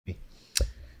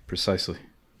Precisely.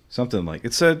 Something like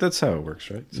it's that's how it works,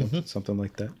 right? Something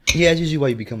like that. Yeah, it's usually why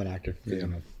you become an actor. Yeah.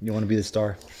 You want to be the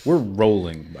star. We're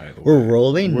rolling, by the way. We're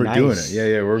rolling? We're Nice. doing it.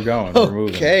 Yeah, we're going. We're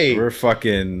moving. Okay. We're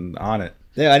fucking on it.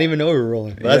 Yeah, I didn't even know we were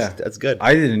rolling. But that's good.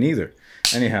 I didn't either.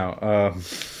 Anyhow,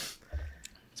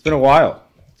 it's been a while.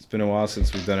 It's been a while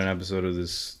since we've done an episode of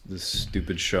this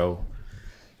stupid show.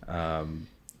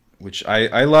 Which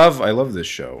I love. I love this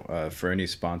show. For any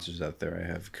sponsors out there, I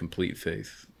have complete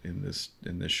faith in this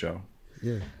show.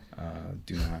 Yeah.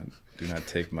 Do not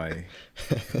take my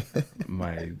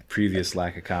previous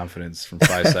lack of confidence from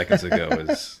 5 seconds ago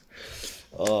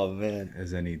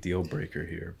as any deal breaker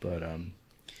here. But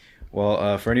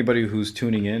for anybody who's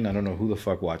tuning in, I don't know who the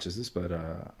fuck watches this, but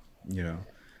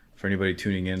for anybody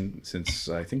tuning in since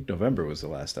I think November was the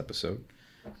last episode.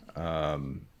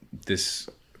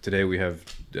 Today we have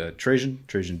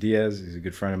Trajan Diaz. He's a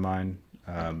good friend of mine.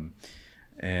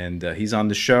 And he's on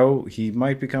the show. He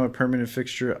might become a permanent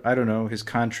fixture. I don't know. His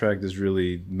contract is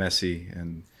really messy,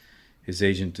 and his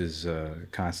agent is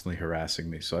constantly harassing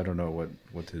me. So I don't know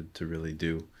what to really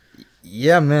do.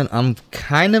 Yeah, man, I'm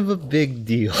kind of a big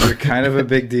deal. You're kind of a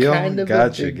big deal?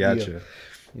 Gotcha. Deal.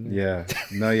 Yeah.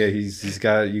 No, yeah,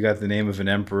 you got the name of an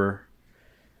emperor.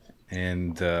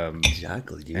 And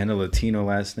exactly, dude. And a Latino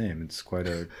last name. It's quite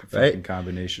a fucking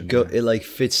combination. It like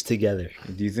fits together.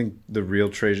 Do you think the real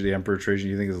Trajan, the Emperor Trajan,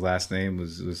 do you think his last name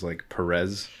was like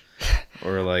Perez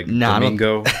or like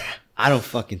Domingo? I don't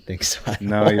fucking think so.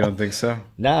 No, you don't think so?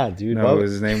 Nah, dude. No,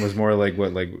 his name was more like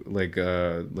what, like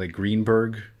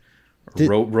Greenberg, or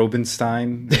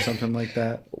Robenstein, or something like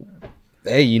that.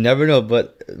 Hey, you never know,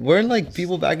 but weren't like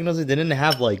people back in those days, they didn't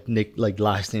have like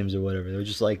last names or whatever. They were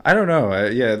just like, I don't know.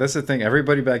 Yeah, that's the thing.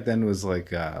 Everybody back then was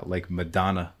like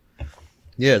Madonna.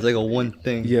 Yeah, it's like a one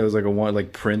thing. Yeah, it was like a one,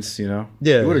 like Prince, you know.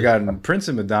 Yeah, it would have gotten Prince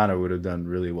and Madonna would have done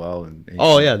really well.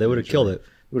 They would have killed it.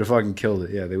 Would have fucking killed it.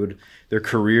 Yeah, they would. Their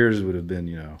careers would have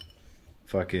been,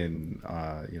 fucking,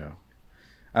 I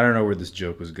don't know where this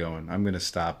joke was going. I'm gonna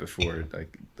stop before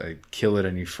I kill it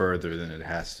any further than it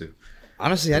has to.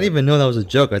 Honestly, I didn't even know that was a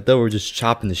joke. I thought we were just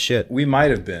chopping the shit. We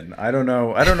might have been. I don't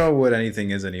know. I don't know what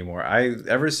anything is anymore.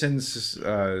 Ever since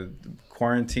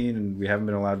quarantine and we haven't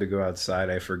been allowed to go outside,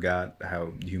 I forgot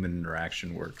how human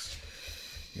interaction works.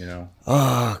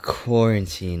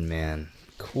 Quarantine, man.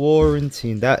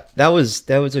 Quarantine. That was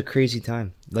a crazy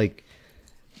time. Like,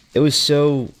 it was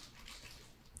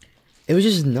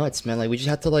just nuts, man. Like, we just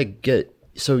had to like get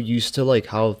so used to like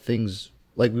how things,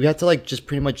 like, we had to like just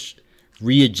pretty much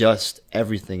readjust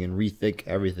everything and rethink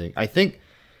everything.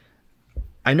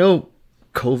 I know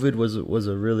COVID was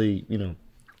a really,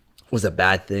 was a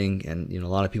bad thing, and a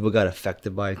lot of people got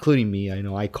affected by it, including me. I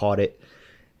know I caught it,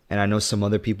 and I know some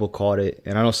other people caught it,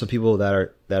 and I know some people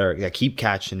that keep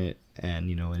catching it, and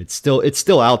and it's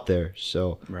still out there.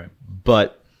 So right.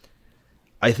 But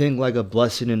I think like a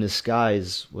blessing in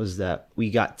disguise was that we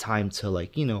got time to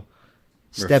like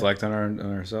reflect on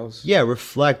ourselves. Yeah,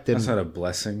 reflect. That's not a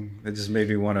blessing. It just made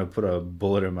me want to put a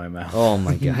bullet in my mouth. Oh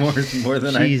my god! more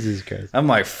than Jesus Christ! I'm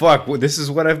like, fuck. This is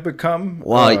what I've become.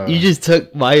 Wow, you just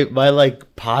took my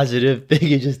like positive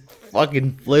thing and just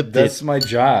fucking flipped it. That's my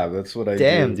job. That's what I do.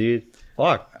 Damn, dude.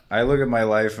 Fuck. I look at my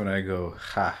life and I go,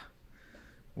 ha,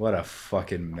 what a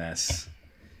fucking mess.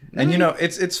 And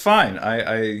it's fine.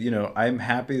 I'm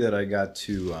happy that I got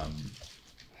to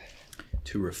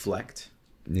reflect.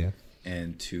 Yeah.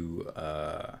 And to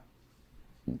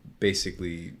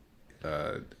basically,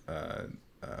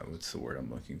 what's the word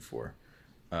I'm looking for?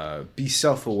 Be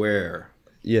self-aware.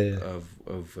 Yeah.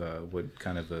 Of what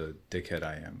kind of a dickhead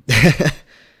I am,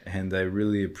 and I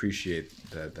really appreciate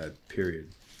that period.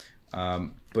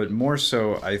 But more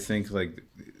so, I think like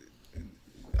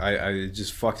it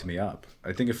just fucked me up.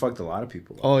 I think it fucked a lot of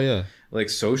people up. Oh yeah. Like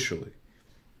socially,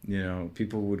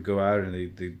 people would go out and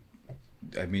they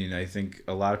I think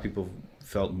a lot of people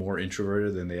felt more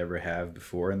introverted than they ever have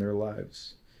before in their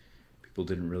lives. People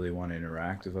didn't really want to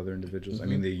interact with other individuals. Mm-hmm.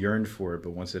 I mean, they yearned for it,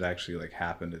 but once it actually like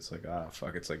happened, it's like,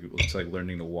 fuck. It's like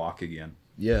learning to walk again.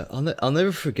 Yeah, I'll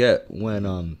never forget when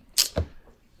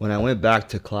I went back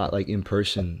to class, like in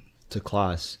person to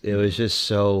class. It was just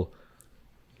so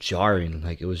jarring.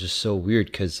 Like, it was just so weird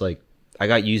because like I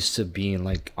got used to being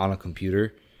like on a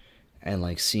computer and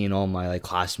like seeing all my like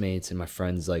classmates and my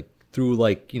friends like through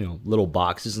like little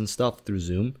boxes and stuff through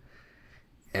Zoom,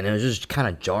 and it was just kind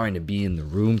of jarring to be in the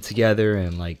room together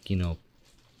and like and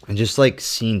just like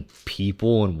seeing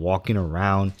people and walking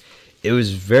around. It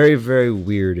was very, very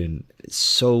weird, and it's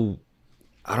so,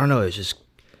 I don't know, it's just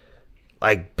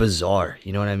like bizarre,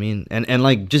 you know what I mean? And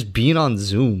like just being on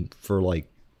Zoom for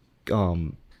like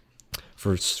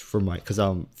for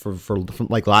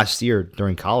like last year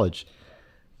during college,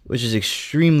 which is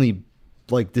extremely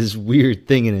like this weird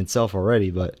thing in itself already.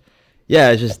 But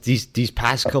yeah, it's just these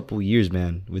past couple years,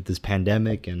 man, with this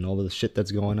pandemic and all of the shit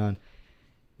that's going on,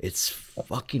 it's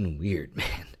fucking weird,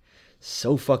 man.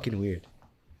 So fucking weird.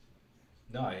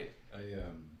 No,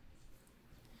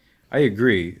 I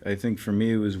agree. I think for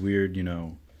me it was weird,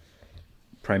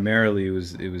 primarily it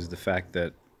was the fact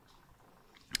that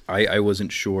I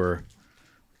wasn't sure,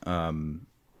 how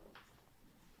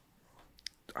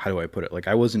do I put it? Like,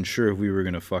 I wasn't sure if we were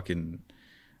gonna fucking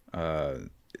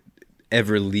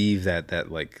ever leave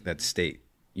that state.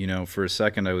 For a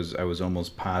second I was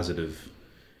almost positive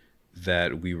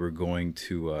that we were going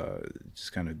to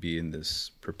just kind of be in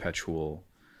this perpetual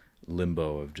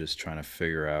limbo of just trying to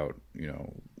figure out,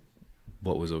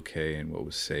 what was okay and what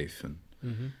was safe, and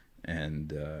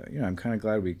I'm kind of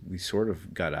glad we sort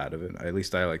of got out of it. At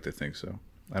least I like to think so.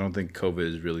 I don't think COVID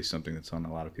is really something that's on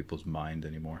a lot of people's mind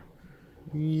anymore.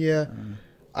 Yeah,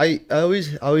 I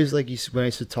always like when I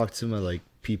used to talk to my like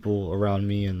people around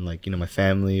me and like my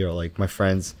family or like my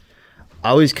friends,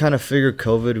 I always kind of figured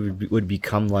COVID would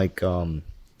become like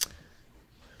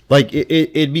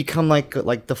it'd become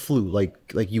like the flu,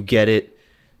 like you get it,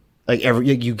 like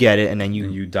you get it and then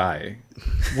you die.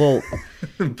 Well,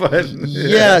 but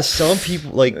yeah, some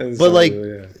people like, but like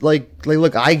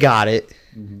look, I got it.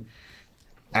 Mm-hmm.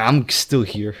 I'm still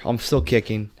here. I'm still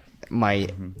kicking.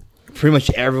 Pretty much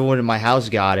everyone in my house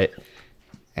got it,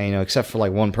 and except for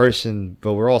like one person,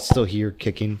 but we're all still here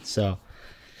kicking. So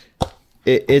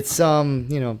it's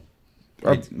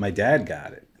my dad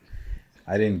got it.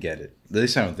 I didn't get it. At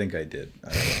least I don't think I did.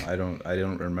 I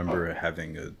don't remember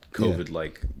having a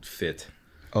COVID-like fit.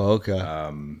 Oh, okay.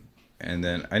 And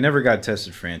then I never got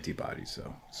tested for antibodies,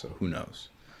 so who knows?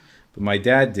 But my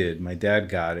dad did. My dad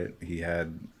got it. He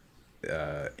had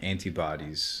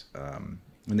antibodies,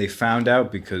 and they found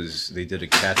out because they did a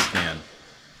CAT scan.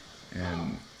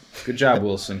 And good job,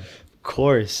 Wilson. Of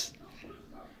course.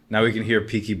 Now we can hear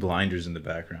Peaky Blinders in the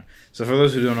background. So for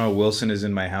those who don't know, Wilson is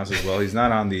in my house as well. He's not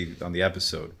on the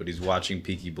episode, but he's watching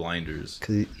Peaky Blinders.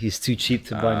 Because he's too cheap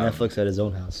to buy Netflix at his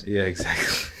own house. Yeah,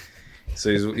 exactly. So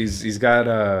he's got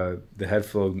the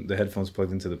headphones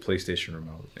plugged into the PlayStation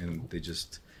remote, and they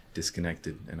just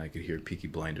disconnected, and I could hear Peaky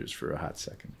Blinders for a hot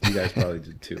second. You guys probably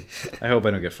did too. I hope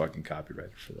I don't get fucking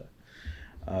copyrighted for that.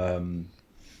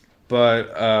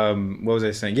 But what was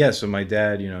I saying? Yeah, so my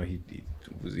dad, he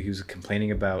was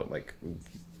complaining about like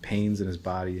pains in his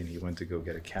body, and he went to go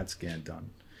get a CAT scan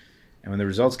done. And when the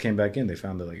results came back in, they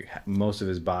found that like most of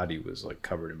his body was like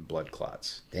covered in blood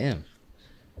clots. Damn.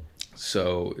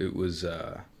 So it was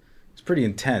pretty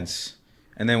intense.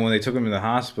 And then when they took him to the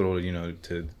hospital,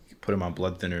 to put him on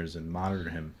blood thinners and monitor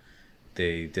him,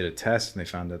 they did a test and they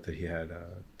found out that he had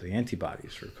the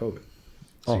antibodies for COVID.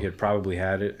 So he had probably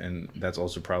had it, and that's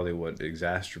also probably what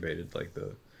exacerbated like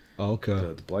the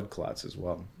blood clots as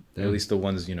well. Damn. At least the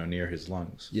ones near his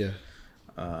lungs. Yeah.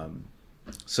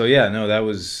 So yeah, no, that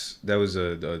was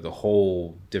the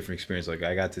whole different experience. Like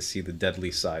I got to see the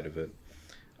deadly side of it.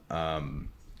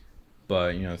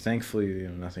 But thankfully,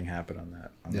 nothing happened on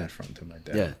that front to my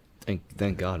dad. Yeah,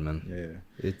 thank God, man.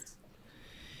 Yeah.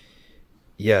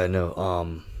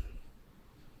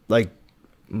 Like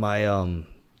my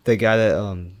the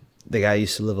guy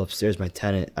used to live upstairs, my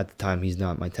tenant at the time. He's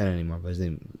not my tenant anymore, but his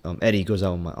name Eddie, goes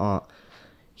out with my aunt.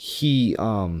 He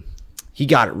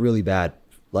got it really bad.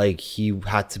 Like he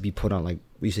had to be put on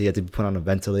he had to be put on a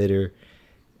ventilator,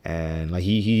 and like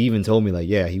he even told me like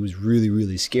he was really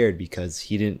really scared because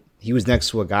he was next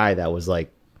to a guy that was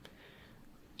like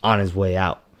on his way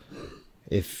out,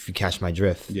 if you catch my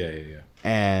drift. Yeah.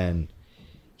 And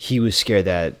he was scared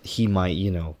that he might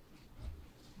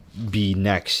be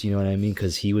next, you know what I mean?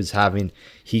 Because he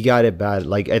got it bad.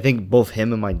 Like I think both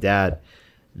him and my dad,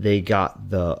 they got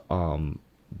it,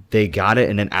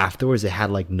 and then afterwards they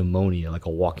had like pneumonia, like a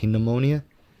walking pneumonia.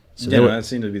 So that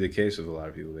seemed to be the case with a lot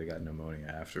of people. They got pneumonia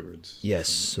afterwards. Yes,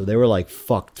 so they were like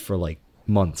fucked for like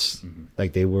months. Mm-hmm.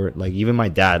 Like they were like, even my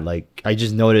dad, like I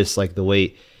just noticed like the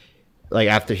way, like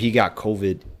after he got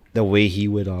COVID, the way he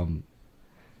would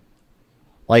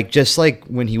like just like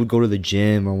when he would go to the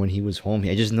gym or when he was home,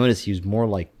 I just noticed he was more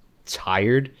like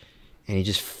tired, and he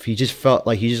just felt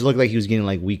like he just looked like he was getting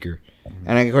like weaker. Mm-hmm.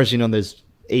 And of course there's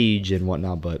age and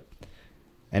whatnot,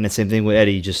 and the same thing with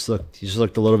Eddie. He just looked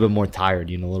a little bit more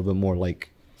tired, a little bit more like,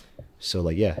 so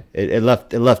like it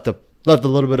left a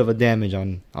little bit of a damage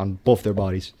on both their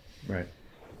bodies. Right.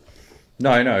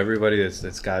 No, I know everybody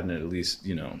that's gotten it, at least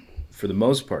for the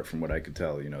most part, from what I could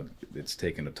tell, it's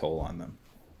taken a toll on them.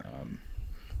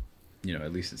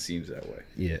 At least it seems that way.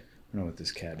 Yeah. don't know what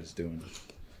this cat is doing.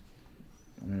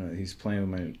 I don't know. He's playing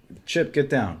with my Chip. Get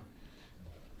down,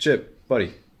 Chip,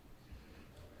 buddy.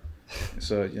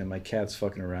 So yeah, my cat's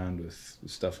fucking around with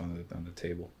stuff on the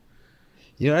table.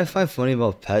 You know what I find funny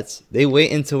about pets? They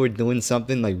wait until we're doing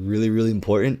something like really, really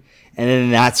important, and then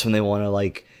that's when they want to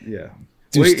like Yeah.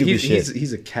 do Well, stupid shit.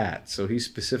 He's a cat, so he's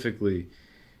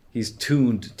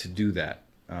tuned to do that.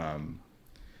 But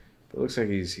it looks like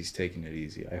he's taking it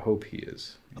easy. I hope he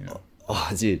is. You know? Oh,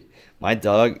 dude, my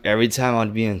dog. Every time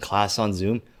I'd be in class on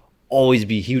Zoom,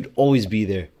 he would always be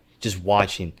there, just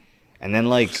watching, and then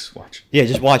like, Just watch. yeah,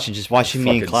 just watching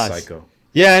me in Fucking class. psycho.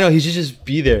 Yeah, I know. He should just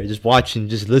be there, just watching,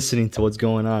 just listening to what's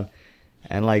going on.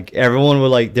 And like everyone would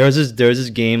like, there was this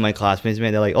game my classmates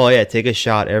made. They're like, oh yeah, take a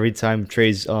shot every time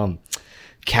Trey's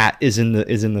cat is in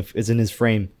his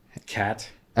frame. Cat.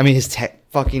 I mean his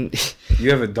fucking.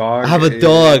 You have a dog. I have a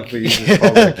dog. But you just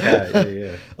call it a cat.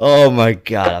 Yeah. Oh my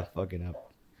god, I'm fucking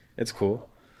up. It's cool.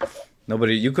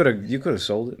 Nobody. You could have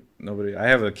sold it. Nobody. I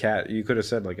have a cat. You could have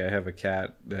said like I have a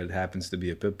cat that happens to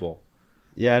be a pit bull.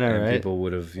 Yeah, I know, And right? people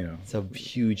would have, It's a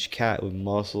huge cat with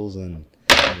muscles and.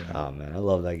 Yeah. Oh man, I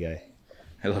love that guy.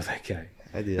 I love that guy.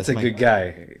 I do. That's a good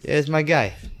guy. Yeah, it's my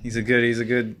guy. He's a good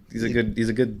guy.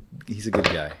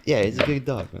 Yeah, he's a good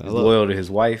dog, man. He's loyal to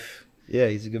his wife. Yeah,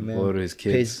 he's a good man. Loyal to his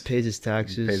kids. Pays his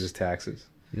taxes. Pays his taxes.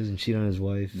 He doesn't cheat on his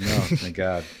wife. No, thank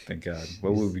God. Thank God.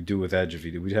 What would we do with Edge if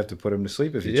he did? We'd have to put him to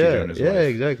sleep if he Yeah, cheated on his wife. yeah,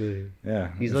 exactly.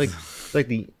 Yeah. He's like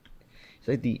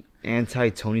the anti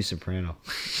Tony Soprano.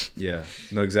 Yeah.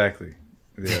 No, exactly.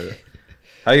 Yeah.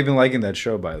 How you been liking that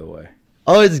show, by the way?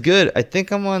 Oh, it's good. I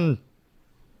think I'm on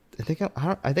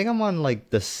like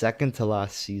the second to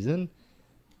last season,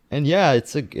 and yeah,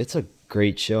 it's a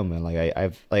great show, man. Like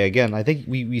I've like again, I think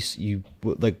you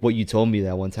like what you told me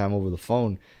that one time over the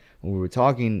phone when we were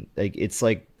talking. Like it's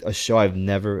like a show I've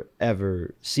never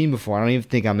ever seen before. I don't even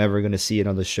think I'm ever gonna see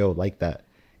another show like that.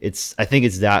 I think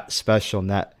it's that special and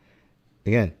that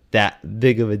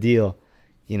big of a deal.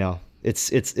 You know, it's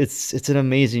an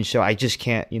amazing show. I just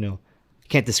can't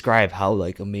describe how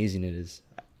like amazing it is.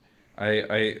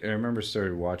 I remember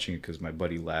started watching it because my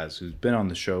buddy Laz, who's been on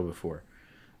the show before,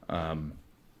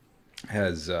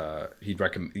 he'd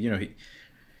recommend.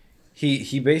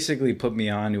 He basically put me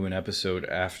on to an episode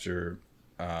after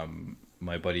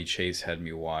my buddy Chase had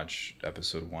me watch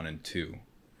episode 1 and 2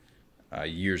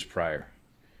 years prior,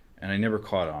 and I never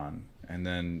caught on. And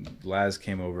then Laz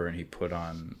came over and he put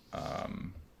on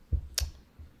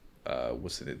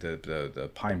the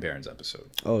Pine Barrens episode.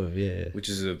 Oh yeah. Which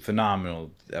is a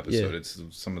phenomenal episode. Yeah. It's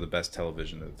some of the best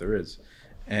television that there is,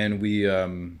 and we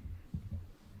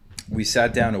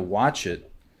sat down to watch it,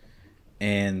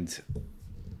 and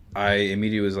I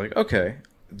immediately was like, okay,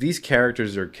 these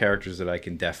characters are characters that I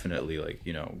can definitely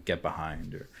get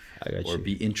behind or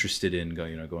be interested in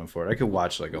going forward. I could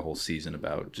watch like a whole season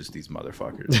about just these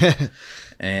motherfuckers,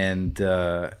 and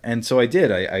so I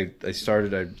did. I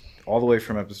started all the way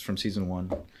from season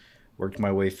 1, worked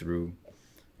my way through,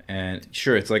 and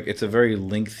sure, it's a very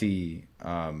lengthy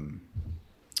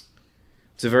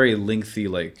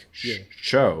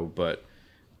show, but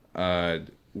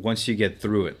once you get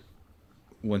through it,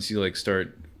 once you like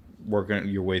start working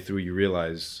your way through, you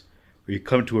realize, or you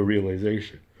come to a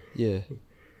realization,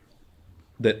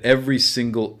 that every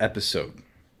single episode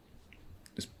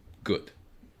is good.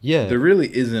 Yeah, there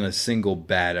really isn't a single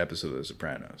bad episode of The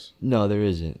Sopranos. No, there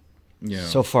isn't.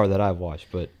 So far that I've watched,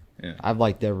 but I've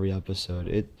liked every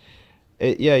episode.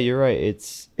 Yeah, you're right.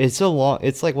 It's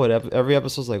like what every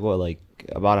episode's like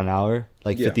about an hour,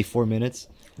 54 minutes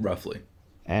roughly.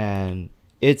 And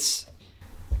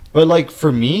but like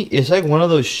for me, it's like one of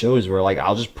those shows where like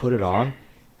I'll just put it on,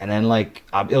 and then like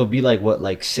it'll be like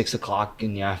 6:00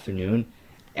 in the afternoon,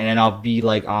 and then I'll be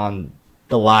like on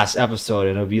the last episode,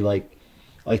 and it'll be like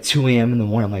 2 a.m. in the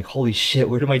morning. I'm like, holy shit,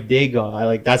 where did my day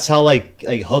go? That's how like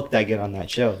hooked I get on that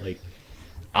show. Like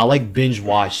I like binge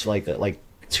watch like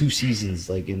 2 seasons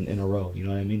in a row. You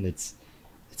know what I mean? It's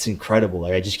incredible.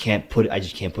 Like I just can't put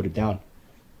it down.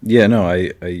 Yeah, no,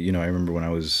 I remember when I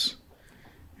was.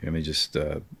 Let me just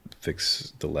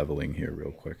fix the leveling here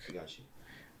real quick. Got you.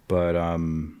 But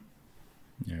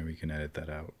we can edit that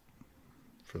out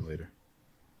for later.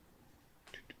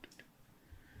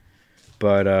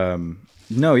 But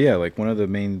no, yeah, like one of the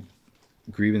main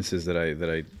grievances that I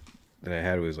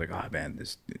had was like, oh man,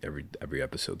 this every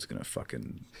episode's gonna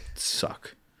fucking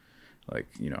suck. Like,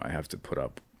 I have to put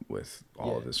up with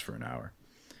all of this for an hour.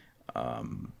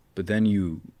 But then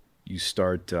you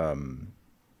start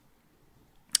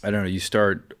I don't know, you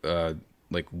start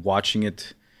like watching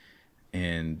it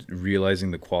and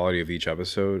realizing the quality of each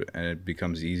episode, and it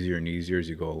becomes easier and easier as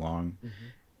you go along.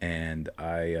 Mm-hmm. and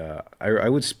I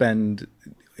would spend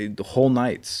the whole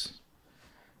nights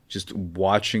just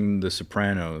watching The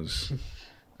Sopranos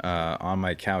on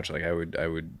my couch. Like I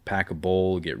would pack a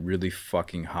bowl, get really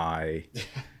fucking high,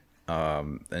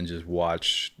 and just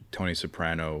watch Tony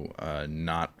Soprano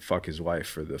not fuck his wife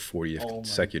for the 40th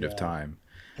consecutive time.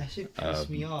 That shit pissed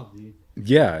me off, dude.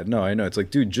 Yeah, no, I know. It's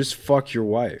like, dude, just fuck your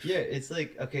wife. Yeah, it's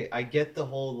like, okay, I get the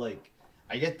whole like,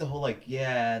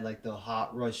 yeah, like the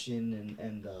hot Russian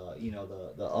and you know,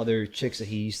 the other chicks that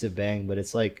he used to bang, but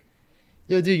it's like,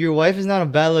 yo, dude, your wife is not a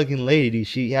bad looking lady.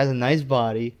 She has a nice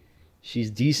body. She's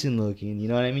decent looking. You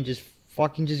know what I mean? Just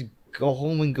fucking just go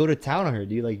home and go to town on her,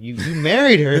 dude. Like you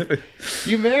married her.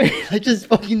 You married her. Like, just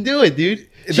fucking do it, dude.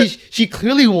 She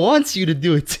clearly wants you to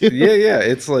do it too. Yeah.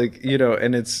 It's like, you know,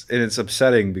 and it's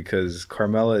upsetting because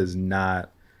Carmela is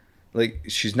not like,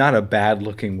 she's not a bad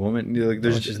looking woman. Like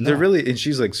they're really, and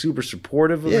she's like super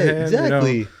supportive of him.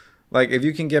 Exactly. You know? Like if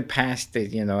you can get past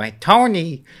it, you know, like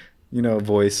Tony, you know,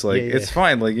 voice, like it's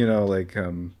fine. Like, you know, like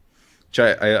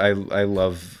I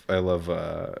love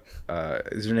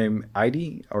is her name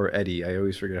Heidi or Eddie? I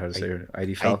always forget how to say her.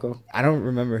 Heidi Falco? I don't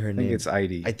remember her name. I think it's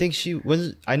Heidi. I think she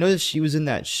was. I know that she was in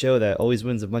that show that always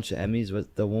wins a bunch of Emmys. Was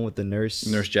the one with the nurse?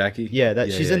 Nurse Jackie. Yeah,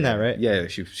 she's in that, right? Yeah,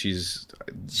 she's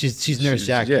Nurse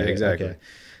Jackie. Yeah, right? exactly. Okay.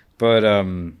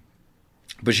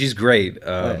 But she's great.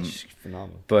 She's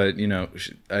phenomenal. But you know,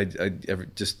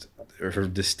 her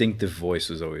distinctive voice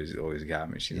was always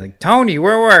got me. She's like, Tony,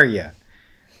 where were you?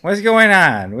 What's going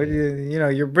on? What you know,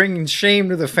 you're bringing shame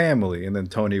to the family. And then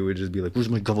Tony would just be like, where's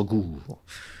my gabagool?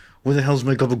 Where the hell's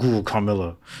my gabagool,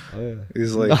 Carmela? Oh, yeah.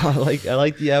 He's like, I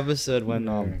like the episode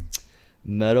when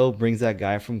Meadow brings that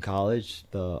guy from college,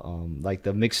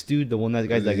 the mixed dude, the one that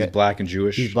guy's like black and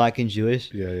Jewish. He's black and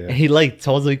Jewish. Yeah. And he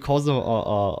calls him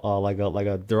like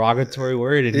a derogatory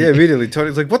word. And immediately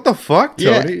Tony's like, what the fuck,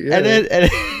 Tony? Yeah.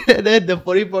 And then the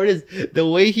funny part is the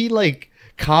way he like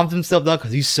calms himself down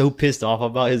because he's so pissed off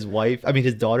about his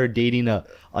daughter dating a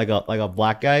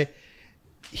black guy.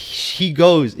 He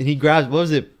goes and he grabs, what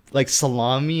was it, like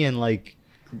salami and like,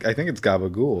 I think it's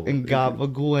gabagool and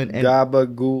gabagool and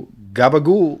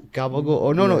gabagool.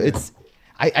 Oh no, it's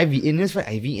I've eaten this.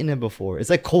 I've eaten it before.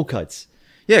 It's like cold cuts.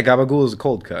 Yeah, gabagool is a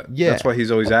cold cut. Yeah, that's why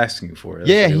he's always asking for it.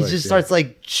 That's he just starts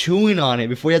like chewing on it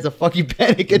before he has a fucking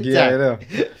panic attack. Yeah, I know.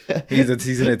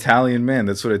 He's an Italian man.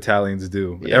 That's what Italians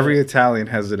do. Yeah. Every Italian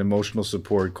has an emotional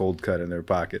support cold cut in their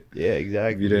pocket. Yeah,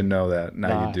 exactly. If you didn't know that,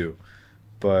 now you do.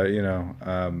 But you know,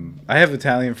 I have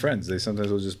Italian friends. They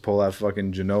sometimes will just pull out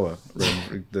fucking Genoa,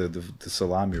 the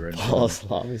salami right now. Oh,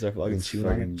 salamis are fucking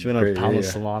chewing on a pound of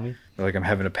salami. They're like, I'm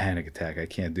having a panic attack. I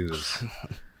can't do this.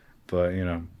 But you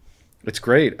know, it's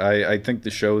great. I think the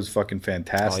show is fucking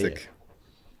fantastic,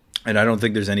 and I don't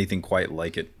think there's anything quite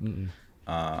like it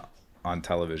on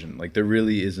television. Like there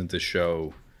really isn't a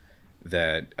show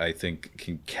that I think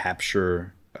can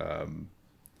capture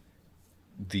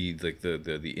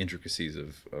the intricacies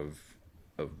of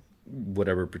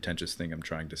whatever pretentious thing I'm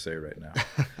trying to say right now.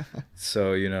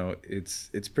 So you know,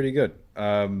 it's pretty good.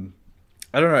 I don't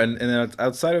know, and then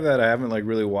outside of that, I haven't like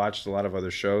really watched a lot of other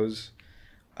shows.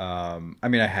 I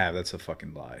mean, I have. That's a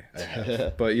fucking lie. I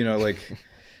have. But you know, like,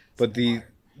 but the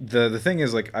thing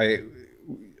is, like,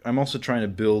 I'm also trying to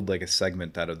build like a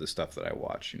segment out of the stuff that I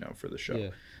watch, you know, for the show. Yeah.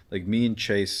 Like me and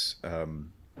Chase,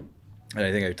 and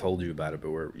I think I told you about it,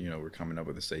 but we're coming up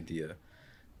with this idea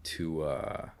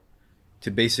to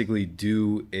basically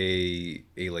do a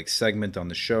like segment on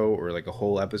the show, or like a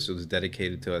whole episode is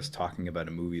dedicated to us talking about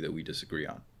a movie that we disagree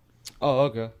on. Oh,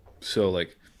 okay. So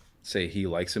like, say he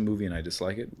likes a movie and I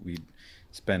dislike it, we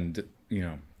spend, you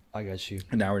know, I got you,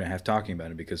 an hour and a half talking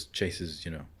about it, because Chase is, you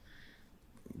know,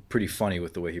 pretty funny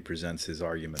with the way he presents his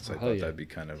arguments. I thought that'd be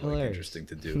kind of like interesting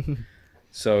to do.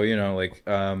 So, you know, like,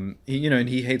 he, you know, and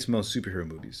he hates most superhero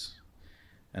movies,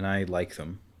 and I like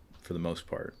them for the most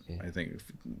part. Yeah. I think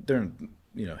they're,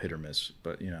 you know, hit or miss,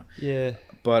 but you know. Yeah.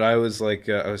 But I was like,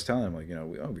 I was telling him, like, you know,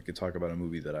 we could talk about a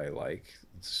movie that I like.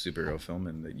 It's a superhero film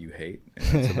and that you hate.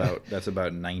 And that's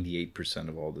about 98%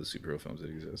 of all the superhero films that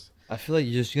exist. I feel like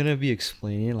you're just gonna be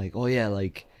explaining like, oh yeah,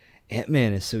 like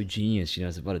Ant-Man is so genius, you know,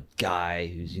 it's about a guy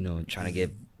who's, you know, trying to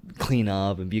get clean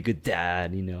up and be a good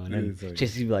dad, you know, and then like,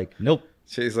 Chase would be like, nope.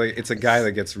 Chase, like, it's a guy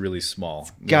that gets really small.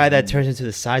 Guy that turns into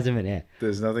the size of an ant.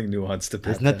 There's nothing nuanced about that.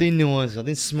 There's nothing nuanced,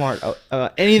 nothing smart,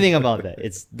 anything about that.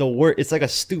 It's the word. It's like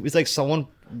it's like someone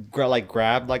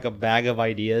grabbed like a bag of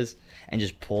ideas and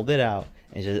just pulled it out.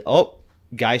 And just,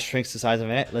 guy shrinks the size of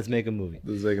an ant. Let's make a movie.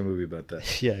 Let's make a movie about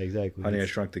that. Yeah, exactly. Honey, I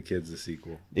Shrunk the Kids, the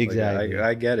sequel. Exactly. Like,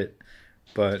 I get it,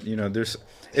 but you know,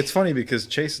 it's funny because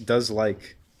Chase does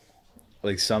like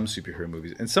like some superhero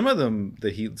movies, and some of them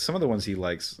some of the ones he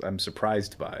likes, I'm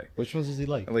surprised by. Which ones does he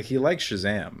like? Like he likes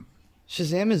Shazam.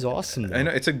 Shazam is awesome though. I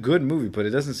know it's a good movie, but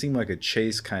it doesn't seem like a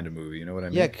chase kind of movie. You know what I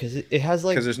mean? Yeah, because it has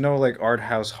like Because there's no like art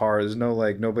house horror. There's no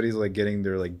like nobody's like getting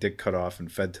their like dick cut off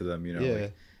and fed to them. You know, yeah.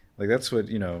 like that's what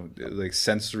like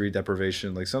sensory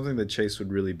deprivation, like something that Chase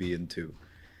would really be into,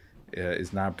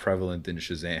 is not prevalent in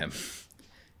Shazam.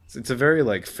 It's a very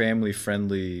like family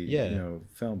friendly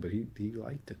film, but he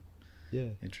liked it. Yeah.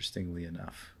 Interestingly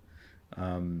enough.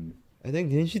 I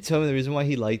think, didn't you tell me the reason why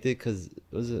he liked it? Because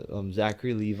was it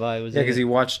Zachary Levi? Was because he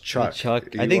watched Chuck.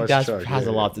 I think that has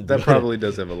a lot to do. That with probably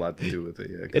does have a lot to do with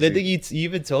it. Yeah, and I think he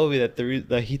even told me that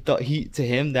that he thought to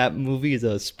him that movie is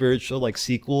a spiritual like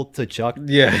sequel to Chuck.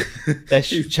 Yeah, that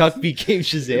Chuck became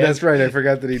Shazam. That's right. I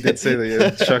forgot that he did say that.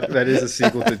 Yeah, Chuck. That is a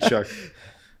sequel to Chuck.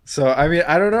 So I mean,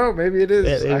 I don't know. Maybe it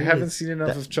is. I haven't seen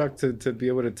enough of Chuck to be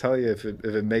able to tell you if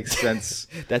it makes sense.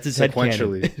 That's his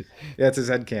sequentially. headcanon. Yeah, it's his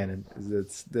headcanon.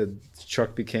 It's that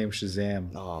Chuck became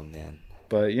Shazam. Oh man.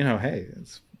 But hey,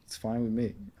 it's fine with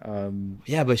me.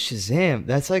 Yeah, but Shazam,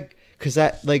 that's like, cause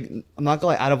that like, I'm not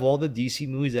gonna lie, out of all the DC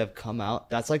movies that have come out,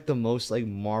 that's like the most like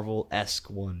Marvel-esque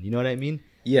one. You know what I mean?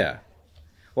 Yeah.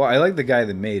 Well, I like the guy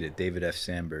that made it, David F.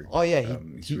 Sandberg. Oh yeah,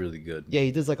 he's really good. Yeah,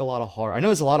 he does like a lot of horror. I know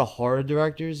there's a lot of horror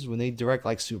directors when they direct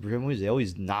like superhero movies, they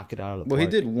always knock it out of the park. Well, he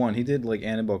did one. He did like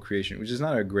Annabelle Creation, which is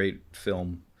not a great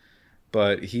film,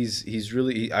 but he's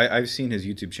really. I've seen his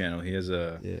YouTube channel. He has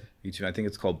a YouTube. I think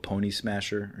it's called Pony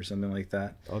Smasher or something like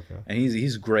that. Okay. And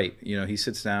he's great. He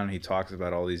sits down and he talks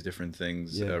about all these different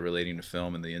things relating to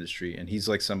film and the industry. And he's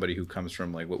like somebody who comes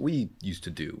from like what we used to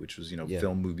do, which was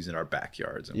film movies in our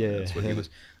backyards. And that's what he was.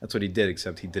 That's what he did.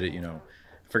 Except he did it. I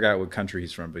forgot what country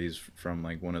he's from, but he's from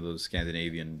like one of those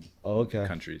Scandinavian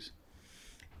countries.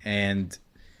 And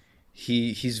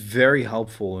he's very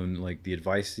helpful in like the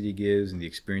advice that he gives and the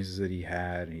experiences that he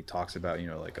had. And he talks about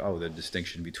like the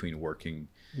distinction between working.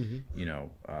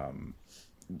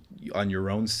 On your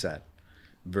own set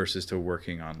versus to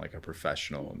working on like a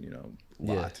professional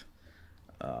lot.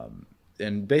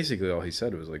 And basically all he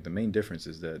said was like the main difference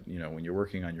is that when you're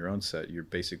working on your own set, you're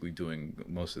basically doing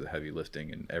most of the heavy lifting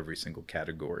in every single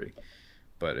category.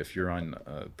 But if you're on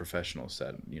a professional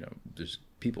set, there's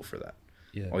people for that.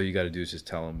 All you got to do is just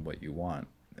tell them what you want,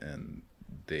 and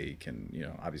they can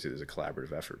obviously there's a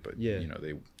collaborative effort, but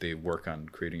they work on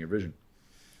creating a vision.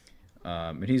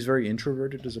 And he's very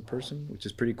introverted as a person, which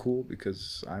is pretty cool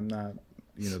because I'm not,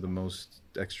 the most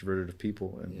extroverted of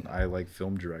people, and I like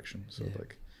film direction. So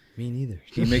like, me neither.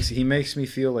 he makes me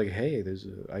feel like, hey,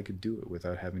 I could do it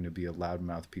without having to be a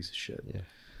loudmouth piece of shit. Yeah.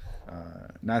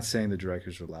 Not saying the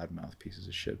directors are loudmouth pieces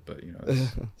of shit, but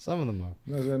some of them are.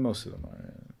 Most of them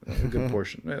are. A good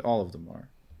portion, all of them are.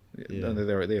 Yeah.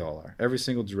 They all are. Every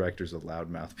single director is a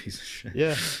loudmouth piece of shit.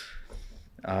 Yeah.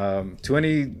 To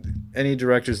any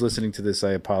directors listening to this,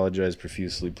 I apologize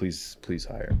profusely. Please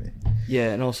hire me.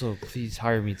 Yeah, and also please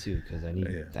hire me too because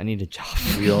I need a job.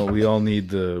 we all need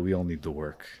the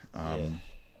work.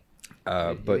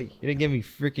 But you're gonna get me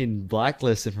freaking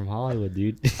blacklisted from Hollywood,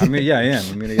 dude. I mean, yeah, I am.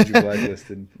 I'm gonna get you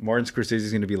blacklisted. Martin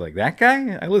Scorsese's gonna be like, that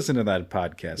guy? I listened to that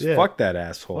podcast. Yeah. Fuck that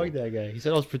asshole. Fuck that guy. He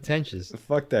said I was pretentious.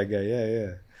 Fuck that guy.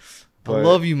 Yeah. But, I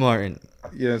love you, Martin.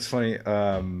 Yeah, it's funny.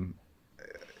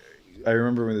 I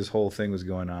remember when this whole thing was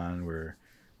going on where,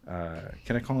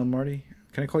 can I call him Marty?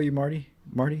 Can I call you Marty?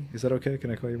 Marty? Is that okay?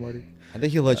 Can I call you Marty? I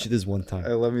think he'll let you this one time.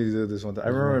 Let me do this one time. I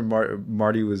remember when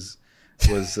Marty was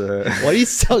why do you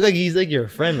sound like he's like your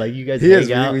friend? Like you guys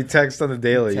out? We text on the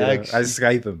daily. I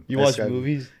Skype him. You watch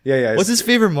movies? Yeah. What's his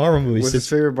favorite Marvel movie? What's his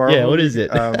favorite Marvel movie? Yeah, what is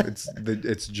it?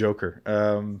 It's Joker.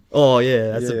 Oh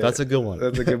yeah, that's a good one.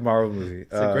 That's a good Marvel movie.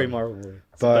 It's a great Marvel movie.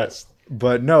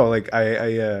 But no, like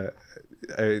I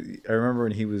remember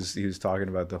when he was talking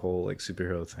about the whole like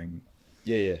superhero thing.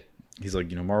 Yeah. He's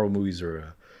like, Marvel movies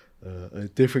are a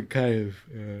different kind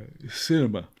of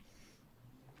cinema.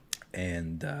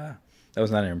 And that was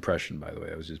not an impression, by the way.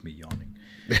 That was just me yawning.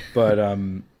 But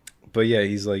yeah,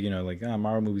 he's like,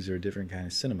 Marvel movies are a different kind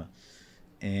of cinema.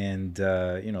 And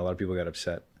a lot of people got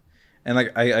upset. And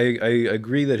like I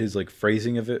agree that his like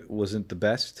phrasing of it wasn't the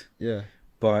best. Yeah.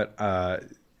 But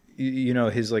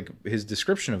his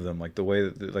description of them, like the way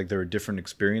that like they're a different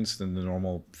experience than the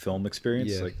normal film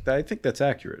experience, like I think that's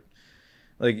accurate.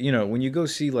 Like when you go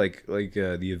see like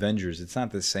the Avengers, it's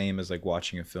not the same as like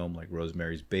watching a film like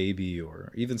Rosemary's Baby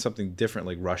or even something different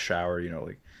like Rush Hour.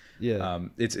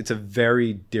 It's a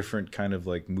very different kind of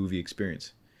like movie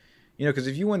experience. Because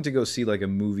if you went to go see like a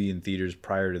movie in theaters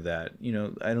prior to that,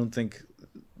 I don't think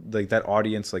like that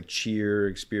audience like cheer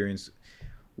experience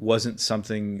wasn't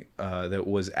something that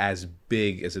was as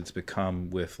big as it's become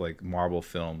with like Marvel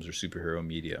films or superhero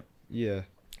media. Yeah.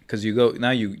 Because you go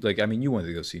now, you like, I mean, you wanted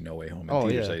to go see No Way Home in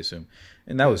theaters, I assume,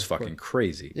 and that was fucking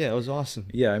crazy. Yeah, it was awesome.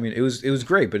 Yeah, I mean, it was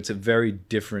great, but it's a very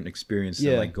different experience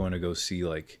than like going to go see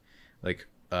like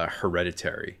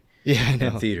Hereditary. Yeah, I know.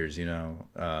 In theaters, you know,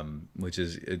 which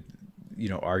is you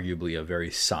know, arguably a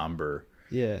very somber,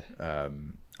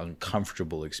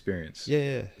 uncomfortable experience.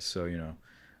 Yeah. So you know,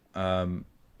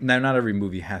 now not every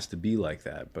movie has to be like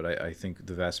that, but I think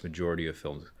the vast majority of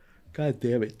films. God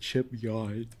damn it, Chip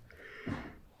yawned.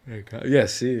 Yeah,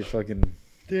 see, fucking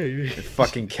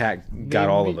cat got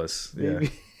all of us. Yeah,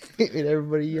 made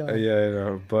everybody yawn. Yeah, I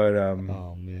know, but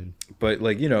oh man, but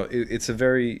like, you know, it is a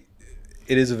very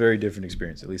different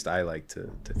experience. At least I like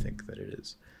to think that it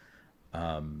is.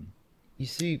 You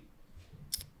see,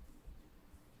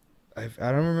 I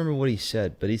don't remember what he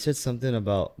said, but he said something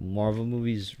about Marvel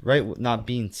movies, right? Not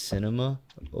being cinema,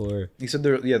 or he said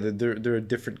they're a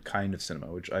different kind of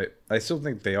cinema, which I still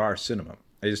think they are cinema.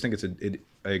 I just think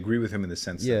I agree with him in the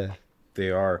sense that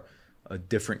they are a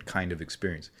different kind of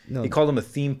experience. No. He called them a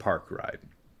theme park ride,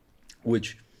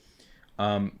 which,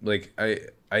 like I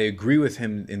agree with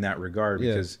him in that regard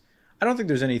because I don't think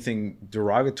there's anything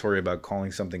derogatory about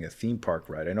calling something a theme park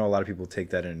ride. I know a lot of people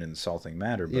take that in an insulting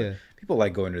manner, but people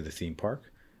like going to the theme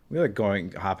park. We like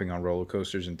hopping on roller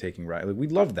coasters and taking rides. Like, we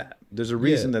love that. There's a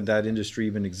reason that industry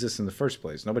even exists in the first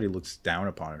place. Nobody looks down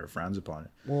upon it or frowns upon it.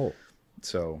 Well,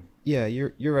 so yeah,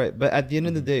 you're right. But at the end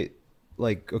of the day,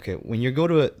 like, okay, when you go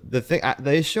to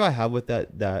the issue I have with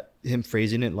that him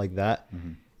phrasing it like that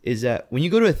is that when you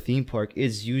go to a theme park,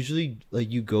 it's usually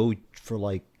like you go for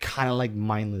like kind of like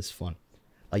mindless fun.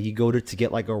 Like, you go to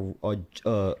get like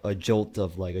a jolt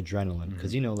of like adrenaline,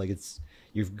 because you know, like,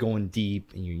 you're going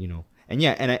deep, and you know,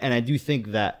 and I do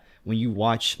think that when you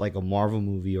watch like a Marvel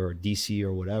movie or DC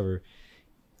or whatever,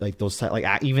 like those like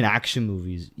even action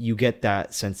movies, you get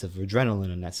that sense of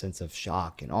adrenaline and that sense of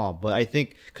shock and awe. But I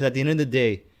think because at the end of the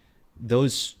day,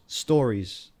 those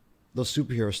stories, those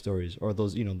superhero stories, or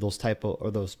those, you know, those type of, or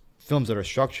those films that are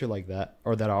structured like that,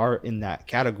 or that are in that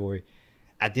category,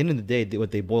 at the end of the day,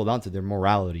 what they boil down to, their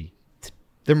morality.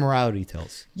 Their morality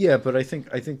tells. Yeah, but I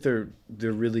think they're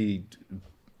really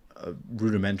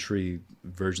rudimentary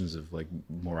versions of like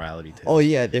morality tales. Oh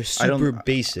yeah, they're super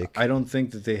basic. I don't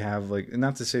think that they have, like,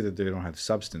 not to say that they don't have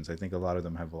substance. I think a lot of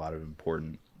them have a lot of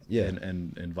important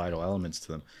and vital elements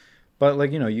to them. But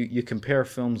like, you know, you compare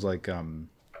films like you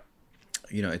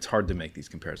know, it's hard to make these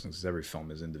comparisons because every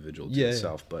film is individual to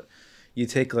itself. But you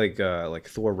take like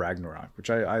Thor Ragnarok, which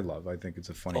I love. I think it's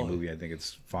a funny movie. I think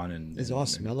it's fun and it's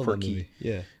awesome. I love quirky. that movie.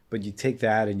 Yeah. But you take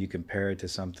that and you compare it to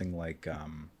something like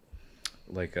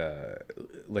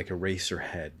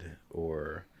Eraserhead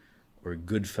or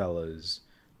Goodfellas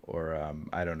or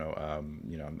I don't know,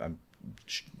 you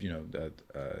know,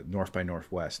 North by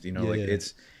Northwest. You know,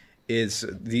 it's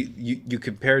you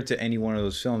compare it to any one of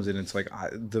those films, and it's like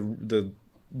the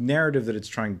narrative that it's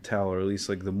trying to tell, or at least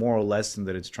like the moral lesson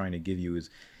that it's trying to give you,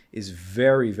 is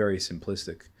very, very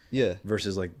simplistic. Yeah.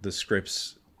 Versus like the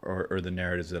scripts or the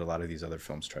narratives that a lot of these other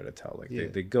films try to tell.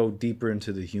 Like they go deeper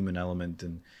into the human element,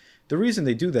 and the reason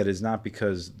they do that is not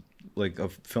because like a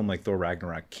film like Thor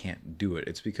Ragnarok can't do it.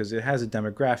 It's because it has a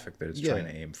demographic that it's trying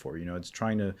to aim for. You know, it's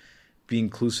trying to be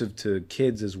inclusive to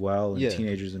kids as well, and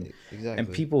teenagers,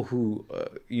 and people who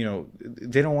you know,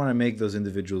 they don't want to make those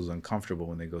individuals uncomfortable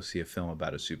when they go see a film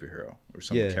about a superhero or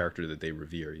some character that they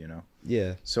revere. You know.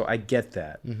 Yeah. So I get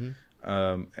that.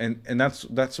 And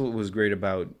that's what was great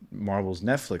about Marvel's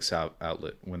Netflix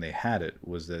outlet when they had it,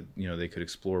 was that, you know, they could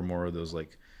explore more of those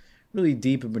like really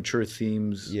deep and mature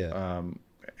themes. Yeah.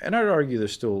 And I'd argue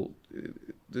there's still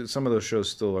some of those shows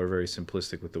still are very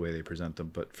simplistic with the way they present them,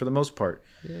 but for the most part,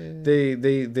 they're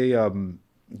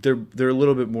a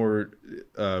little bit more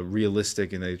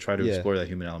realistic, and they try to explore that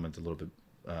human element a little bit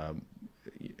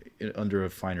under a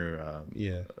finer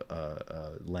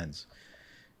lens.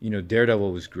 You know,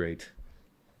 Daredevil was great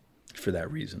for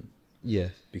that reason. Yeah.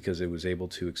 Because it was able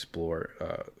to explore,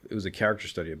 it was a character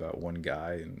study about one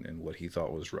guy and what he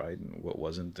thought was right and what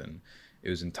wasn't. And it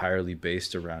was entirely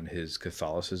based around his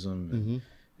Catholicism. And,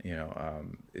 you know,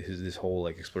 this whole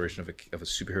like exploration of a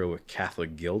superhero with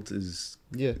Catholic guilt is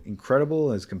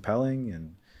incredible, is compelling.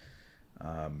 And,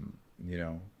 you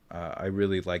know, I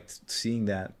really liked seeing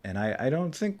that. And I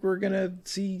don't think we're going to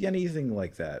see anything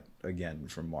like that again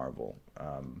from Marvel.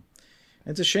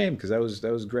 It's a shame, because that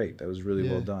was great. That was really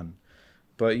well done.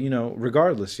 But, you know,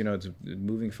 regardless, you know, it's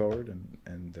moving forward,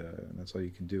 and that's all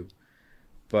you can do.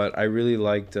 But I really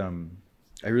like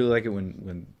it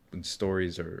when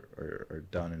stories are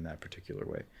done in that particular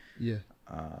way. Yeah.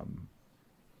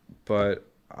 But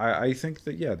I think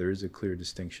that yeah, there is a clear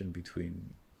distinction between,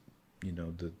 you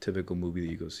know, the typical movie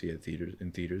that you go see at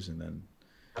theaters, and then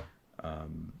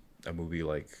a movie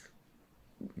like,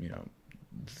 you know,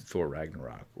 Thor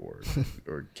Ragnarok or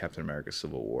Captain America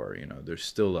Civil War. You know, there's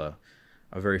still a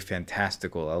very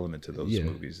fantastical element to those Yeah.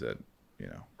 movies that, you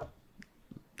know,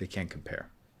 they can't compare.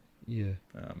 Yeah.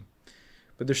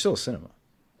 But they're still cinema.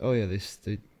 Oh yeah,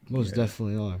 they most Yeah.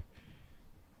 definitely are.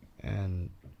 And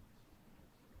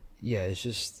yeah, it's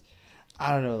just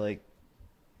I don't know, like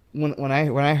when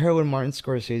I heard when Martin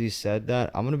Scorsese said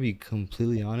that, I'm gonna be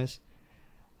completely honest.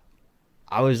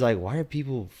 I was like, why are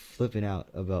people flipping out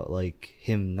about like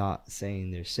him not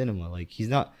saying their cinema? Like he's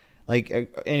not like,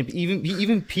 and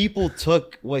even people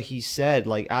took what he said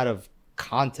like out of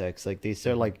context. Like they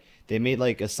said like they made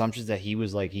like assumptions that he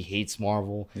was like he hates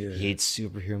Marvel, Yeah. he hates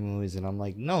superhero movies, and I'm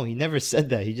like, no, he never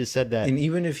said that. He just said that. And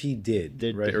even if he did,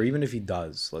 They're- right, or even if he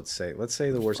does, let's say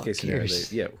the worst fuck case scenario,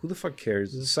 cares? yeah, who the fuck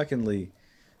cares? Secondly,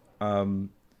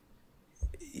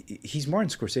 he's Martin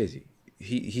Scorsese.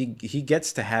 He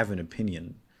gets to have an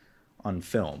opinion on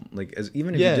film. Like, as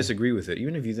even if Yeah. you disagree with it,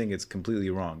 even if you think it's completely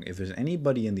wrong, if there's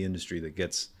anybody in the industry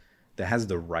that has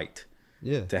the right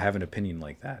Yeah, to have an opinion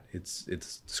like that, it's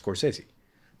Scorsese.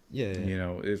 yeah, You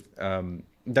know, if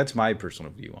that's my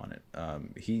personal view on it.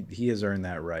 He has earned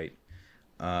that right.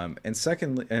 And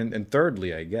secondly, and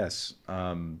thirdly, I guess,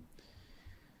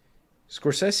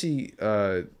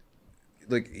 Scorsese,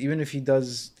 like even if he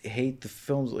does hate the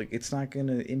films, like it's not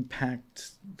gonna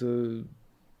impact the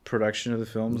production of the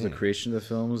films, the Yeah. creation of the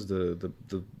films,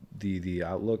 the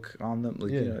outlook on them.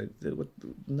 Like, Yeah. you know,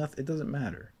 nothing. It doesn't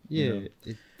matter. yeah. You know?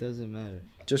 It doesn't matter.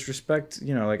 Just respect.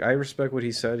 You know, like I respect what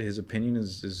he said. His opinion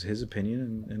is his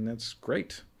opinion, and that's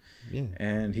great. Yeah,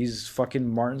 And he's fucking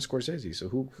Martin Scorsese. So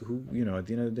who you know, at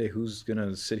the end of the day, who's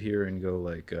gonna sit here and go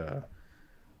like,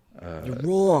 you're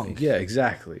wrong. yeah,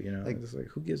 exactly. You know, Like- it's like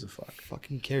who gives a fuck?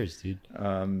 Fucking cares, dude.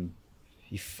 Um,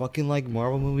 You fucking like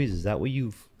Marvel movies? Is that what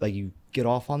you like? You get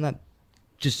off on that?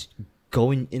 Just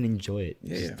go in and enjoy it.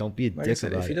 yeah, Just yeah. don't be a Like I dick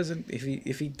said, about if he it. doesn't,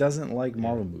 if he doesn't like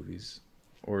Marvel movies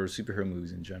or superhero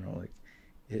movies in general, like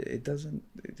it doesn't,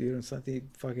 dude. It's not the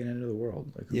fucking end of the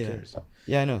world. Like who Yeah. cares?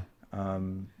 Yeah, I know.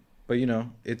 But you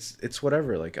know, it's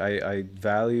whatever. Like I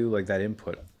value like that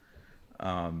input.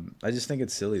 I just think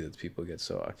it's silly that people get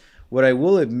so. What I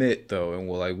will admit though, and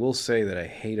what I will say that I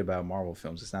hate about Marvel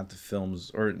films, it's not the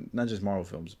films, or not just Marvel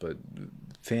films, but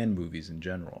fan movies in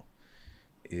general,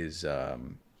 is the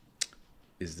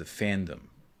fandom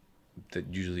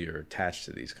that usually are attached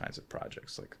to these kinds of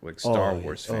projects, like Star Oh,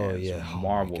 Wars oh, fans, yeah. Oh, my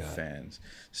Marvel God. fans,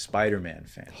 Spider-Man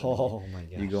fans. Oh my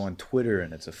god. You go on Twitter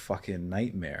and it's a fucking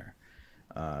nightmare.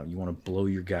 You want to blow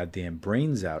your goddamn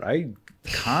brains out. I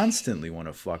constantly want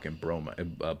to fucking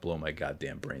blow my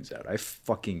goddamn brains out. I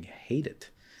fucking hate it.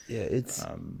 Yeah,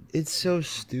 it's so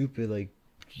stupid. Like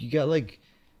you got like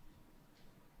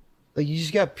you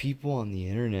just got people on the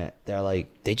internet that are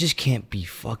like they just can't be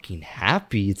fucking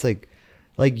happy. It's like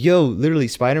yo, literally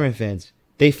Spider-Man fans,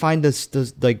 they find this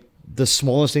like the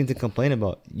smallest thing to complain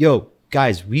about. Yo,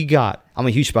 guys, I'm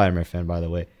a huge Spider-Man fan, by the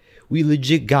way. We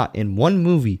legit got in one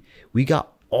movie, we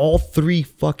got all three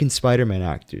fucking Spider-Man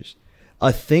actors.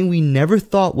 A thing we never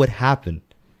thought would happen.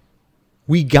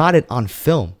 We got it on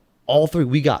film. All three.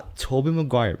 We got Tobey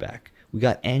Maguire back. We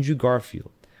got Andrew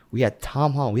Garfield. We had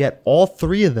Tom Holland. We had all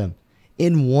three of them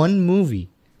in one movie.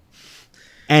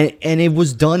 And it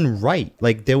was done right.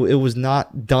 Like it was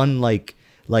not done like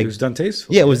It was done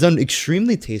tastefully. yeah, it was done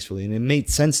extremely tastefully, and it made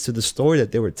sense to the story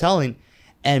that they were telling.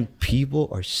 And people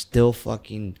are still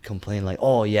fucking complaining like,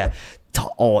 oh yeah,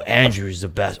 Andrew's the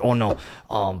best. Oh no,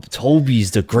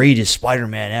 Toby's the greatest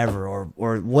Spider-Man ever, or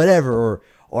whatever,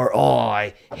 or oh,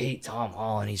 I hate Tom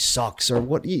Holland, he sucks, or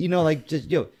what, you know, like just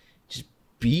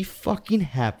be fucking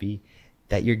happy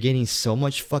that you're getting so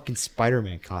much fucking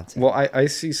Spider-Man content. Well, I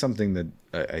see something that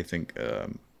I think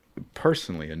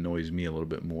personally annoys me a little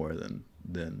bit more than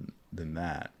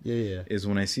that. Yeah. Is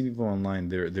when I see people online,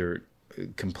 they're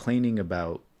complaining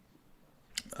about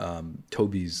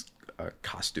Toby's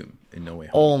costume in No Way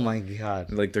Home. Oh my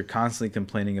god. Like they're constantly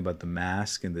complaining about the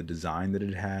mask and the design that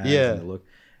it has, Yeah. and the look.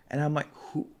 And I'm like,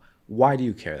 why do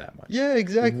you care that much? Yeah,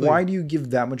 exactly. Why do you give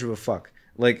that much of a fuck?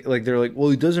 Like they're like, well,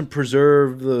 he doesn't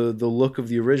preserve the look of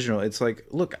the original. It's like,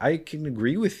 look, I can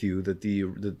agree with you that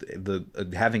the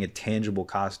having a tangible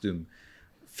costume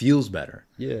feels better.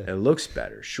 Yeah. It looks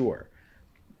better, sure.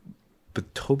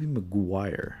 But Tobey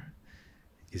Maguire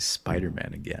is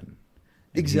Spider-Man again.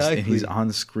 And Exactly. He's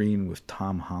on screen with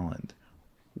Tom Holland.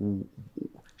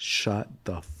 Shut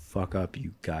the fuck up,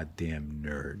 you goddamn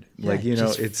nerd. Yeah, like, you know,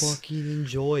 just it's fucking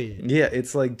enjoy it. yeah,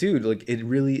 it's like, dude, like it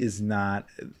really is not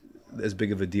as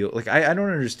big of a deal. Like I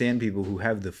don't understand people who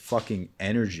have the fucking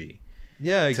energy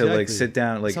Yeah, to exactly. like sit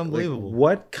down. It's Like unbelievable.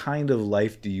 what kind of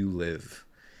life do you live?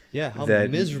 Yeah, how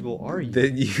That miserable are you?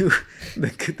 that you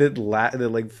that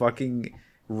like fucking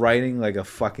writing like a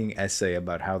fucking essay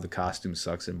about how the costume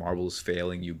sucks and Marvel is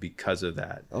failing you because of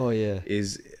that Oh yeah.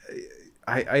 is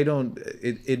I don't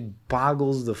it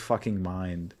boggles the fucking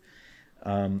mind.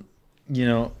 You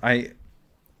know, I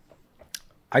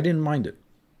didn't mind it.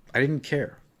 I didn't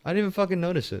care. I didn't even fucking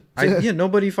notice it. Yeah,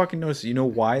 nobody fucking noticed it. You know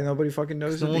why nobody fucking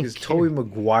noticed it? no one Because cared. Tobey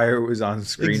Maguire was on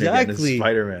screen again as Exactly.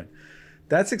 Spider-Man.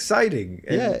 That's exciting.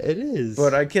 And, Yeah, it is.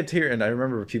 but I kept hearing, and I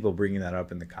remember people bringing that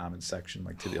up in the comments section,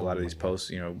 like a lot of these posts.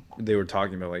 You know, they were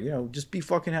talking about like, you know, just be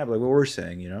fucking happy, like what we're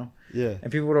saying, you know. Yeah.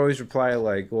 And people would always reply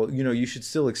like, well, you know, you should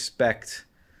still expect,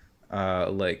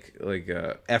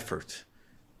 effort,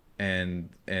 and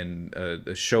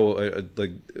a show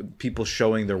like people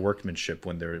showing their workmanship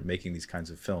when they're making these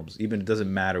kinds of films. Even it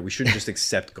doesn't matter. We shouldn't just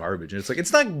accept garbage. And it's like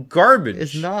it's not garbage.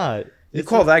 It's not. You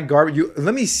call that garbage?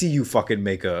 Let me see you fucking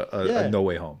make Yeah. a No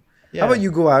Way Home. Yeah. How about you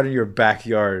go out in your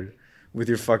backyard with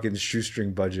your fucking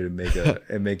shoestring budget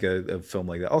and make a film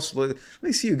like that? Also, let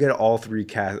me see you get all three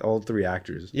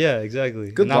actors. Yeah,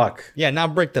 exactly. Good luck. Yeah, now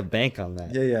break the bank on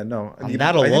that. Yeah, no. On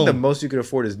that I think the alone. most you could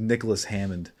afford is Nicholas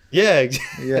Hammond. Yeah.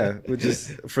 Yeah, which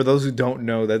is for those who don't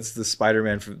know, that's the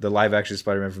Spider-Man, the live-action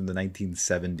Spider-Man from the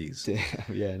 1970s.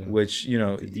 Damn, yeah. No. Which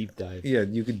The deep dive. Yeah,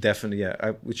 you could definitely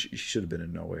which should have been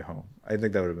in No Way Home. I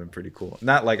think that would have been pretty cool.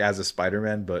 Not like as a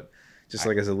Spider-Man, but just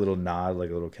like as a little nod, like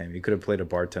a little cameo. You could have played a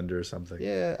bartender or something.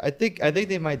 Yeah, I think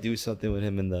they might do something with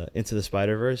him in the Into the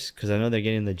Spider-Verse because I know they're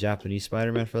getting the Japanese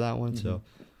Spider-Man for that one. So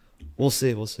we'll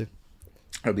see.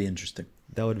 That'd be interesting.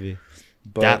 That would be.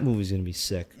 But That movie's gonna be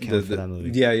sick. Can't wait for that movie.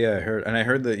 Yeah, I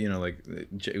heard that, you know, like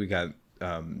we got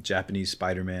Japanese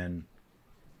Spider-Man.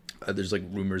 There's like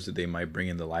rumors that they might bring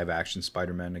in the live-action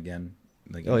Spider-Man again,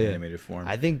 like in animated form.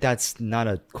 I think that's not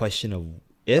a question of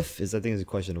if, I think it's a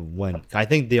question of when. I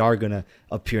think they are gonna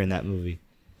appear in that movie.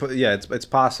 But yeah, it's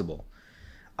possible.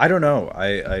 I don't know.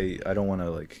 I don't want to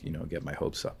like, you know, get my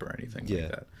hopes up or anything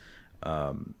like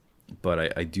that.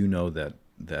 But I do know that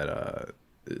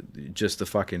just the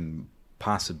fucking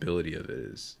possibility of it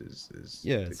is It's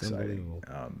exciting.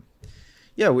 unbelievable.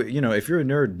 You know, if you're a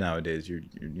nerd nowadays, you're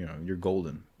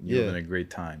golden. You're having a great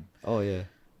time. Oh yeah.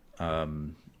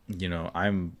 You know,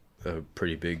 I'm a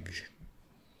pretty big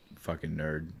fucking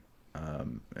nerd.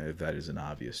 If that isn't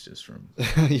obvious just from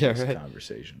this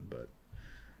conversation, but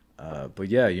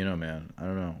yeah, you know, man, I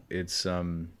don't know. It's I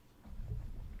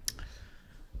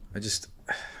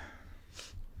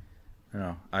don't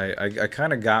know. I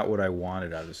kind of got what I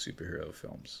wanted out of superhero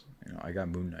films. You know, I got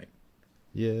Moon Knight.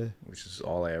 Yeah. Which is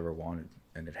all I ever wanted,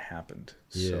 and it happened.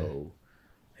 Yeah. So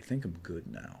I think I'm good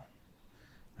now.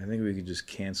 I think we could just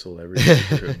cancel every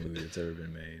superhero movie that's ever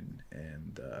been made,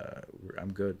 and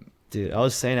I'm good. Dude, I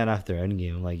was saying that after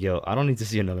Endgame. I'm like, yo, I don't need to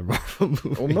see another Marvel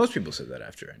movie. Well, most people said that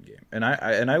after Endgame, and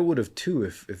I would have too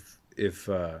if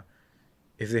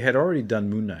they had already done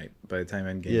Moon Knight by the time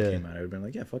Endgame came out. I would have been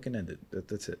like, yeah, fucking end it.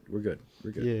 That's it. We're good.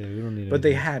 Yeah, we don't need. But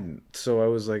they hadn't, so I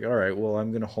was like, all right, well,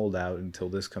 I'm gonna hold out until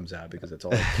this comes out because that's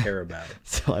all I care about.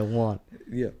 That's all I want.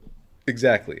 Yeah,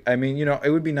 exactly. I mean, you know, it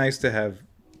would be nice to have.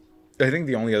 I think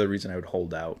the only other reason I would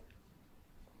hold out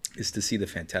is to see the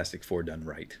Fantastic Four done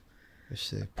right. Which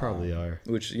they probably are.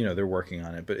 Which, you know, they're working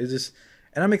on it, but it's just,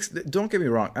 and don't get me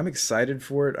wrong, I'm excited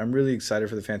for it. I'm really excited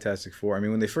for the Fantastic Four. I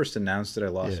mean, when they first announced it, I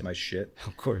lost my shit.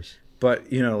 Of course.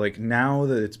 But, you know, like now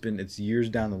that it's years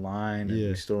down the line and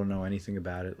we still don't know anything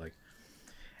about it, like,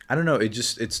 I don't know,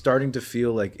 it's starting to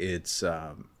feel like it's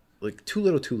like too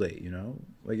little too late, you know?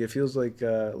 Like it feels like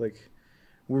we're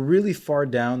really far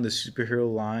down the superhero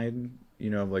line, you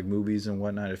know, like movies and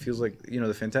whatnot. It feels like, you know,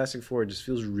 the Fantastic Four just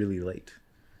feels really late.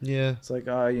 Yeah. It's like,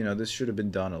 you know, this should have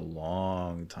been done a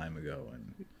long time ago,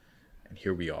 and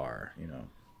here we are, you know.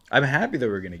 I'm happy that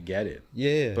we're going to get it.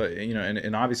 Yeah. But, you know,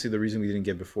 and obviously the reason we didn't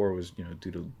get before was, you know,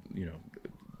 due to, you know,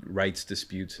 rights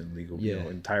disputes and legal, you know,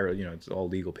 you know, it's all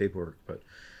legal paperwork. But,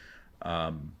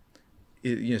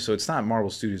 you know, so it's not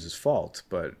Marvel Studios' fault,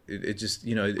 but it just,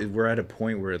 you know, we're at a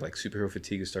point where like superhero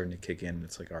fatigue is starting to kick in. And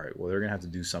it's like, all right, well, they're going to have to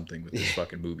do something with this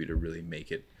fucking movie to really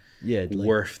make it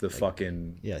worth the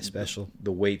fucking special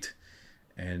the wait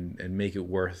and make it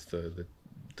worth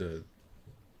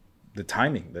the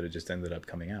timing that it just ended up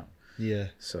coming out.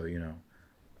 So, you know,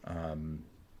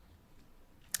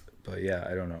 but yeah,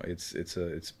 I don't know,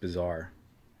 it's bizarre.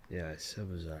 It's so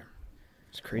bizarre.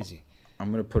 It's crazy. I'm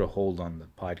gonna put a hold on the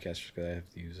podcast because I have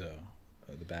to use the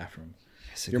bathroom.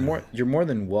 You're more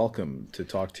than welcome to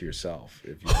talk to yourself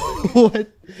if you like.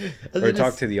 What? Or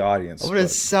talk to the audience. I'm gonna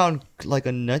sound like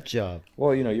a nut job.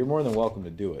 Well, you're more than welcome to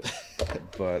do it.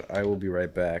 But I will be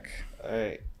right back. All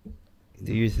right.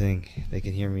 Do your thing. They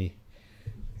can hear me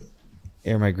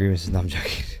air my grievances. No, I'm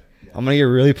joking. I'm gonna get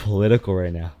really political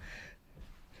right now.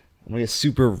 I'm gonna get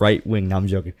super right wing. No, I'm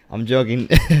joking. I'm joking.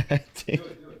 Do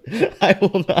it. I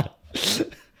will not. I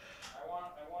want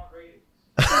ratings.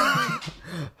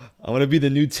 I'm gonna be the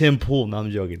new Tim Pool. No,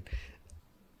 I'm joking.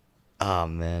 Oh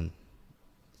man.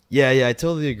 Yeah, I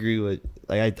totally agree with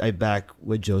I back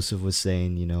what Joseph was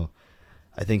saying,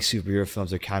 I think superhero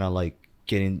films are kind of like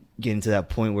getting to that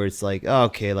point where it's like, oh,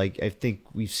 okay, like I think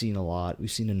we've seen a lot.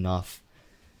 We've seen enough.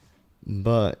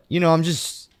 But, I'm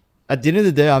just at the end of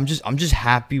the day, I'm just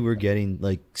happy we're getting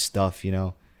like stuff,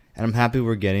 and I'm happy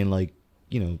we're getting like,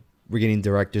 we're getting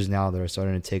directors now that are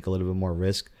starting to take a little bit more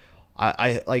risk.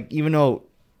 I like, even though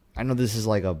I know this is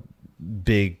like a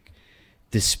big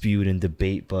dispute and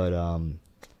debate, but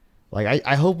like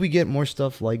I hope we get more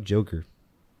stuff like Joker,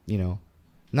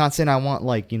 Not saying I want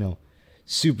like,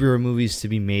 superhero movies to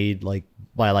be made like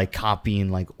by like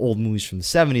copying like old movies from the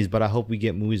 70s, but I hope we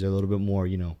get movies that are a little bit more,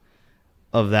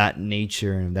 of that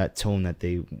nature and that tone that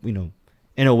they,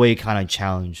 in a way kind of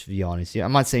challenge, to be honest. Yeah,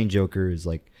 I'm not saying Joker is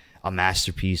like a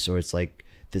masterpiece or it's like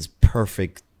this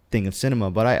perfect thing of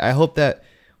cinema, but I hope that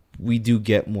we do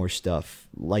get more stuff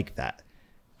like that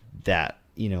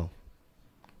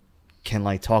can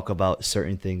like talk about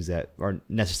certain things that aren't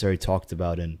necessarily talked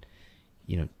about in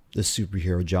the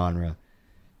superhero genre,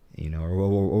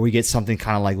 or we get something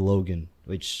kind of like Logan,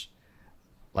 which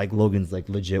like Logan's like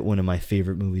legit one of my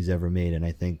favorite movies ever made, and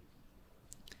I think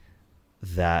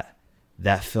that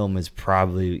film is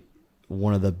probably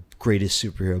one of the greatest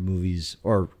superhero movies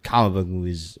or comic book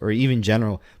movies or even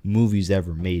general movies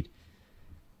ever made.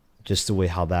 Just the way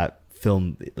how that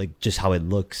film, like just how it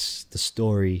looks, the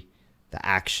story, the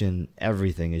action,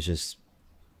 everything is just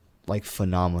like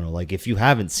phenomenal. Like if you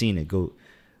haven't seen it, go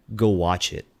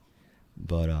watch it.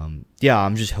 But yeah,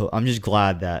 I'm just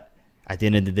glad that at the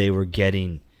end of the day we're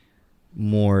getting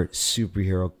more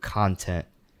superhero content.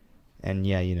 And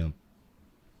yeah,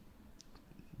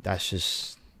 that's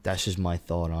just my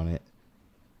thought on it.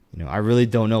 I really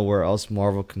don't know where else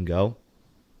Marvel can go.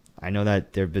 I know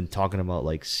that they've been talking about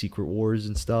like Secret Wars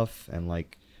and stuff and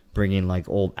like bringing like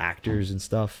old actors and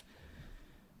stuff.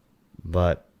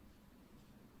 But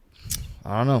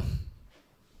I don't know.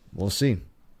 We'll see.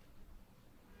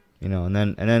 And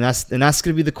then that's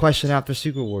gonna be the question after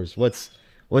Secret Wars. What's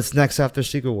next after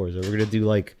Secret Wars? Are we gonna do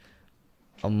like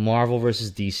a Marvel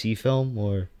versus DC film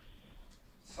or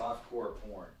softcore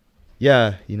porn?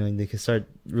 Yeah, they can start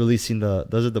releasing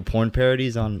those are the porn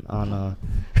parodies on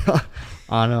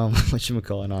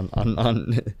whatchamacallit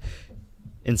on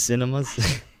in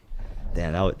cinemas.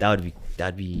 Damn,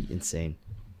 that'd be insane.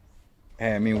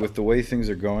 Hey, I mean, with the way things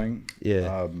are going,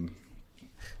 yeah.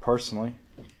 Personally,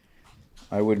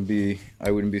 I wouldn't be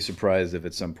surprised if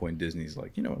at some point Disney's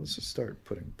like, let's just start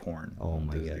putting porn on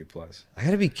Disney Plus. I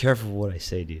gotta be careful what I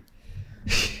say, dude.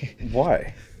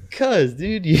 Why? Cause,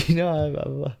 dude,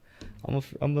 I'm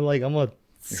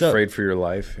afraid for your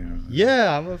life.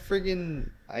 Yeah, I'm a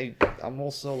friggin'. I'm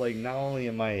also like, not only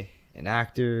am I an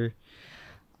actor,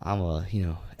 I'm a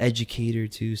educator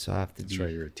too. So I have to. That's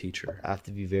right, you're a teacher. I have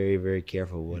to be very, very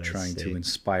careful what I say. Trying to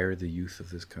inspire the youth of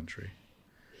this country.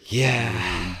 Yeah.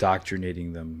 You're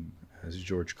indoctrinating them, as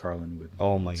George Carlin would.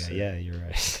 Oh my God! Yeah, you're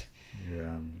right.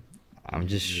 You're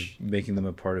making them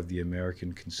a part of the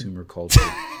American consumer culture,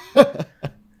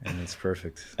 and it's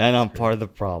perfect. And I'm part of the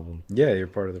problem. Yeah, you're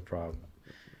part of the problem.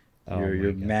 Oh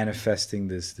you're manifesting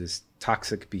this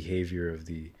toxic behavior of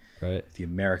the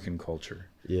American culture.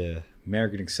 Yeah.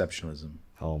 American exceptionalism.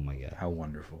 Oh my God. How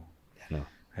wonderful. I know.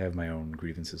 I have my own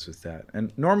grievances with that.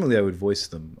 And normally I would voice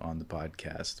them on the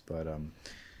podcast, but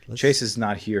Chase is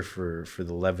not here for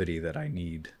the levity that I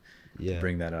need to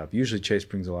bring that up. Usually Chase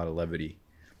brings a lot of levity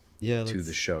to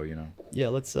the show, Yeah,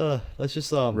 let's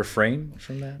just refrain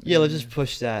from that. Yeah, let's just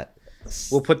push that.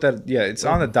 We'll put that. Yeah, it's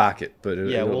on the docket, but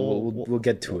we'll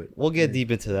get to it. We'll get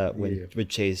deep into that with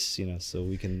Chase, so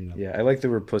we can. Yeah, I like that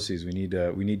we're pussies. We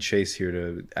need Chase here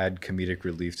to add comedic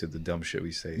relief to the dumb shit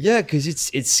we say. Yeah, because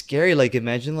it's scary. Like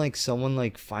imagine like someone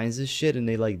like finds this shit and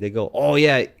they go, oh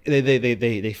yeah,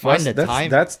 they find the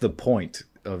time. That's the point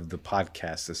of the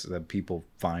podcast, is that people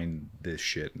find this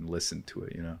shit and listen to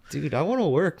it, Dude, I want to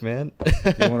work, man.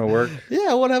 You want to work? Yeah,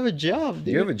 I want to have a job, dude.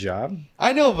 You have a job?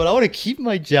 I know, but I want to keep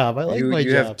my job. I like my job.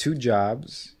 You have 2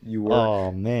 jobs. You work.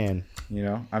 Oh man.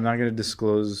 I'm not going to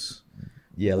disclose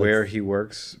where he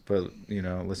works, but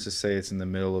let's just say it's in the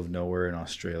middle of nowhere in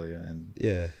Australia, and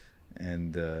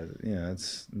and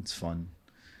it's fun.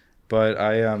 But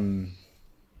I don't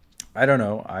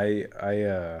know.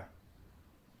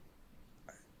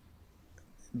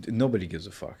 Nobody gives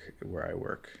a fuck where I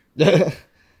work.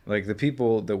 Like the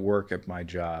people that work at my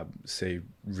job say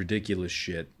ridiculous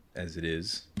shit as it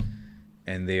is,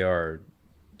 and they are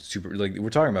super. Like we're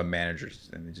talking about managers,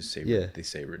 and they just say they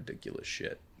say ridiculous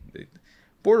shit.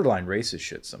 Borderline racist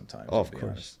shit sometimes. Oh, of course,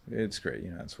 honest. It's great.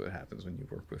 That's what happens when you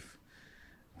work with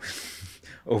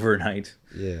overnight.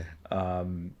 Yeah.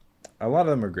 A lot of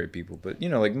them are great people, but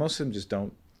like most of them just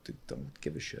don't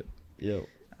give a shit. Yo.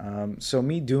 So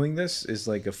me doing this is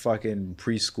like a fucking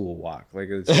preschool walk. Like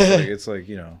it's like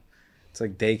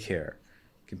daycare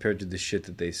compared to the shit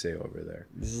that they say over there.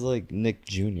 This is like Nick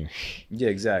Jr. Yeah,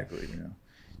 exactly.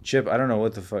 Chip, I don't know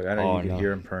what the fuck. I don't. You can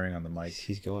hear him purring on the mic.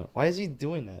 He's going. Why is he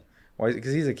doing that? Why?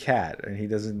 Because he's a cat and he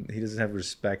doesn't have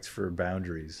respect for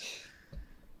boundaries.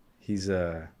 He's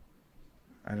I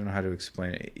don't know how to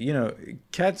explain it.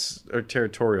 Cats are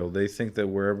territorial. They think that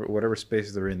whatever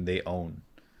space they're in, they own.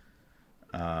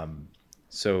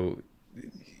 So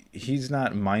he's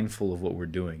not mindful of what we're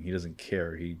doing. He doesn't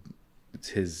care. It's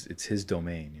his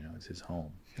domain. It's his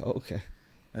home. Okay.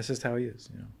 That's just how he is.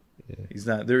 Yeah. He's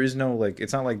not. There is no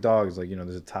it's not like dogs. Like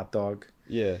there's a top dog.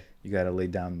 Yeah. You got to lay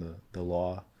down the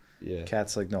law. Yeah.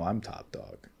 Cat's like, no, I'm top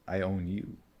dog. I own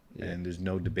you, and there's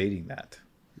no debating that.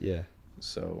 Yeah.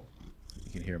 So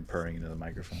you can hear him purring into the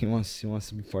microphone. He wants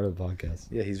to be part of the podcast.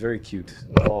 Yeah, he's very cute.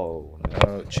 Oh, no.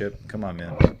 Oh, Chip, come on,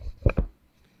 man.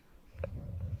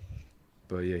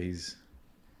 But yeah, he's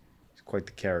quite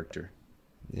the character.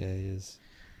 Yeah, he is.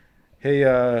 Hey,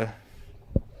 I'm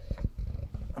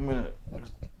gonna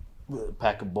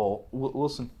pack a bowl.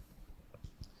 Wilson,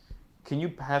 can you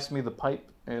pass me the pipe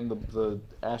and the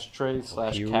ashtray /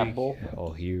 cap bowl?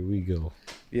 Oh, here we go.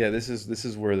 Yeah, this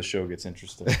is where the show gets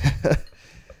interesting.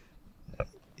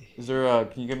 Is there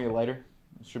can you give me a lighter?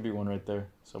 There should be one right there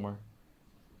somewhere.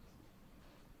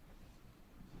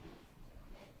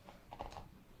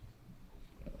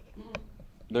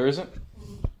 There isn't?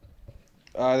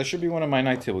 There should be one on my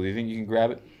night table. Do you think you can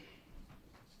grab it?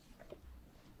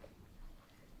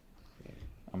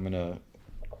 I'm gonna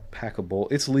pack a bowl.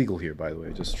 It's legal here, by the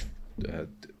way, just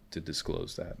to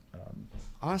disclose that.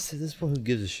 Honestly, this one, who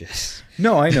gives a shit?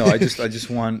 No, I know. I just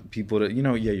want people to,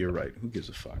 yeah, you're right. Who gives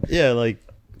a fuck? Yeah, like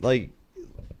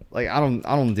I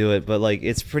don't do it, but like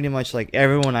it's pretty much like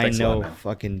everyone I know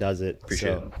fucking does it.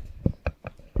 Appreciate it.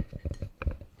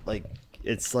 Like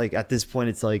it's like at this point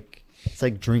it's like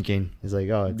drinking. It's like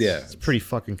it's pretty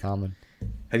fucking common.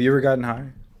 Have you ever gotten high?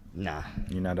 Nah.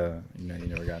 You never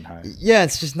gotten high. Yeah,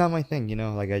 it's just not my thing.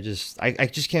 Like I just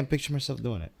can't picture myself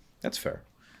doing it. That's fair.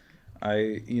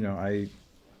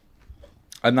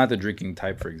 I'm not the drinking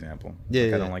type, for example.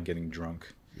 Yeah, I don't like getting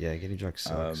drunk. Yeah, getting drunk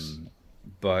sucks.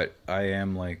 But I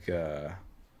am like,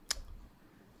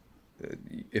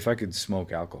 if I could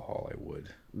smoke alcohol, I would.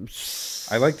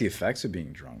 I like the effects of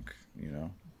being drunk.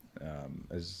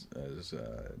 As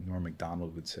Norm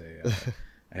Macdonald would say,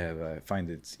 I find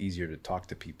it's easier to talk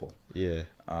to people. Yeah.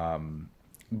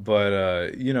 But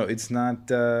it's not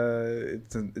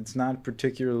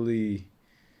particularly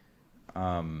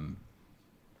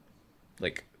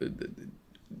like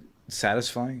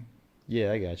satisfying.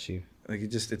 Yeah, I got you. Like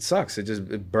it sucks.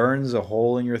 It burns a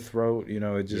hole in your throat.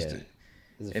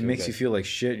 It makes you feel like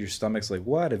shit. Your stomach's like,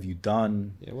 what have you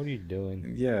done? Yeah, what are you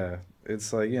doing? Yeah,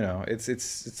 it's like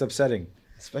it's upsetting.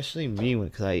 Especially me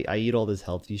because I eat all this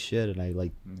healthy shit and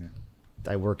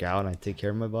I work out and I take care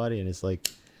of my body and it's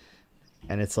like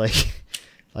and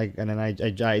then I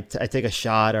take a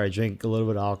shot or I drink a little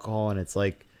bit of alcohol and it's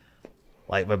like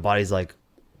my body's like,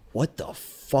 what the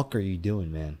fuck are you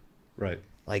doing, man? Right.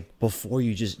 Like before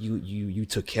you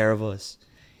took care of us,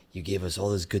 you gave us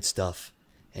all this good stuff,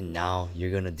 and now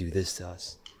you're gonna do this to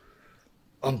us.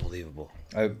 Unbelievable.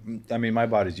 I mean, my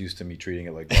body's used to me treating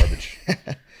it like garbage,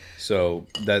 so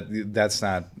that's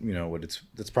not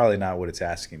that's probably not what it's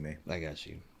asking me. I got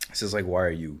you. It's just like,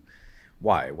 why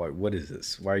what is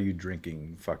this? Why are you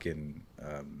drinking fucking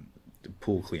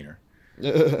pool cleaner?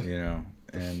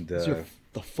 And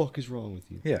the fuck is wrong with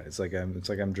you? Yeah, it's like I'm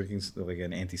drinking like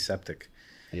an antiseptic.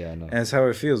 Yeah, I know. And that's how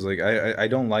it feels. Like I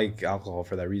don't like alcohol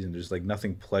for that reason. There's like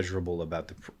nothing pleasurable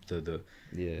about the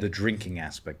drinking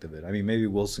aspect of it. I mean, maybe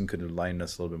Wilson could enlighten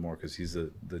us a little bit more because he's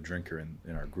the drinker in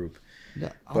our group. No,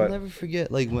 I'll never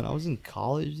forget. Like when I was in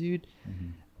college, dude,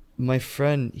 my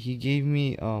friend he gave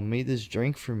me made this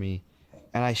drink for me,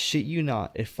 and I shit you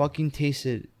not, it fucking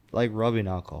tasted like rubbing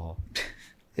alcohol.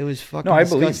 It was fucking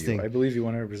disgusting. I believe you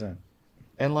 100%.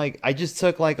 And like I just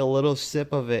took like a little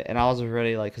sip of it, and I was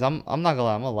already like, cause I'm not gonna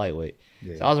lie, I'm a lightweight.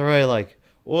 Yeah. So I was already like,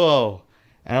 whoa.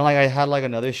 And then, like, I had like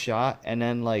another shot, and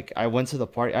then like I went to the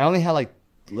party. I only had like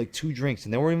two drinks,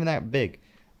 and they weren't even that big.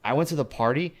 I went to the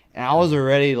party, and I was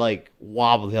already like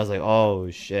wobbly. I was like, oh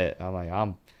shit. I'm like,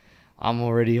 I'm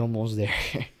already almost there.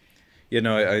 You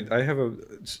know, I have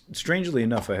strangely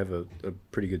enough, I have a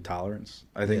pretty good tolerance.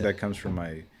 I think that comes from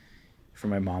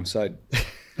my mom's side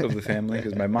of the family,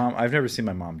 because my mom, I've never seen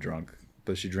my mom drunk,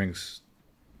 but she drinks.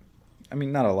 I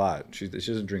mean, not a lot. She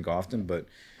doesn't drink often, but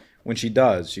when she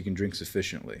does, she can drink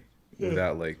sufficiently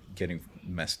without like getting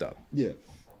messed up. Yeah.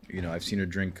 You know, I've seen her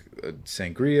drink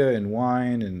sangria and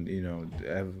wine, and you know,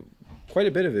 have quite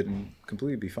a bit of it and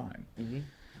completely be fine. Mm-hmm.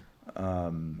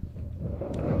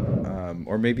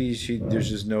 Or maybe there's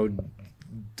just no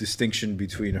distinction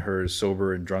between her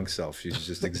sober and drunk self. She's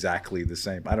just exactly the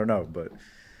same. I don't know, but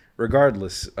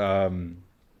regardless,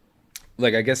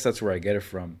 like I guess that's where I get it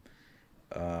from.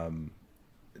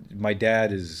 My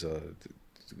dad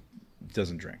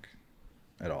doesn't drink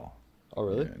at all. Oh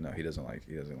really? Yeah, no, he doesn't like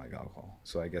alcohol.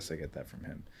 So I guess I get that from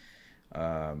him.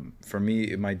 For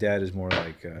me, my dad is more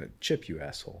like Chip, you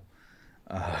asshole.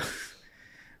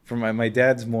 For my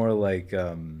dad's more like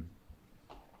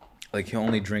he'll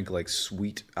only drink like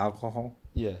sweet alcohol.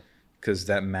 Yeah. Because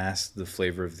that masks the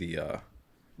flavor of the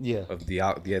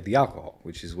the alcohol,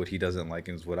 which is what he doesn't like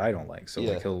and is what I don't like. So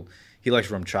like he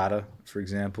likes rum chata, for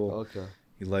example. Okay.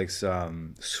 He likes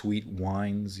sweet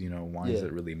wines, you know, wines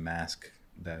that really mask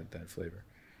that flavor.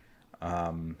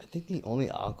 I think the only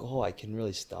alcohol I can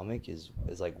really stomach is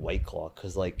like White Claw,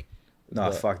 cause like. No,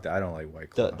 fuck that. I don't like White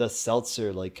Claw. The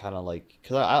seltzer, like, kind of like,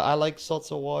 cause I like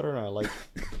seltzer water, and I like,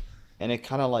 and it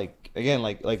kind of like, again,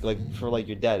 like for like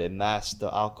your dad, it masks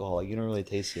the alcohol. Like, you don't really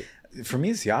taste it. For me,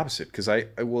 it's the opposite, because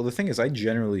well, the thing is, I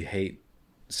generally hate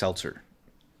seltzer.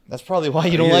 That's probably why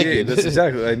you don't like it. That's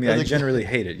exactly. I mean, I generally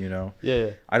hate it. You know. Yeah.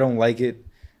 I don't like it.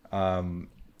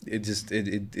 It just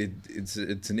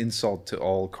it's an insult to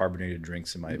all carbonated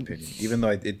drinks, in my opinion. Even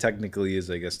though it technically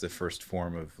is, I guess, the first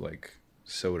form of like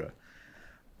soda.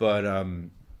 But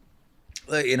and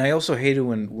I also hate it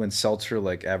when seltzer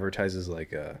like advertises like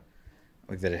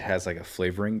that it has like a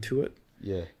flavoring to it.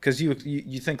 Yeah. Because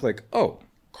you think like, oh,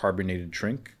 carbonated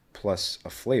drink plus a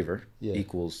flavor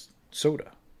equals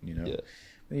soda. You know. Yeah.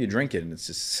 Then you drink it and it's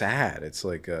just sad. It's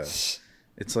like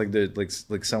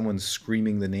like someone's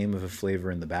screaming the name of a flavor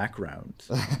in the background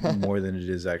more than it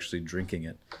is actually drinking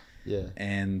it. Yeah.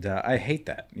 And I hate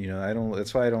that. You know, I don't.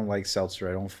 That's why I don't like seltzer.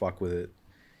 I don't fuck with it.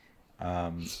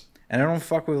 And I don't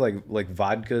fuck with like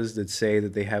vodkas that say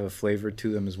that they have a flavor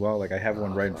to them as well. Like I have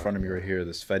one right in front of me right here.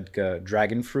 This Svedka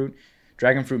dragon fruit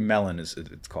melon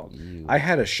it's called. Ew. I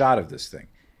had a shot of this thing.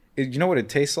 You know what it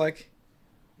tastes like?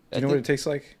 Do you know what it tastes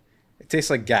like? It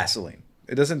tastes like gasoline.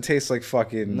 It doesn't taste like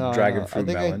fucking dragon fruit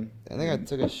melon. I think I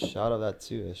took a shot of that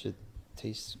too. That shit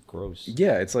tastes gross.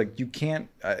 Yeah, it's like you can't.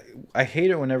 I hate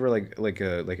it whenever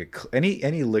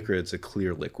any liquor that's a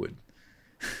clear liquid.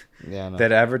 Yeah, no.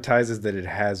 That advertises that it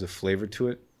has a flavor to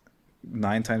it,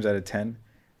 9 times out of 10,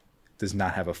 does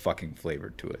not have a fucking flavor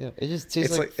to it. Yeah, it just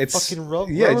tastes like fucking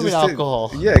rubber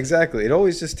alcohol. Yeah, exactly. It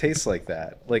always just tastes like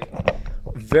that. Like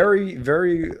very,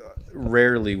 very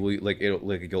rarely will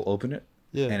you'll open it,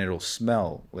 and it'll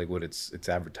smell like what it's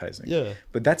advertising. Yeah,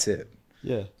 but that's it.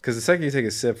 Yeah, because the second you take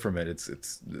a sip from it,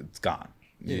 it's gone.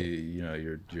 Yeah. You know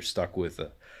you're stuck with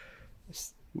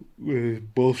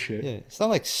bullshit. Yeah, it's not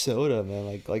like soda,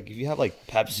 man. Like if you have like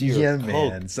Pepsi or Coke.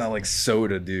 Man, it's not like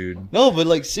soda, dude. No, but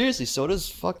like seriously, soda's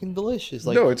fucking delicious.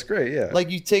 Like, no, it's great. Yeah. Like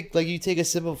you take a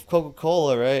sip of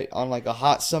Coca-Cola, right, on like a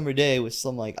hot summer day with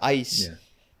some like ice,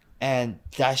 and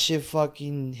that shit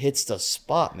fucking hits the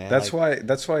spot, man. That's why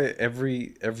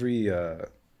every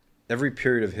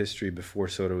period of history before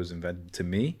soda was invented, to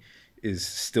me, is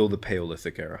still the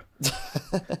Paleolithic era.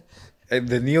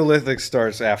 The Neolithic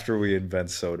starts after we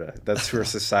invent soda. That's where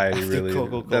society really.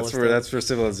 That's where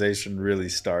civilization really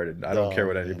started. I don't care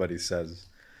what anybody says.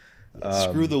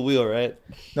 Screw the wheel, right?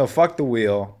 No, fuck the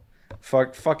wheel.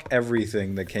 Fuck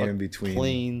everything that came in between.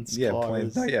 Planes, cars.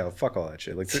 Planes. No, yeah, fuck all that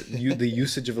shit. Like the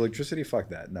usage of electricity.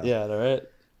 Fuck that. No. Yeah, right.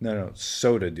 No,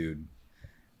 soda, dude.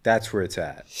 That's where it's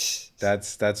at.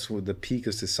 That's what the peak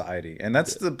of society, and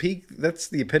that's the peak. That's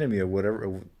the epitome of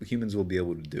whatever humans will be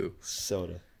able to do.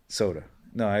 Soda.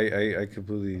 No, I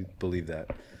completely believe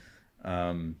that.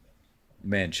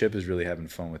 Man, Chip is really having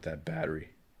fun with that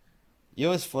battery. You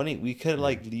know what's funny? We could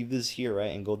like leave this here,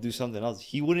 right, and go do something else.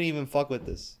 He wouldn't even fuck with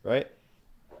this, right?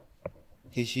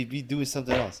 He'd be doing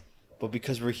something else. But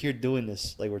because we're here doing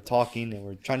this, like we're talking and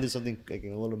we're trying to do something like a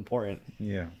little important.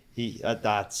 Yeah.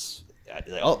 That's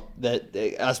Like, oh,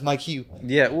 that's my cue.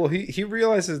 Yeah, well, he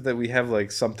realizes that we have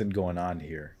like something going on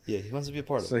here. Yeah, he wants to be a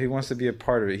part of it. So he wants to be a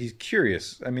part of it. He's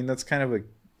curious. I mean, that's kind of what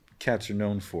cats are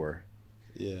known for.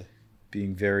 Yeah.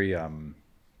 Being very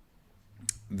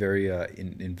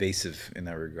invasive in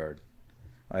that regard.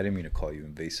 I didn't mean to call you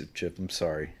invasive, Chip. I'm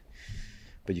sorry,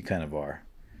 but you kind of are.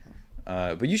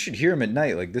 But you should hear him at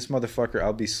night. Like this motherfucker,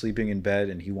 I'll be sleeping in bed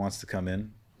and he wants to come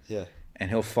in. Yeah. And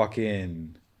he'll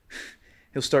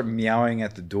start meowing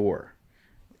at the door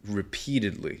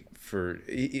repeatedly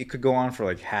it could go on for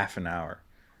like half an hour.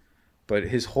 But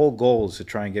his whole goal is to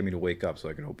try and get me to wake up so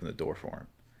I can open the door for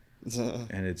him.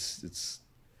 And it's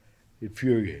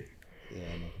infuriating. Yeah,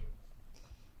 I know.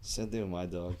 Same thing with my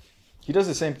dog. He does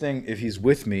the same thing if he's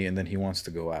with me and then he wants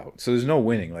to go out. So there's no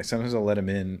winning. Like sometimes I'll let him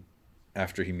in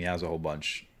after he meows a whole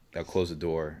bunch. I'll close the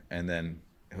door and then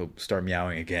he'll start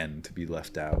meowing again to be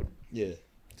left out. Yeah.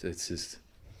 So it's just,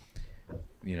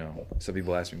 some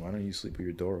people ask me, why don't you sleep with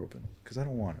your door open? Because I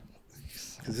don't want it.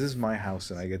 Because this is my house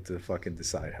and I get to fucking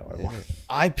decide how I want it.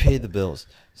 I pay the bills,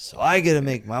 so I get to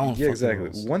make my own. Yeah, exactly.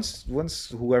 Rules. Once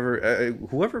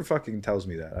whoever fucking tells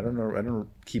me that, I don't know, I don't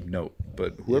keep note,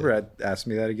 but whoever asks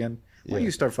me that again, why don't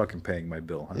you start fucking paying my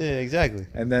bill? Huh? Yeah, exactly.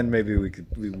 And then maybe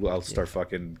I'll start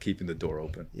fucking keeping the door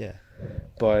open. Yeah.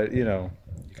 But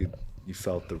you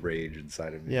felt the rage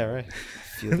inside of me. Yeah, right.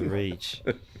 I feel the rage,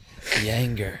 the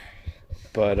anger.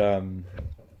 But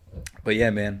yeah,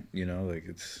 man, like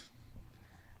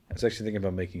I was actually thinking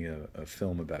about making a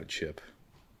film about Chip.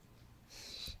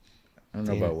 I don't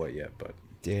know about what yet, but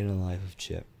Day in the life of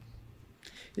Chip.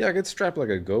 Yeah, I could strap like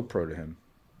a GoPro to him.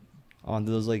 On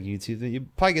those like YouTube things, you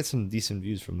probably get some decent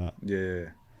views from that. Yeah.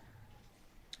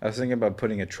 I was thinking about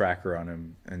putting a tracker on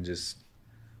him and just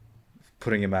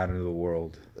putting him out into the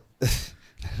world.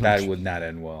 That would not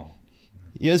end well.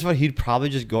 You know what? He'd probably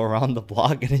just go around the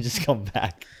block and then just come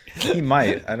back. He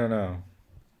might. I don't know.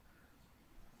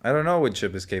 I don't know what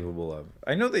Chip is capable of.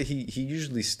 I know that he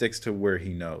usually sticks to where he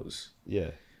knows.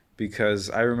 Yeah. Because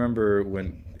I remember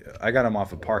when I got him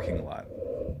off a parking lot,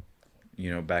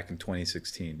 back in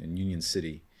 2016 in Union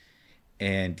City.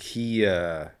 And he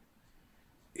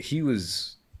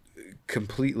was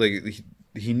complete, like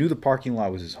he knew the parking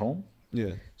lot was his home.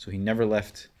 Yeah. So he never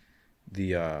left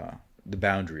the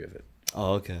boundary of it.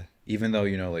 Oh, okay. Even though,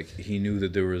 like he knew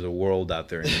that there was a world out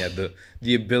there and he had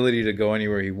the ability to go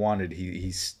anywhere he wanted,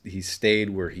 he stayed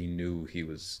where he knew he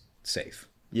was safe.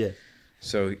 Yeah.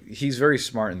 So he's very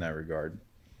smart in that regard.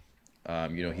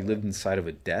 He lived inside of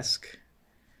a desk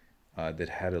that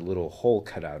had a little hole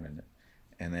cut out in it.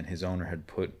 And then his owner had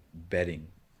put bedding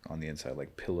on the inside,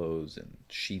 like pillows and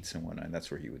sheets and whatnot. And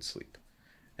that's where he would sleep.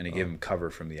 And he gave him cover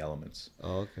from the elements.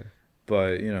 Oh, okay.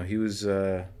 But, he was...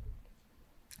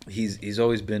 He's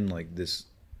always been like this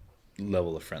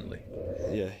level of friendly.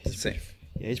 Yeah, he's insane.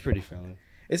 He's pretty friendly.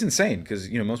 It's insane because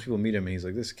most people meet him and he's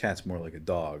like, this cat's more like a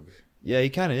dog. Yeah, he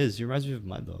kind of is. He reminds me of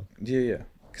my dog. Yeah,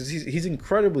 because he's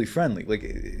incredibly friendly,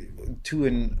 like to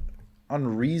an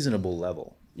unreasonable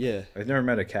level. Yeah, I've never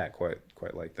met a cat quite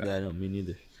like that. Yeah, no, me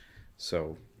neither.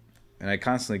 So, and I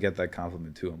constantly get that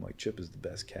compliment too. I'm like, Chip is the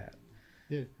best cat.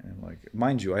 Yeah, and I'm like,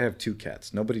 mind you, I have 2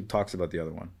 cats. Nobody talks about the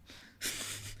other one.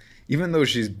 Even though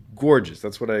she's gorgeous,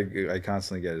 that's what I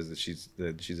constantly get, is that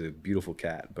she's a beautiful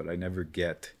cat. But I never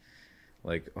get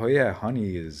like, oh yeah,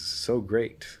 Honey is so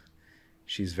great.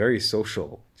 She's very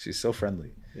social. She's so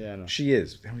friendly. Yeah, I know. She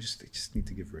is. I just need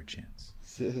to give her a chance.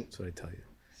 That's what I tell you.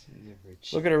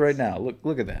 Look at her right now.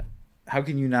 Look at that. How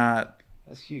can you not?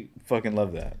 That's cute. Fucking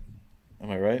love that.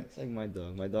 Am I right? It's like my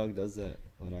dog. My dog does that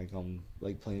when I come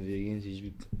like playing video games. He's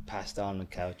be passed out on the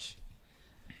couch,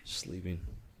 sleeping.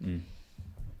 Mm.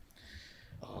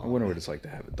 I wonder what it's like to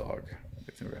have a dog.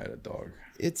 I've never had a dog.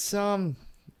 It's I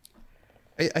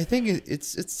think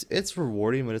it's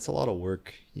rewarding, but it's a lot of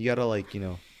work. You gotta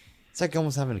it's like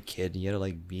almost having a kid. You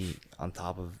gotta be on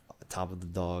top of the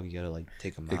dog. You gotta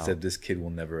take him out. Except this kid will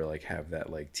never have that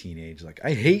teenage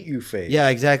I hate you face. Yeah,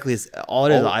 exactly. It's all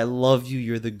it is. I love you.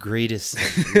 You're the greatest.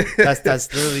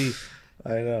 That's literally.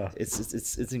 I know.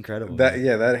 It's incredible. That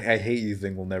I hate you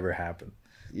thing will never happen.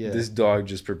 Yeah. This dog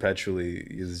just perpetually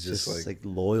is just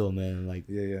loyal, man.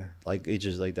 Yeah. It's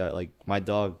just like that. My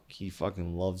dog, he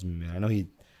fucking loves me, man. I know he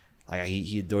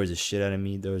adores the shit out of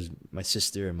me. Adores my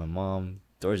sister and my mom.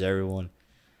 Adores everyone.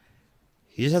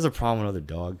 He just has a problem with other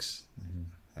dogs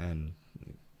and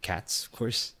cats, of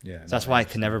course. Yeah. So that's why I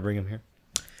can never bring him here.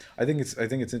 I think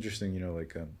it's interesting,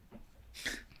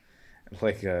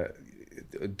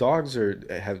 dogs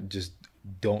just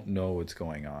don't know what's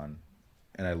going on,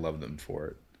 and I love them for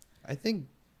it. I think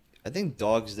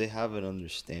dogs, they have an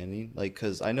understanding,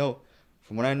 because I know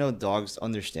from what I know, dogs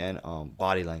understand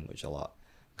body language a lot.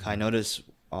 I notice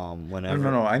whenever.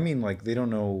 No. I mean, like they don't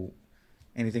know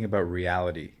anything about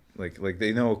reality. Like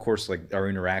they know, of course, like our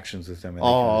interactions with them, and they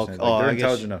can understand. Like they're I guess.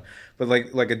 intelligent enough. But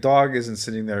like a dog isn't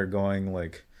sitting there going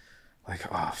like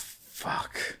oh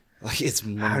fuck. Like it's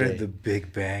Monday. How did the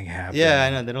Big Bang happen? Yeah, I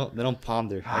know. They don't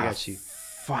ponder. I got you.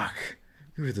 Fuck.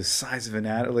 We were the size of an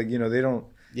atom. Like, they don't.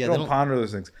 Yeah, they don't ponder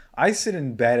those things. I sit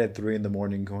in bed at 3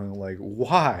 a.m. going like,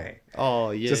 why?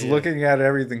 Oh yeah. Just looking at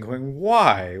everything, going,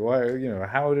 why? Why?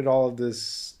 How did all of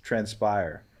this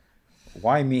transpire?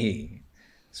 Why me,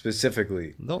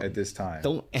 specifically at this time?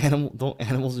 Don't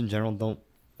animals in general don't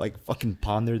like fucking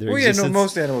ponder their Well, existence? yeah, no,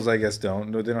 most animals I guess don't.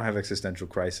 No, they don't have existential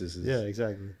crises. Yeah,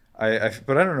 exactly.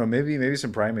 But I don't know. Maybe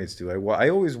some primates do. I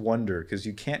always wonder because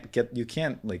you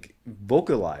can't like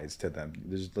vocalize to them.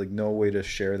 There's like no way to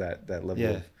share that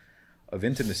level of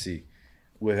intimacy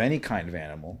with any kind of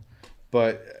animal.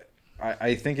 But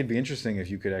I think it'd be interesting if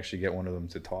you could actually get one of them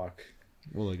to talk.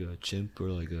 Well, like a chimp or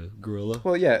like a gorilla.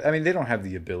 Well, yeah. I mean, they don't have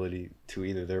the ability to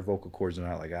either. Their vocal cords are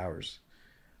not like ours.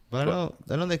 But I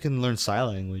know they can learn sign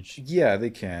language. Yeah, they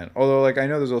can. Although, like, I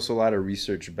know there's also a lot of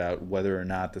research about whether or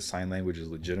not the sign language is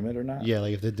legitimate or not. Yeah,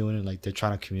 like if they're doing it, like they're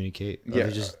trying to communicate. Or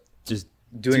they're just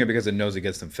doing it because it knows it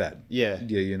gets them fed. Yeah.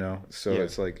 Yeah, So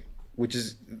it's like, which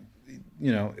is,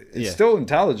 it's Yeah. still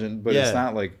intelligent, but Yeah.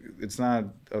 it's not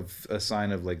a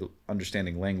sign of like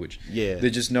understanding language. Yeah. They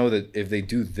just know that if they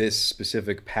do this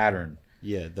specific pattern,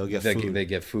 Yeah, they'll get they food. they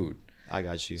get food. I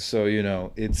got you. So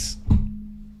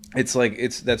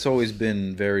that's always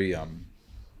been very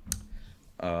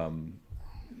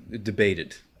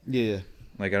debated. Yeah.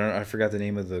 Like I forgot the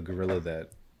name of the gorilla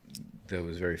that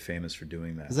was very famous for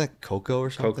doing that. Is that Coco or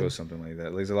something? Coco, something like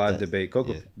that. There's a lot of debate.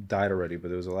 Coco yeah. died already, but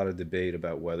there was a lot of debate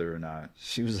about whether or not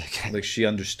She was like she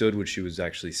understood what she was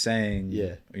actually saying.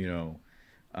 Yeah.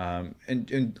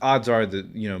 And odds are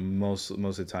that most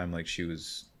of the time like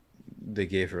they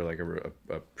gave her like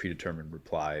a predetermined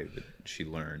reply that she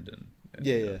learned and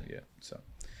yeah. So,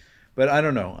 but I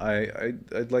don't know.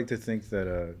 I'd like to think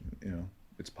that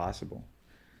it's possible.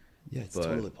 Yeah, it's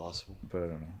totally possible. But I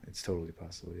don't know. It's totally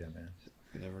possible. Yeah, man.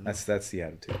 You never know. That's the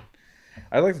attitude.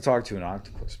 I'd like to talk to an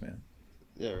octopus, man.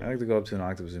 Yeah. Right. I'd like to go up to an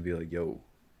octopus and be like, "Yo,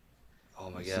 oh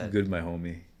my god, good, my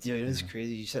homie." Yo, it's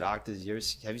crazy. You said octopus.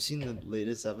 Have you seen the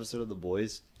latest episode of The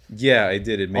Boys? Yeah, I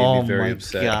did. It made me very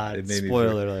upset. God. It made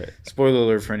Spoiler alert. Spoiler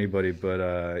alert for anybody,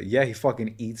 but yeah, he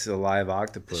fucking eats a live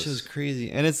octopus. This is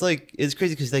crazy, and it's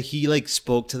crazy because like he like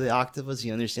spoke to the octopus.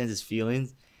 He understands his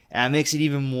feelings, and that makes it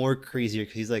even more crazier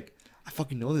because he's like, I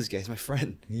fucking know this guy. He's my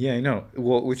friend. Yeah, I know.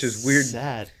 Well, which is weird.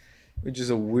 Sad. Which is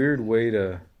a weird way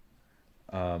to.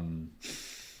 I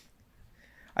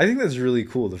think that's really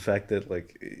cool. The fact that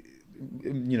like,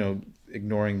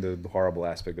 ignoring the horrible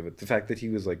aspect of it, the fact that he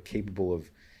was like capable of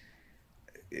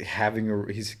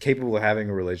he's capable of having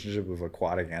a relationship with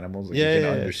aquatic animals. Like, he can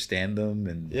understand them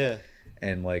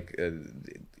and like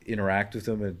interact with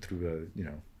them and through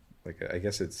I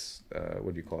guess it's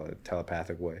what do you call it,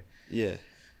 telepathic way. Yeah.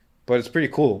 But it's pretty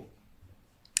cool.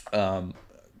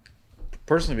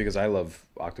 Personally, because I love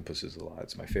octopuses a lot.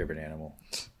 It's my favorite animal.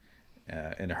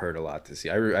 And it hurt a lot to see.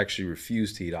 I actually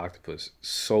refuse to eat octopus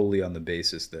solely on the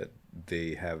basis that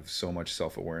they have so much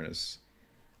self-awareness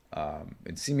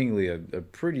and seemingly a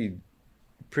pretty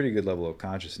good level of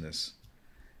consciousness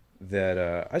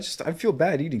that I feel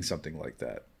bad eating something like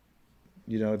that.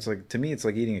 It's like, to me, it's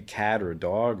like eating a cat or a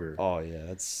dog or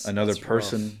another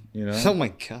person. Rough. Oh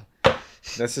my god.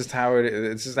 That's just how it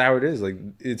is. It's just how it is. Like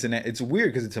it's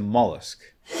weird because it's a mollusk.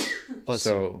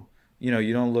 So you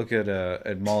don't look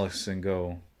at mollusks and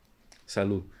go,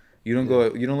 "Salud." You don't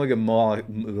look at mollusks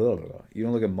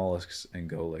and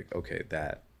go like, okay,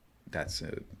 that's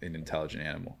an intelligent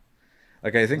animal.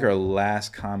 Like I think our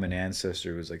last common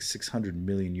ancestor was like 600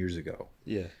 million years ago.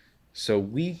 Yeah. So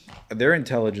their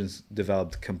intelligence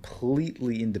developed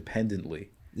completely independently.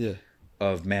 Yeah.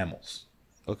 Of mammals.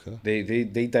 Okay.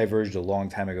 They diverged a long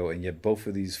time ago, and yet both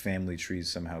of these family trees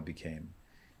somehow became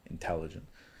intelligent.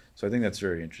 So I think that's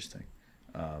very interesting.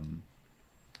 And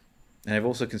I've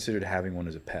also considered having one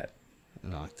as a pet.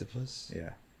 An octopus?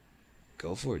 Yeah.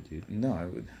 Go for it, dude. No, I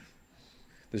would.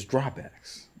 There's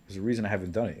drawbacks. There's a reason I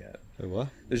haven't done it yet. Wait, what?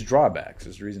 There's drawbacks.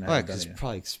 There's a reason I haven't done it yet. It's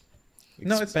probably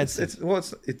No, expensive.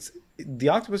 it's the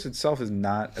octopus itself is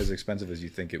not as expensive as you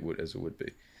think it would be.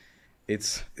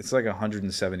 It's like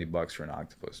 $170 for an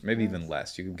octopus, maybe even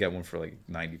less. You can get one for like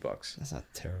 $90. That's not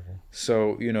terrible.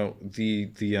 So it's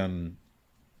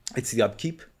the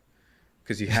upkeep,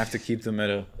 because you have to keep them at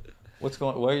a. What's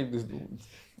going?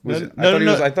 Was No, it, no,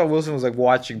 no. I thought Wilson was like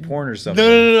watching porn or No, something.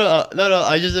 no.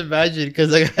 I just imagine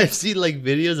because like I've seen like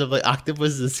videos of like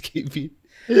octopuses escaping.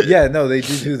 Yeah, no, they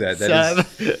do that. So That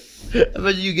I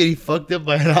imagine you getting fucked up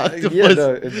by an is. octopus. Yeah,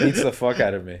 no, it beats the fuck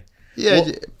out of me. Yeah, Well,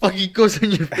 it fucking goes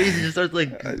on your face and just starts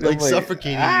I'm like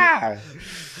suffocating you. ah!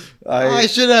 I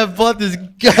should have bought this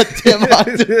goddamn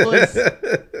octopus.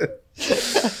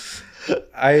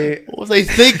 What was I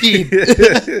thinking?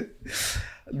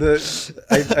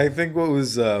 I think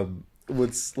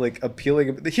what's like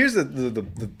appealing. Here's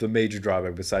the major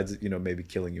drawback besides maybe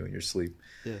killing you in your sleep,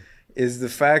 Yeah. is the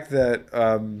fact that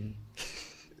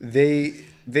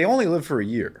they only live for a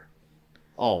year.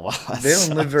 Oh wow, They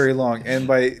don't live very long, and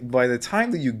by the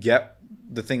time that you get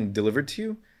the thing delivered to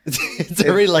you, it's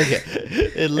already like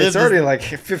it lives. it's already like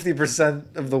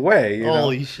 50% of the way.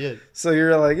 Holy shit! So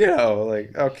you're like,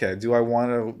 okay, do I want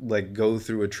to like go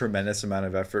through a tremendous amount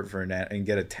of effort for and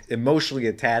get emotionally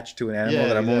attached to an animal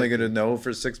that I'm only going to know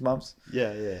for 6 months?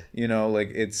 Yeah.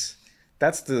 Like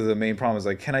that's the main problem is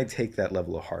like, can I take that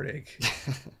level of heartache?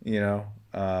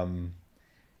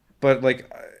 But like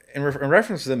in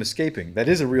reference to them escaping, that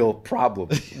is a real problem.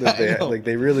 That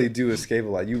they really do escape a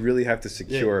lot. You really have to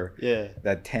secure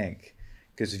that tank,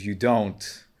 because if you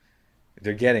don't,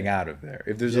 they're getting out of there.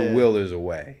 If there's a will, there's a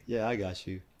way. Yeah, I got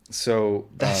you. So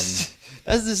that's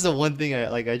just the one thing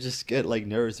I just get like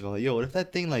nervous about. Like, yo, what if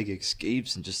that thing like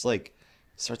escapes and just like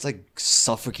starts like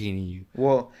suffocating you?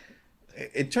 Well,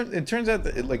 it turns out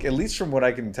that like, at least from what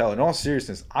I can tell, in all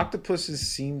seriousness, octopuses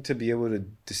seem to be able to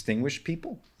distinguish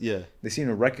people. Yeah. They seem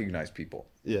to recognize people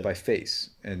by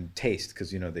face and taste,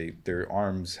 because their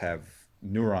arms have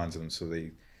neurons in them, so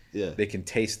they can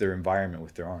taste their environment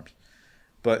with their arms.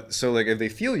 But so like if they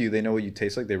feel you, they know what you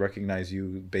taste like. They recognize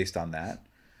you based on that.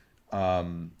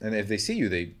 And if they see you,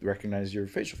 they recognize your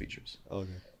facial features. Okay.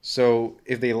 So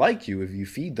if they like you, if you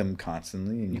feed them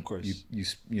constantly and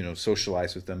you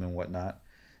socialize with them and whatnot,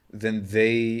 then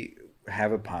they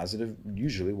have a positive.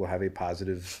 Usually, will have a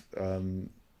positive,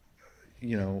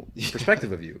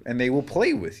 perspective of you, and they will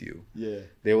play with you. Yeah.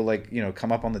 They will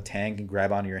come up on the tank and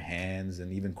grab onto your hands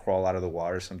and even crawl out of the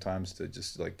water sometimes to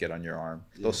just like get on your arm.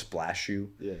 Yeah. They'll splash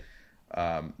you.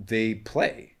 Yeah. They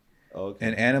play. Okay.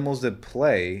 And animals that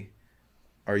play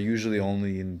are usually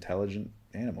only intelligent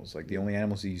animals. Like the only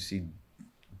animals that you see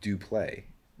do play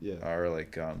are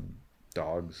like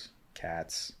dogs,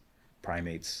 cats,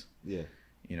 primates. Yeah.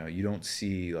 You don't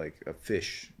see like a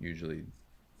fish usually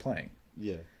playing.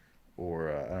 Yeah.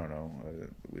 Or I don't know,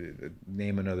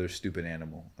 name another stupid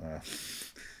animal.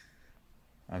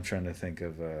 I'm trying to think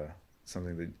of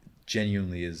something that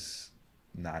genuinely is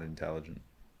not intelligent.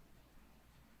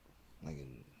 Like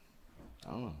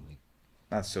I don't know.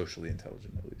 Not socially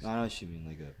intelligent, at least. I know what you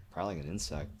mean, probably like an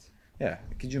insect. Yeah.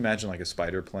 Could you imagine like a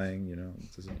spider playing?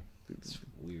 It's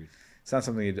weird. It's not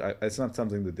something. It's not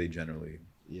something that they generally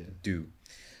do.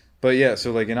 But yeah,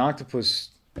 so like an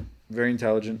octopus, very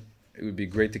intelligent. It would be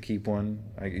great to keep one.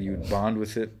 You would bond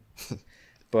with it.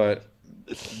 But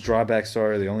drawbacks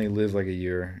are they only live like a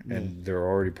year, and they're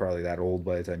already probably that old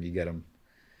by the time you get them.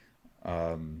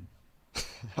 I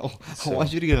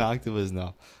want you to get an octopus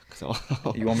now.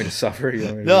 You want me to suffer? You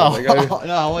want me to no,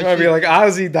 I want you to be like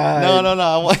Ozzy died. No.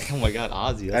 Oh my God,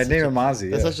 Ozzy. I name him Ozzy.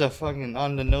 That's such a fucking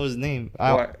on the nose name.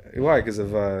 Why?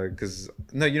 Because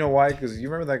no, you know why? Because you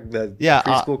remember that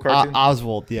preschool cartoon?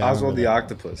 Oswald. Yeah, Oswald the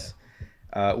octopus,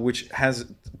 which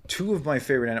has two of my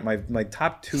favorite my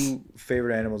top two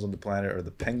favorite animals on the planet are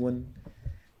the penguin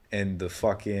and the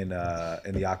fucking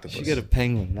and the octopus. You should get a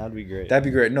penguin. That'd be great. That'd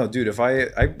be great. No, dude,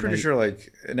 I'm pretty sure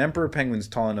like an emperor penguin's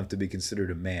tall enough to be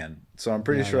considered a man. So I'm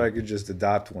pretty sure I could just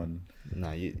adopt one.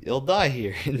 No, you'll die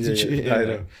here. I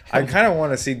know. I kind of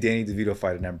want to see Danny DeVito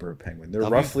fight an emperor penguin. They're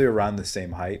roughly around the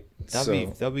same height.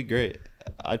 That'd be great.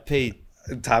 I'd pay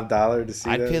top dollar to see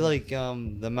that. I'd pay like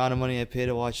the amount of money I pay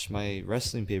to watch my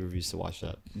wrestling pay-per-views to watch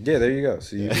that. Yeah, there you go.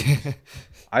 So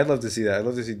I'd love to see that. I'd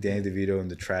love to see Danny DeVito in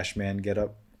the trash man get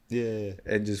up. Yeah.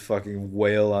 And just fucking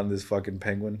wail on this fucking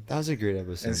penguin. That was a great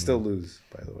episode. And still lose,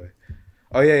 by the way.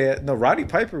 Oh, yeah. No, Roddy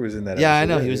Piper was in that episode. Yeah, I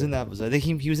know. He was in that episode. I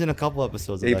think he was in a couple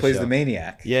episodes. He plays the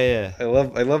Maniac. Yeah. I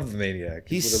love the Maniac.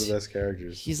 He's one of the best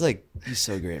characters. He's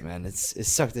so great, man. It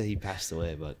sucked that he passed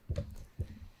away, but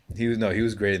he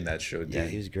was great in that show, dude. Yeah,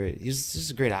 he was great. He was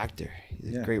just a great actor.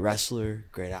 He's a great wrestler,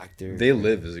 great actor. They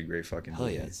Live is a great fucking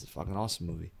movie. Hell yeah, it's a fucking awesome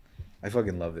movie. I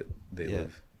fucking love it. They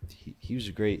Live. He was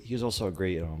great. He was also a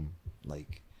great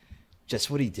just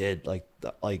what he did, I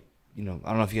don't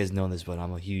know if you guys know this, but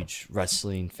I'm a huge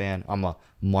wrestling fan. I'm a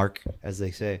mark, as they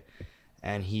say,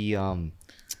 and he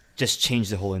just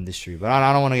changed the whole industry. But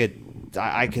I don't want to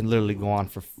I can literally go on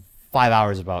for 5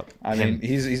 hours about I him. mean,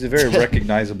 he's a very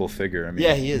recognizable figure. I mean,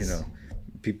 Yeah, he is. You know,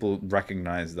 people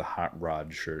recognize the hot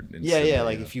rod shirt. Yeah.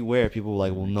 Like you know, if you wear it, people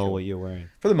like will know cool. what you're wearing.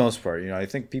 For the most part, you know, I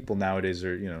think people nowadays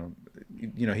are, you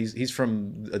know, he's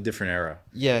from a different era.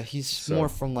 Yeah, he's more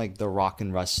from like the rock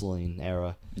and wrestling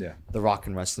era. Yeah. The rock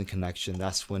and wrestling connection.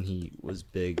 That's when he was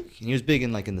big. He was big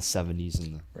in like in the 70s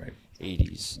and the Right.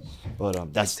 80s.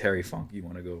 But that's like Terry Funk. You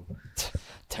want to go?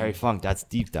 Terry Funk. That's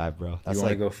deep dive, bro. That's You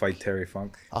want like to go fight Terry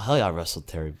Funk? oh hell yeah, I wrestled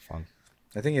Terry Funk.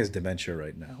 I think he has dementia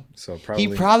right now, so probably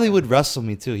He probably would wrestle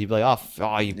me too. He'd be like,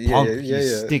 "Oh, you punk, you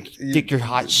stick your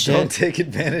hot shit. Don't take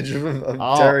advantage of him,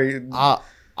 Terry.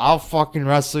 I'll fucking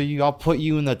wrestle you. I'll put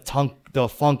you in the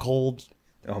funk hold."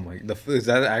 Oh my! Is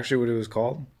that actually what it was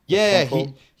called? Yeah,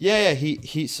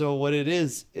 he. So what it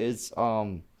is, it's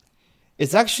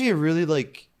actually a really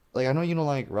like I know you don't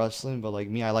like wrestling, but like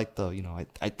me, I like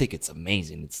I think it's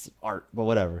amazing. It's art, but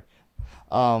whatever.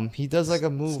 He does like a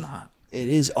move. It's not. It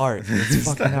is art. It's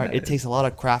fucking art. It takes a lot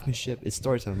of craftsmanship. It's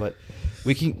storytelling, but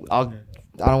we can. I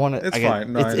don't want to. It's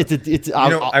fine.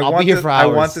 No, I'll be here for hours.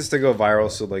 I want this to go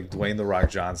viral so like Dwayne the Rock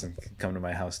Johnson can come to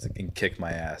my house and kick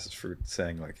my ass for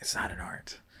saying like it's not an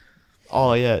art.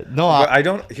 Oh yeah, no. But I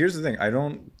don't. Here's the thing. I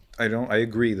don't. I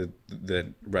agree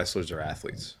that wrestlers are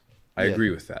athletes. I agree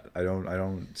with that. I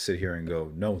don't sit here and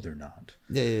go, no, they're not.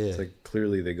 Yeah. It's like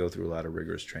clearly they go through a lot of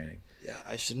rigorous training. Yeah,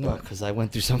 I should know because I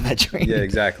went through some of that training. Yeah,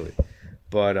 exactly.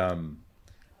 But I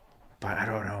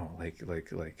don't know. Like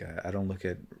I don't look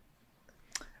at.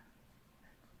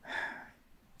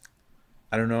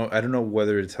 I don't know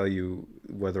whether to tell you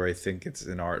whether I think it's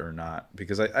an art or not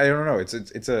because I don't know.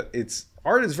 It's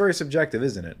art is very subjective,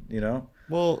 isn't it? You know.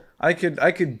 Well, I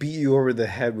could beat you over the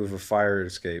head with a fire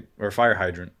escape or a fire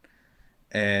hydrant,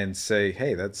 and say,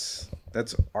 hey, that's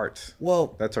art.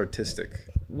 Well, that's artistic.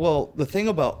 Well, the thing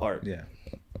about art,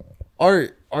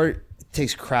 art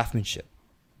takes craftsmanship.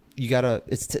 You gotta.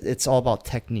 It's all about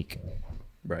technique.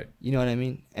 Right. You know what I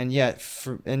mean? And yeah,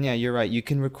 you're right. You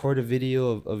can record a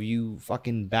video of you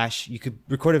fucking bash. You could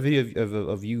record a video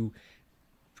of you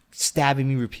stabbing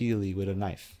me repeatedly with a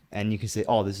knife, and you can say,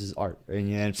 "Oh, this is art."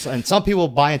 And some people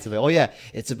buy into it. Oh yeah,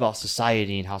 it's about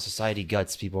society and how society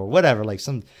guts people or whatever. Like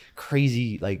some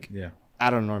crazy I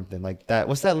don't know anything like that.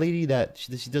 What's that lady that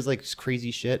she does like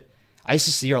crazy shit? I used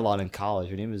to see her a lot in college.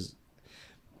 Her name is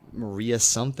Maria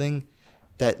something.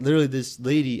 That literally this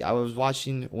lady, I was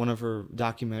watching one of her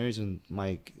documentaries in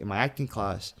my acting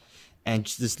class, and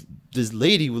this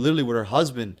lady would literally with her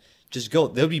husband just go.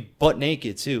 They'll be butt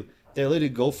naked too. They literally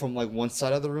go from like one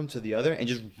side of the room to the other and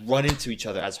just run into each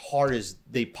other as hard as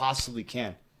they possibly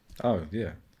can. Oh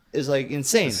yeah, it's like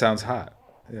insane. It sounds hot.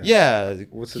 Yeah.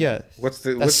 What's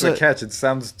the catch? It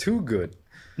sounds too good.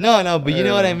 No, but you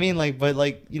know what I mean. Like, but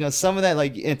like some of that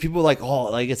and people are like, oh,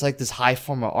 like it's like this high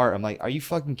form of art. I'm like, are you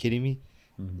fucking kidding me?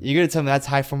 You're gonna tell me that's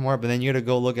high form art, but then you're gonna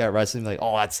go look at wrestling and be like,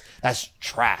 oh, that's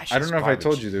trash. I don't know if I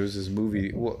told you there was this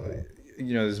movie. Well,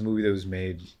 this movie that was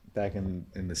made back in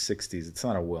the '60s. It's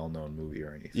not a well-known movie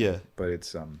or anything. Yeah. But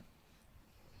it's a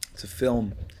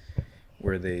film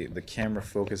where the camera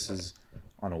focuses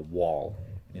on a wall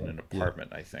in an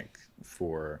apartment. I think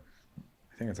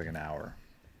it's like an hour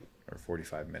or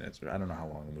 45 minutes, or I don't know how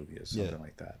long the movie is, something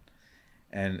like that.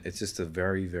 And it's just a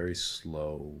very, very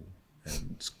slow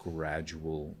and it's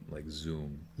gradual like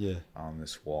zoom on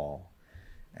this wall,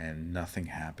 and nothing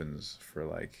happens for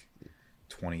like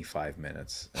 25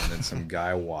 minutes, and then some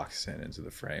guy walks into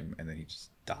the frame, and then he just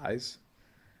dies.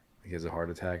 He has a heart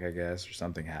attack, I guess, or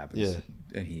something happens,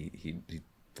 and he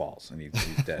falls and he's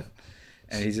dead.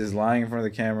 And he's just lying in front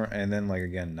of the camera, and then like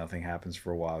again nothing happens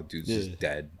for a while. Dude's just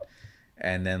dead.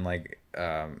 And then like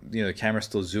the camera's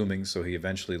still zooming, so he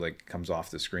eventually like comes off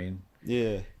the screen.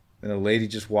 Yeah. And a lady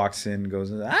just walks in,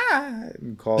 goes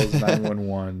and calls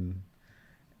 911,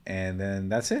 and then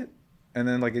that's it. And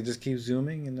then like it just keeps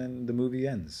zooming, and then the movie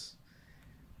ends.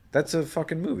 That's a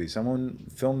fucking movie. Someone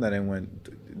filmed that and went,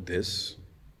 this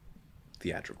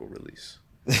theatrical release.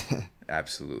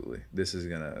 Absolutely. This is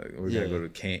we're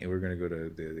gonna go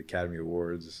to the Academy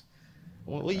Awards.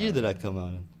 What year did that come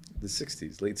out in? The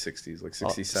 '60s, late '60s, like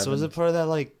 '67. So is it part of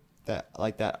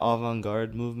that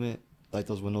avant-garde movement? Like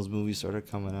when those movies started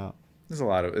coming out. There's a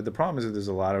lot of. The problem is that there's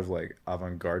a lot of like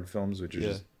avant-garde films which are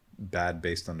just bad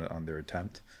based on their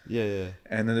attempt. Yeah.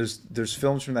 And then there's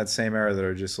films from that same era that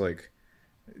are just like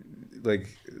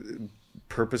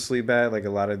purposely bad. Like a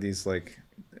lot of these like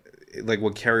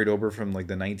what carried over from like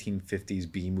the 1950s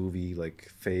B movie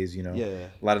like phase. Yeah. A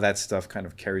lot of that stuff kind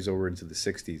of carries over into the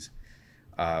 '60s,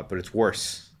 but it's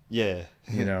worse. Yeah.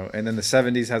 And then the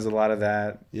 '70s has a lot of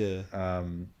that. Yeah.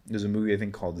 There's a movie I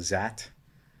think called Zat,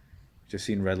 just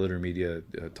seen Red Letter Media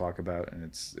talk about, and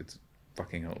it's it's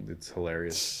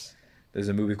hilarious. There's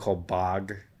a movie called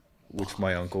Bog, which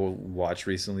my uncle watched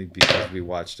recently because we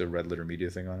watched a Red Letter Media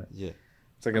thing on it. Yeah.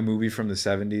 It's like a movie from the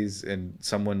 70s, and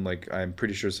someone like, I'm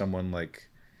pretty sure someone like,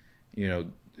 you know,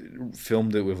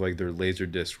 filmed it with like their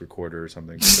Laserdisc recorder or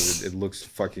something. So it looks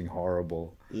fucking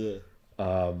horrible. Yeah.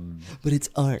 But it's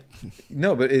art.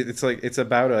 No, but it's like, it's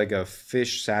about like a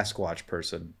fish Sasquatch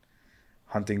person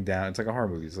hunting down. It's like a horror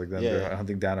movie. It's like them they're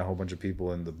hunting down a whole bunch of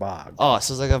people in the bog. Oh,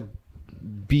 so it's like a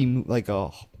B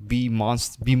movie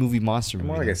monster movie.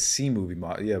 More like a C movie,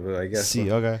 yeah, but I guess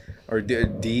C, okay, or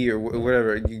D or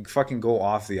whatever. You fucking go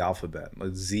off the alphabet,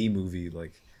 like Z movie,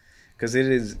 like, because it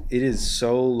is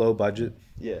so low budget.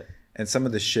 Yeah, and some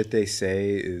of the shit they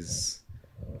say is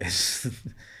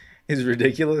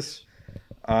ridiculous.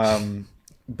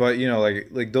 But you know,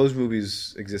 like those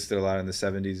movies existed a lot in the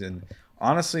 70s, and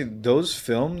honestly, those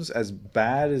films, as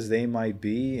bad as they might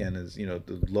be, and as, you know,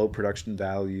 the low production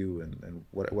value and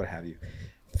what have you,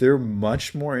 they're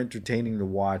much more entertaining to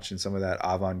watch than some of that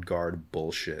avant-garde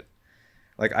bullshit.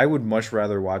 Like, I would much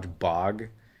rather watch Bog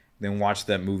than watch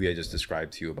that movie I just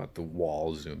described to you about the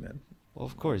wall zoom in. Well,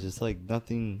 of course, it's like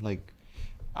nothing, like,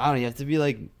 I don't know, you have to be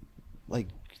like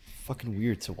fucking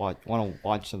weird to want to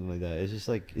watch something like that. It's just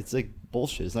like, it's like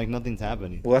bullshit. It's like nothing's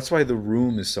happening. Well, that's why The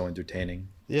Room is so entertaining.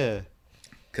 Yeah.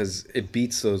 Because it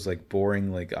beats those like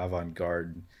boring, like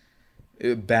avant-garde,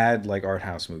 bad like art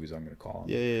house movies, I'm gonna call them.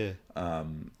 Yeah.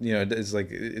 You know, it's like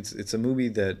it's a movie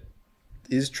that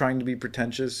is trying to be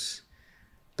pretentious,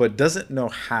 but doesn't know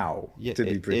how to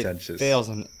be pretentious. It fails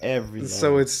on every level.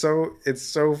 So it's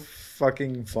so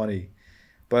fucking funny.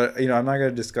 But you know, I'm not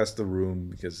gonna discuss The Room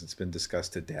because it's been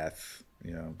discussed to death.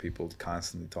 You know, people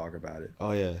constantly talk about it.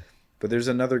 Oh yeah. But there's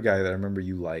another guy that I remember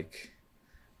you like,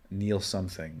 Neil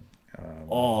something.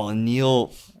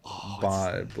 Neil.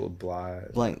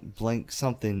 Blank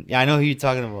something. Yeah, I know who you're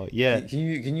talking about. Yeah.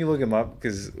 Can you look him up?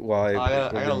 Because while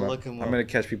I gotta look him up. I'm gonna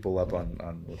catch people up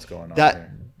on what's going on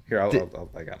here. Here, I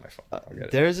got my phone. I'll get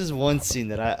it. There's this one scene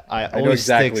that I know always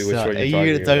exactly sticks which out, one and you're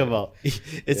you're gonna talking talk about.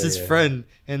 It's his friend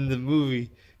in the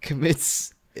movie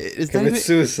commits. It's not even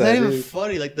suicide. It's not even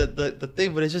funny, like the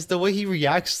thing, but it's just the way he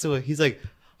reacts to it. He's like,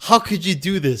 "How could you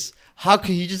do this? How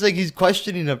can he just like he's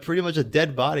questioning pretty much a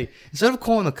dead body instead of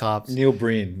calling the cops?" Neil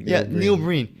Breen. Neil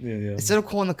Breen. Yeah. Instead of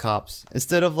calling the cops,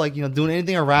 instead of like, you know, doing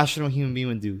anything a rational human being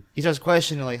would do, he starts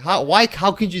questioning like,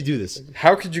 how could you do this?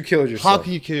 How could you kill yourself? How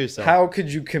can you kill yourself? How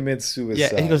could you commit suicide?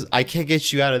 Yeah, and he goes, "I can't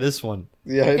get you out of this one."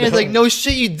 Yeah, and he's like, "No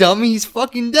shit, you dummy. He's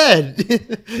fucking dead.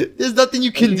 There's nothing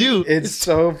you can do." It's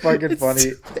so fucking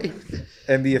funny.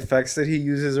 And the effects that he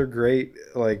uses are great.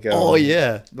 Like, oh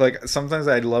yeah. Like sometimes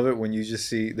I love it when you just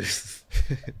see there's.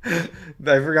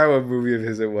 I forgot what movie of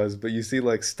his it was, but you see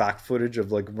like stock footage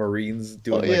of like Marines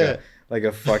doing like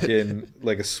a fucking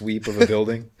like a sweep of a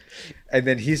building, and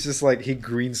then he's just like he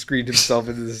green screened himself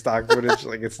into the stock footage,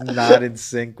 like it's not in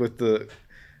sync with the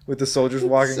soldiers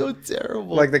walking. So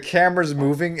terrible. Like the camera's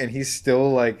moving and he's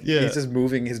still like he's just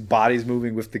moving. His body's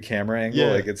moving with the camera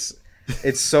angle. Like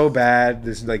it's so bad.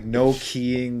 There's like no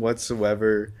keying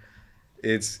whatsoever.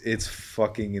 It's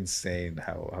fucking insane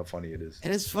how funny it is.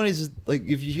 And it's funny, it's just, like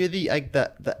if you hear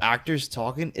the actors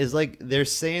talking, is like they're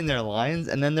saying their lines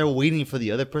and then they're waiting for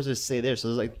the other person to say theirs.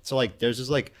 So there's this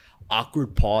like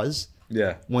awkward pause.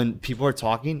 Yeah. When people are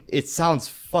talking, it sounds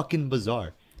fucking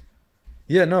bizarre.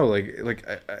 Yeah, no, like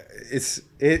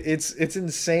it's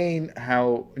insane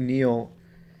how Neil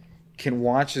can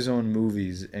watch his own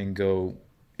movies and go,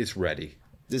 "It's ready.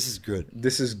 This is good.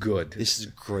 This is good. This is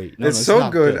great." No, it's so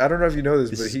good. I don't know if you know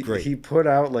this, but he put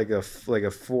out like a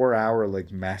 4-hour like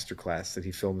masterclass that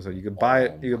he filmed. So you could buy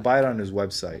it. You could buy it on his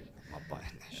website. I'm buying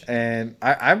that shit. And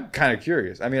I'm kind of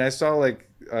curious. I mean, I saw like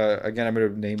again, I'm gonna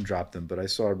name drop them, but I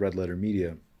saw Red Letter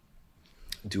Media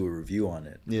do a review on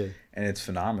it. Yeah. And it's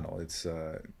phenomenal. It's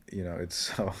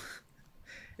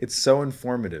it's so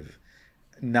informative.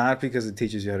 Not because it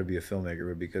teaches you how to be a filmmaker,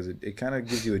 but because it kind of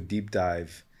gives you a deep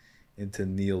dive into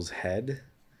Neil's head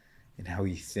and how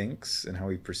he thinks and how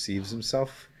he perceives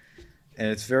himself, and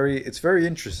it's very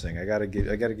interesting. I gotta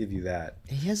give you that.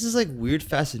 He has this like weird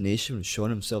fascination with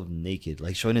showing himself naked,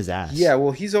 like showing his ass. Yeah,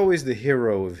 well, he's always the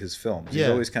hero of his films. He's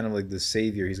always kind of like the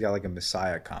savior. He's got like a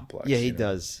messiah complex. Yeah, he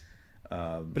does.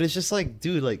 But it's just like,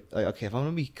 dude, like okay, if I'm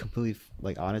gonna be completely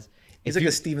like honest, he's like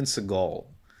a Steven Seagal.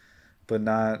 But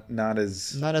not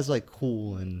as like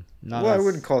cool and not. Well, as, I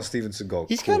wouldn't call Steven Seagal cool.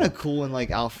 He's kind of cool and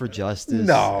like out for justice.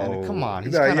 No, and, come on.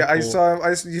 He's cool. I saw.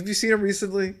 Have you seen him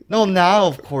recently? No, now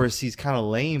of course he's kind of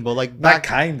lame, but like not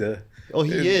kinda. Oh,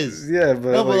 he is. Yeah,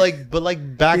 but no, but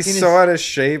like back he's in so out of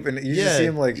shape, and you just see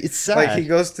him like it's sad. like he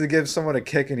goes to give someone a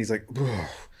kick, and he's like,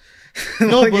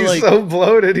 no, like, but he's like so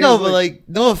bloated. No, but like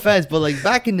no offense, but like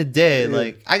back in the day, Yeah.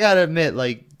 like I gotta admit,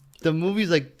 like the movies,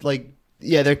 like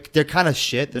yeah, they're kind of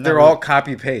shit. They're all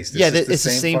copy paste. Yeah, it's the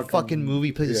same fucking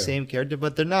movie, plays the yeah. same character,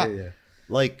 but they're not Yeah.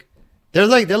 like they're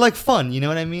like fun. You know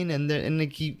what I mean? And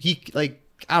like he like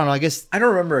I don't know. I guess I don't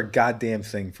remember a goddamn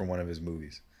thing from one of his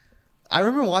movies. I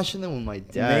remember watching them with my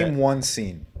dad. Name one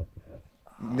scene.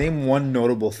 Name one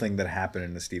notable thing that happened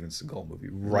in the Steven Seagal movie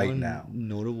right now.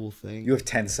 Notable thing. You have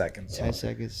 10 seconds. 10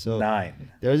 seconds. So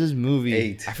 9. There was this movie.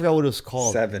 8. I forgot what it was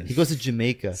called. 7. He goes to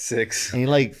Jamaica. 6. And he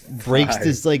like breaks 5,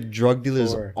 this like drug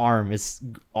dealer's 4. arm. It's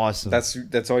awesome.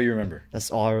 That's all you remember.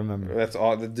 That's all I remember. That's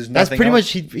all. There's nothing. That's pretty else.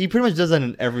 much he pretty much does that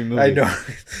in every movie. I know.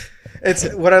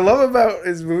 It's what I love about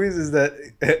his movies is that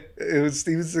it was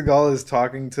Steven Seagal is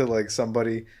talking to like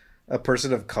somebody, a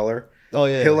person of color. Oh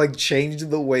yeah. He'll like change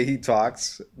the way he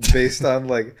talks based on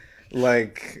like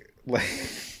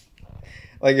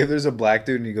if there's a black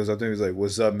dude and he goes up to him, he's like,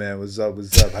 "What's up, man? What's up?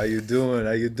 What's up? How you doing?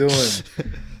 How you doing?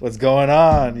 What's going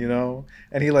on? You know?"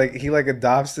 And he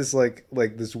adopts this like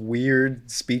this weird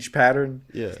speech pattern.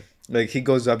 Yeah. Like he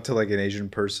goes up to like an Asian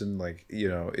person, like, you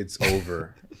know, it's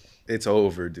over. It's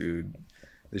over, dude.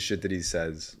 The shit that he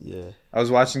says. Yeah. I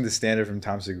was watching The Standard from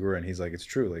Tom Segura, and he's like, it's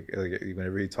true. Like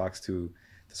whenever he talks to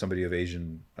somebody of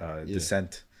Asian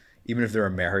descent, even if they're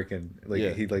American,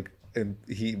 like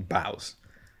he bows.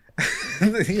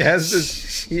 he has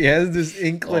this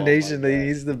inclination that he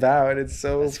needs to bow, and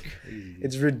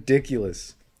it's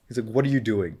ridiculous. He's like, "What are you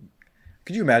doing?"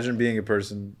 Could you imagine being a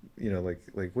person, you know, like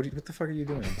what the fuck are you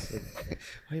doing?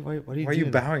 Like, why are you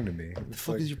bowing to me? What the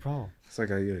fuck is your problem? It's like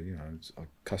it's a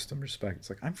custom respect. It's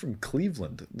like, I'm from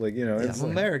Cleveland, like, you know. Yeah, it's I'm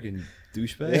like, American,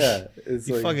 douchebag. Yeah, it's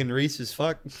you like, fucking racist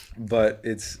fuck. But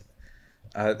it's,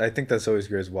 I think that's always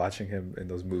great, is watching him in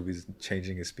those movies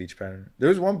changing his speech pattern. There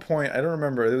was one point, I don't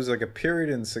remember, there was like a period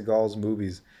in Seagal's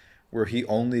movies where he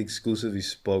only exclusively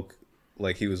spoke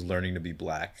like he was learning to be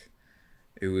black.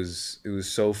 It was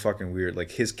so fucking weird.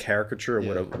 Like his caricature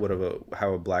of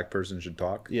how a black person should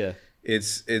talk. Yeah.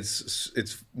 It's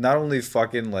not only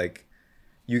fucking like,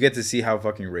 you get to see how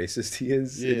fucking racist he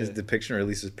is in his depiction, or at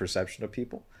least his perception of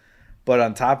people. But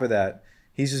on top of that,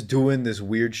 he's just doing this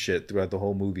weird shit throughout the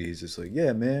whole movie. He's just like,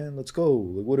 yeah, man, let's go.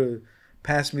 Like,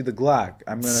 pass me the Glock.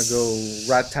 I'm going to go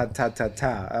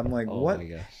rat-tat-tat-tat-tat. I'm like, what?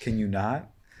 Can you not?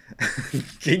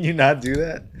 Can you not do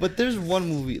that? But there's one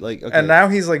movie, like, okay. And now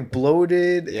he's like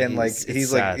bloated, and like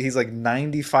he's like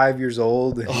 95 years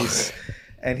old,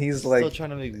 and he's like still trying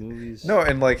to make movies. No,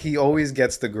 and like he always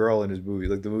gets the girl in his movie,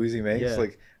 like the movies he makes,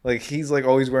 like he's like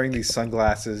always wearing these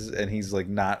sunglasses, and he's like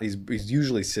not. He's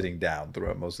usually sitting down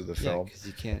throughout most of the film. Because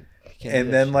you can't.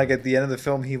 And then like at the end of the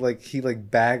film, he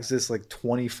bags this like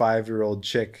 25-year-old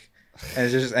chick, and it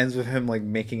just ends with him like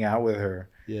making out with her.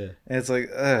 Yeah. And it's like,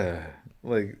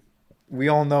 like we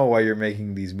all know why you're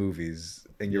making these movies,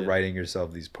 and you're writing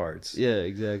yourself these parts. Yeah,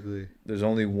 exactly. There's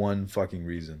only one fucking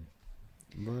reason.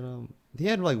 But he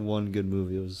had like one good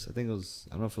movie. I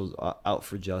don't know if it was Out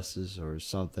for Justice or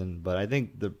something, but I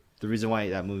think the reason why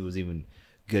that movie was even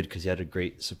good because he had a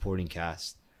great supporting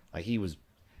cast. Like because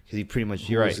he pretty much.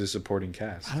 You're right. Who was the supporting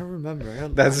cast? I don't remember.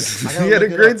 He had a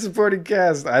great supporting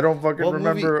cast. I don't fucking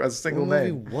remember a single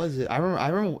name. What was it? I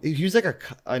remember he was like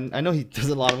I know he does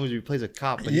a lot of movies. He plays a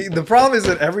cop. But the problem is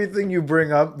that everything you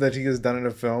bring up that he has done in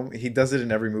a film, he does it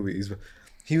in every movie.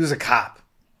 He was a cop.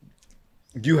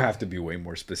 You have to be way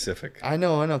more specific. I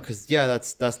know, because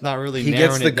that's not really. He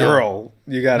gets the girl.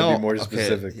 You got to be more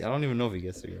specific. I don't even know if he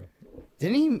gets the girl.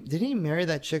 Didn't he marry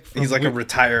that chick from? He's like a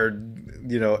retired,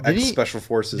 ex special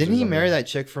forces. Didn't he marry that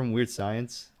chick from Weird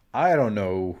Science? I don't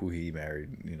know who he married.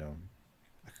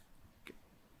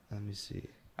 Let me see.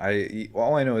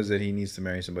 All I know is that he needs to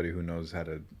marry somebody who knows how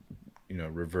to,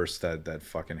 reverse that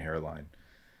fucking hairline.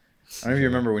 I don't know if you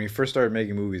remember when he first started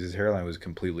making movies, his hairline was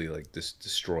completely like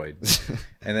destroyed,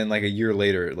 and then like a year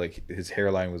later, like his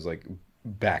hairline was like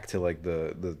back to like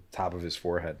the top of his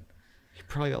forehead. He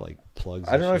probably got like plugs.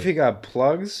 I don't know if he got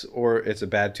plugs or it's a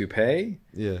bad toupee.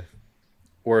 Yeah.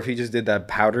 Or if he just did that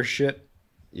powder shit.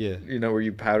 Yeah. Where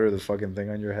you powder the fucking thing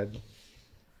on your head.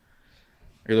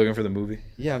 Are you looking for the movie?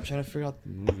 Yeah, I'm trying to figure out the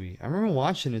movie. I remember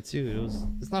watching it too.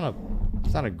 It's not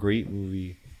a great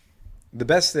movie. The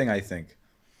best thing, I think.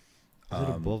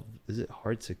 Is it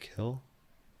Hard to Kill?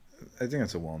 I think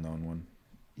that's a well-known one.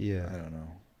 Yeah. I don't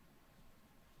know.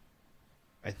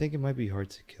 I think it might be Hard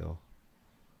to Kill.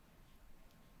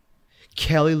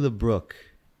 Kelly LeBrock.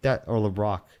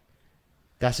 LeBrock.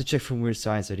 That's the chick from Weird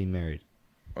Science that he married.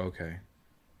 Okay.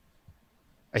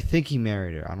 I think he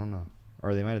married her. I don't know.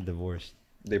 or they might have divorced.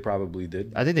 They probably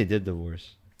did. I think they did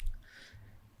divorce.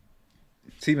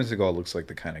 Steven Seagal looks like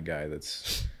the kind of guy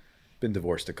that's been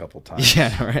divorced a couple times.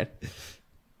 Yeah, right.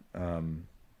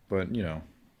 But you know,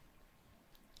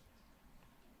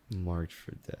 Marked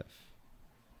for Death.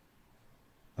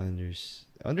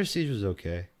 Under Siege was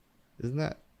okay, isn't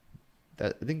that?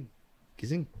 I think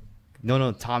isn't.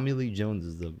 No. Tommy Lee Jones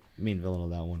is the main villain of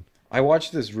that one. I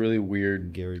watched this really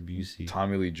weird Garrett Busey.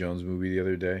 Tommy Lee Jones movie the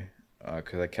other day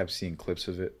because I kept seeing clips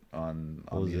of it on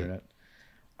the internet.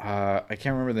 I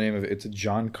can't remember the name of it. It's a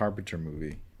John Carpenter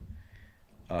movie.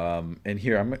 And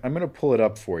here I'm gonna pull it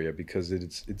up for you because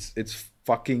it's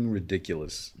fucking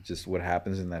ridiculous just what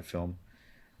happens in that film.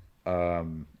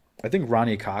 I think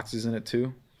Ronnie Cox is in it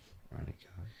too. Ronnie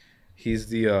Cox. He's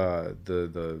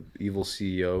the evil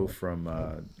CEO from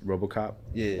RoboCop.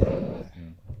 Yeah.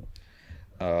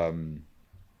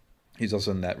 He's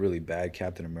also in that really bad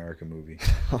Captain America movie.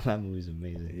 Oh, that movie's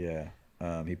amazing. Yeah.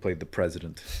 He played the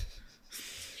president,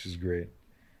 which is great.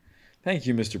 Thank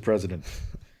you, Mr. President.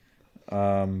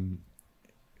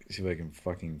 See if I can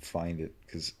fucking find it,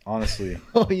 because honestly.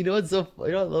 Oh, you know what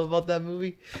I love about that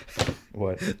movie?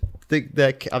 What?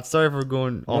 I'm sorry for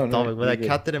going off topic, but that good.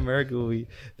 Captain America movie,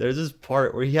 there's this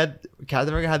part where Captain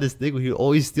America had this thing where he would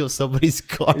always steal somebody's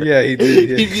car. Yeah, he did.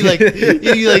 Yeah. he'd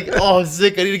be like, oh, I'm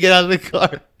sick, I need to get out of the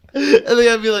car. And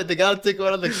then I'd be like, they gotta take him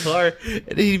out of the car,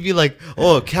 and he'd be like,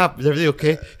 "Oh, Cap, is everything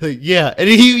okay?" Like, yeah, and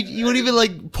he wouldn't even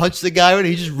like punch the guy, and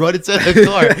he just run inside the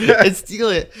car and steal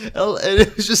it, and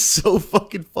it was just so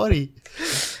fucking funny.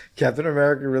 Captain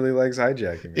America really likes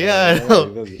hijacking. Yeah, I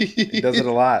know. He does it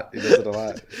a lot.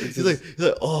 He's like,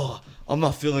 oh, I'm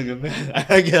not feeling it, man. I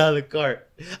gotta get out of the car.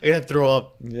 I gotta throw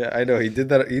up. Yeah, I know. He did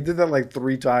that like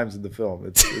 3 times in the film.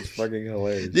 It's fucking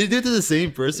hilarious. Did he do it to the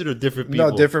same person or different people?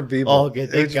 No, different people. Oh, okay,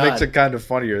 thank Which God. makes it kind of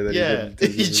funnier that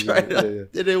he tried it,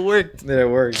 and it worked. Yeah, it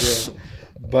worked.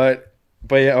 Yeah,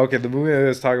 but yeah, okay. The movie I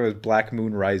was talking about is Black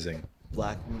Moon Rising.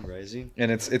 Black Moon Rising.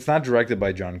 And it's not directed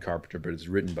by John Carpenter, but it's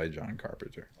written by John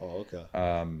Carpenter. Oh, okay.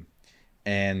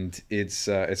 And it's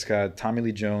got Tommy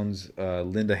Lee Jones,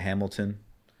 Linda Hamilton,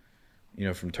 you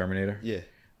know, from Terminator. Yeah.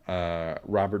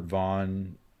 Robert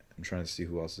Vaughn. I'm trying to see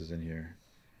who else is in here.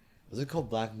 Was it called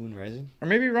Black Moon Rising? Or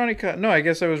maybe Ronnie Cox. No, I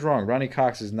guess I was wrong. Ronnie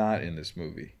Cox is not in this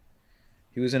movie.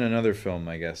 He was in another film,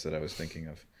 I guess, that I was thinking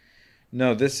of.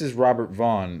 No, this is Robert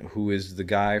Vaughn, who is the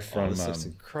guy from... this looks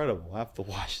incredible. I have to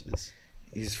watch this.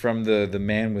 He's from the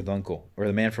Man with Uncle, or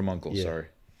the Man from Uncle. Yeah. Sorry,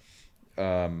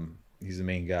 he's the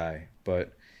main guy.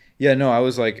 But yeah, no, I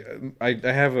was like, I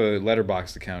have a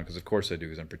Letterboxd account because of course I do,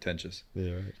 because I'm pretentious.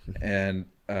 Yeah, right.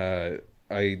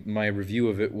 And my review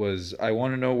of it was, I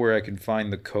want to know where I can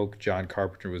find the coke John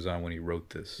Carpenter was on when he wrote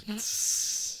this.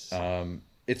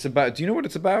 It's about. Do you know what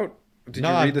it's about? Did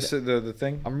you read the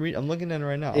thing? I'm looking at it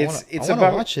right now. I want to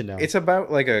watch it now. It's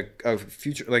about like a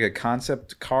future, like a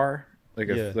concept car. Like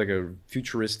Yeah. a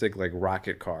futuristic like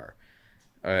rocket car,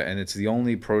 and it's the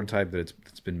only prototype that's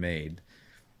been made,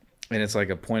 and it's like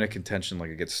a point of contention. Like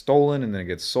it gets stolen and then it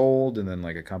gets sold, and then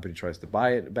like a company tries to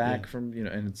buy it back from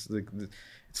and it's like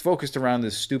it's focused around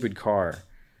this stupid car,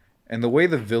 and the way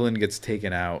the villain gets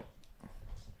taken out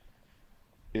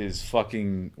is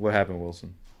fucking. What happened,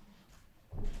 Wilson?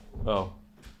 Oh,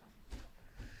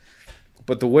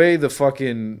 but the way the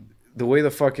fucking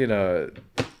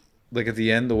like at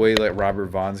the end, the way like Robert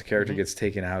Vaughn's character gets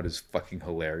taken out is fucking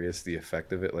hilarious. The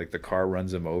effect of it, like the car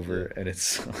runs him over, and it's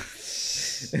so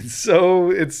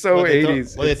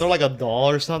 80s. They throw like a doll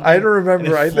or something. I don't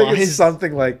remember. I think it's flies.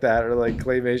 something like that, or like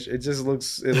claymation. It just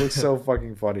looks so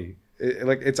fucking funny.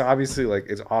 Like it's obviously like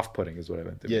it's off-putting is what I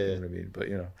meant to. Yeah. You know what I mean? But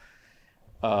you know,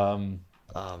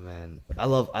 Oh man, I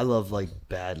love like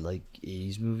bad like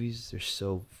 80s movies. They're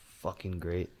so fucking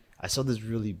great. I saw this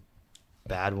really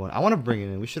bad one. I want to bring it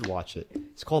in. We should watch it.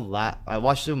 It's called I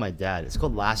watched it with my dad. It's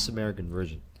called Last American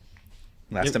Virgin.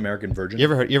 American Virgin. You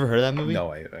ever heard of that movie?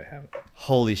 No, I haven't.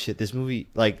 Holy shit! This movie,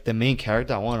 like the main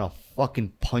character, I want to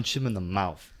fucking punch him in the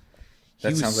mouth.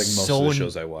 That sounds like most of the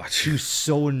shows I watch. He was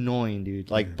so annoying,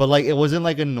 dude. Like, but like it wasn't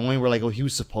like annoying where like he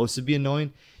was supposed to be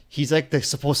annoying. He's like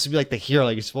supposed to be like the hero.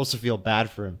 Like you're supposed to feel bad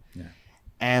for him. Yeah.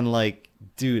 And like,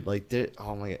 dude, like,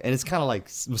 oh my god, and it's kind of like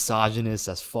misogynist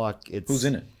as fuck. Who's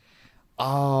in it?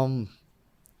 I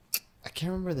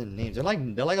can't remember the names. They're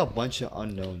like a bunch of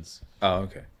unknowns. Oh,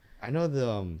 okay. I know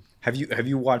the Have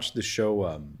you watched the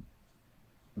show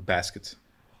Baskets?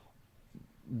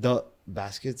 The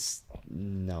Baskets?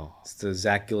 No. It's the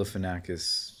Zach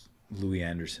Galifianakis, Louis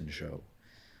Anderson show.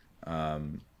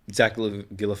 Zach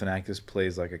Galifianakis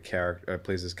plays like a character,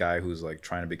 plays this guy who's like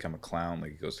trying to become a clown.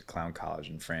 Like he goes to clown college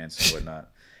in France and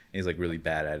whatnot. And he's like really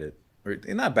bad at it, or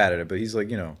not bad at it, but he's like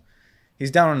he's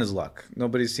down on his luck.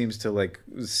 Nobody seems to like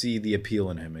see the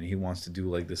appeal in him, and he wants to do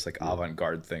like this like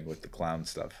avant-garde thing with the clown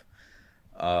stuff.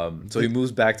 So he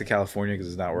moves back to California because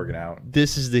it's not working out.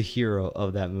 This is the hero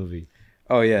of that movie.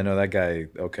 Oh yeah, no, that guy.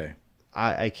 Okay,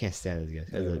 I can't stand this guy.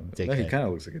 He's a dickhead. he kind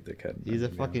of looks like a dickhead. He's a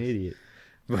fucking idiot.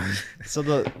 But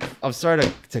So I'm sorry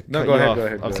to no, cut go you ahead. off. Go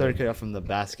ahead. I'm sorry to cut you off from the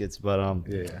baskets, but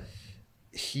Yeah.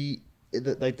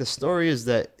 the story is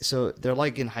that so they're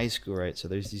like in high school, right? So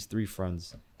there's these three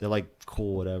friends. They're like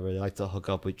cool, whatever. They like to hook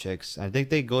up with chicks. I think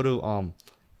they go to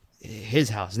his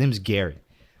house. His name's Gary.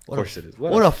 Of course it is.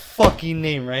 What a fucking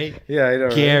name, right? Yeah, I know.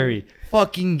 Right? Gary.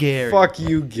 Fucking Gary. Fuck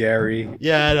you, Gary.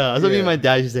 Yeah, I know. That's what me and Yeah. my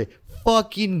dad used to say.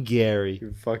 Fucking Gary.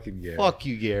 You fucking Gary. Fuck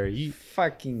you, Gary. You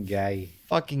fucking guy.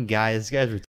 fucking guy. This guy's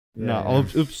Yeah, no.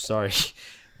 yeah. Oops. Sorry.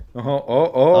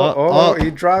 Oh, he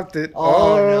dropped it.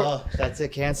 Oh, no. That's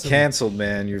it. Cancel. Canceled,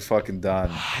 man. You're fucking done.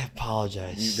 I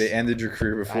apologize. They ended your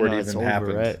career I before know, it it's even over,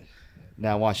 happened. right?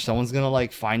 Now watch. Someone's gonna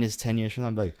like find us 10 years from now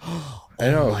and be like, oh I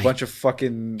know a my bunch of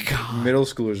fucking God. middle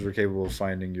schoolers were capable of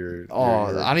finding your Oh,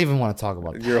 I don't even want to talk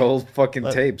about that. your old fucking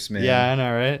But- tapes, man. Yeah, I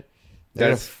know, right?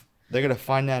 That's They're gonna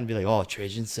find that and be like, "Oh,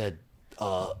 Trajan said."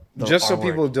 The just so R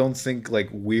people word. don't think like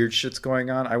weird shit's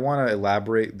going on. I want to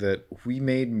elaborate that we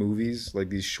made movies like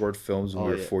these short films when Oh,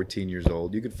 we were yeah. 14 years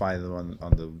old. You could find them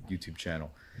on the YouTube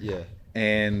channel. Yeah.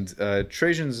 And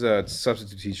Trajan's a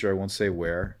substitute teacher. I won't say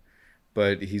where,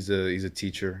 but he's a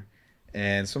teacher,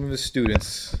 and some of his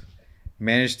students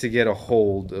managed to get a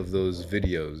hold of those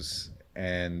videos,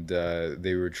 and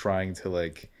they were trying to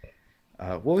like,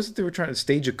 what was it? They were trying to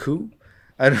stage a coup.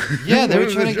 I don't, Yeah, they what were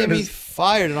was trying to they get me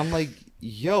fired, and I'm like,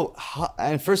 "Yo,"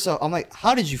 and first off, I'm like,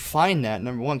 "How did you find that?"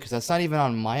 Number one, because that's not even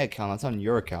on my account; that's on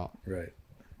your account. Right.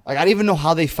 Like, I didn't even know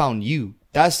how they found you.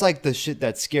 That's like the shit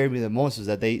that scared me the most is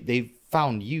that they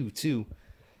found you too,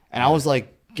 and I was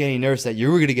like getting nervous that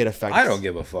you were gonna get affected. I don't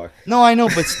give a fuck. No, I know,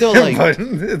 but still, like,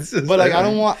 it's just, but like, I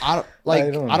don't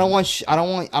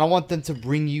want them to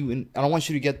bring you in. I don't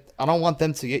want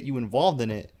them to get you involved in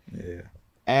it. Yeah.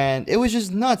 And it was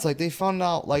just nuts. Like, they found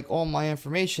out like all my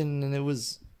information, and it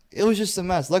was just a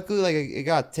mess. Luckily, like, it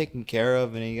got taken care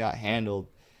of and it got handled.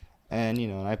 And you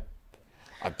know, I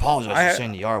apologize for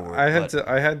saying the R word. I had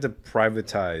to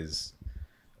privatize.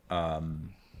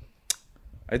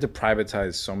 I had to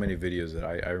privatize so many videos that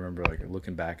I remember like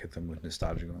looking back at them with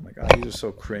nostalgia, going like, "Oh, these are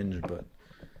so cringe," but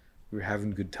we were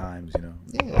having good times, you know.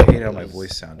 Yeah, I hate how it my was-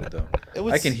 voice sounded though. It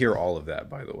was I can hear all of that,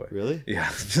 by the way. Really? Yeah,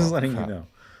 just letting you know.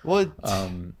 Well,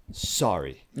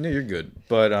 sorry. No, you're good,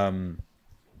 but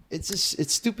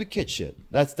It's stupid kid shit.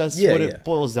 That's Yeah, what yeah. it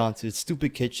boils down to. It's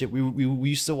stupid kid shit. We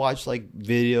used to watch like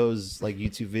videos, like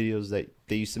YouTube videos that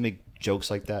they used to make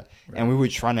jokes like that, and we were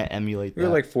trying to emulate we that.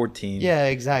 were like 14. Yeah,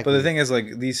 exactly. But the thing is,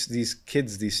 like these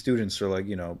kids, these students are like,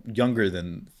 you know, younger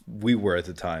than we were at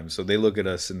the time, so they look at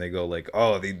us and they go like,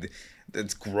 "Oh,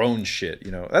 that's grown shit,"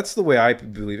 you know. That's the way I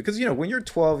believe it, because you know, when you're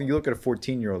 12 and you look at a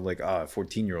 14-year-old, like, a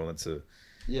 14-year-old, that's a,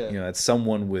 yeah. you know, that's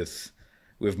someone with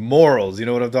morals. You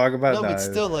know what I'm talking about? No, Nah, but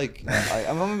still, like,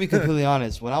 I'm gonna be completely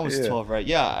honest. When I was Yeah. 12, right?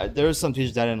 Yeah, there were some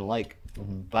teachers that I didn't like,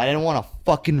 but I didn't want to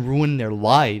fucking ruin their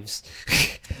lives.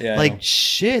 Yeah, I like know.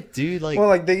 shit, dude. Like, well,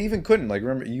 like they even couldn't. Like,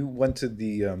 remember you went to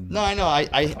the no, I know.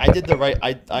 I did the right.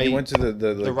 you went to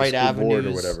the like, right school board or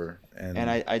avenues, whatever, and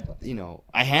I you know,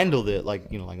 I handled it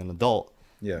like, you know, like an adult.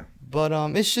 yeah, But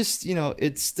it's just, you know,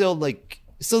 it's still like,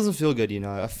 it still doesn't feel good. You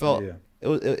know, I felt Yeah.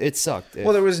 it sucked.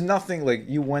 well, there was nothing like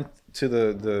you went to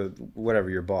the whatever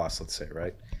your boss, let's say,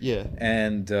 right? Yeah.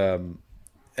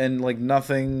 And like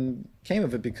nothing came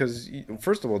of it because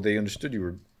first of all, they understood you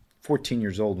were 14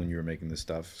 years old when you were making this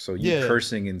stuff. So you Yeah.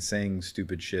 cursing and saying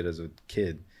stupid shit as a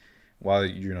kid while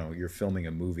you're filming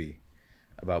a movie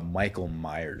about Michael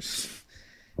Myers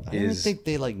I don't think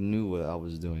they like knew what I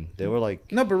was doing. They were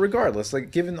like, no, but regardless,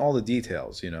 like given all the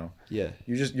details, you know, yeah.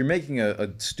 you're making a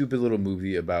stupid little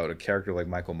movie about a character like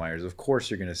Michael Myers. Of course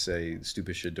you're gonna say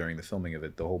stupid shit during the filming of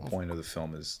it. The whole point of the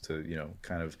film is to, you know,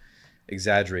 kind of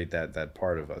exaggerate that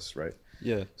part of us, right?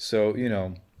 Yeah. So, you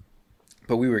know,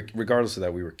 but we were, regardless of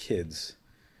that, we were kids.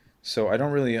 So I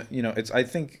don't really, you know, I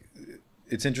think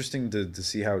it's interesting to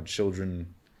see how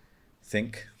children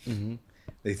think. Mm-hmm.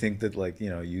 They think that, like, you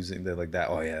know, using that, like that,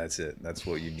 oh yeah, that's it. That's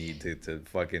what you need to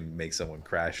fucking make someone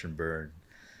crash and burn.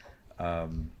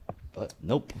 But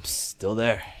nope, I'm still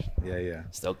there. Yeah.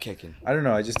 Still kicking. I don't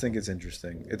know. I just think it's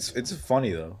interesting. It's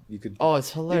funny though. You could Oh,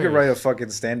 it's you hilarious. could write a fucking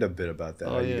stand-up bit about that.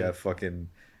 Oh, how you yeah.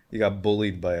 you got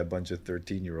bullied by a bunch of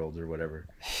 13-year-olds or whatever.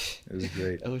 It was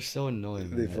great. It was so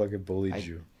annoying. They Man. fucking bullied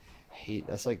you. I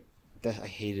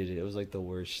hated it. It was like the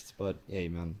worst. But hey,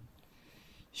 man,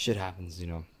 shit happens, you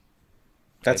know.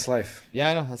 That's life. Yeah,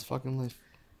 I know. That's fucking life.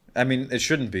 I mean, it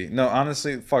shouldn't be. No,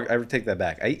 honestly, fuck. I take that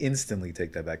back. I instantly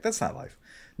take that back. That's not life.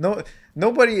 No,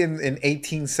 nobody in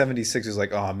 1876 is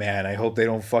like, oh man, I hope they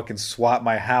don't fucking swap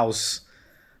my house.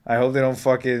 I hope they don't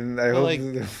fucking. I But hope like,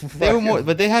 they don't they were more, fucking.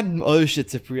 but they had other shit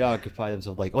to preoccupy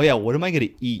themselves. Like, oh yeah, what am I gonna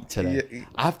eat today? Yeah,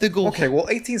 I have to go. okay, well,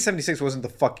 1876 wasn't the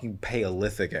fucking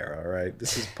Paleolithic era, all right?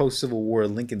 This is post Civil War.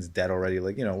 Lincoln's dead already.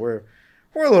 Like, you know, we're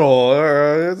a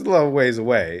little ways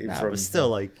away Nah, from. but still,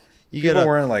 like, you People get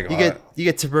weren't like, you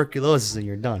get tuberculosis and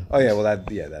you're done. oh yeah, well that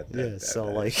Yeah. So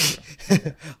like,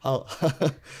 I'll,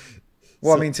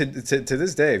 well, I so- mean, to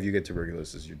this day, if you get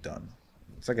tuberculosis, you're done.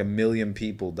 It's like 1 million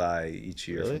people die each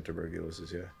year Really? from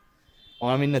tuberculosis. Yeah,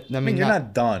 well, I mean, I mean, you're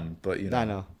not done, but you know. I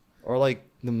know. Or like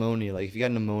pneumonia. Like if you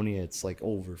got pneumonia, it's like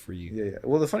over for you. Yeah, yeah.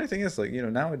 Well, the funny thing is, like, you know,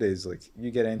 nowadays, like,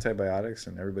 you get antibiotics,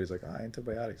 and everybody's like,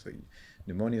 antibiotics. Like,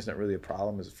 pneumonia is not really a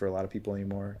problem for a lot of people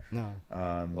anymore. No.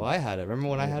 Um, Well, I had it. Remember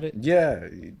when I had it? Yeah,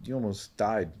 you almost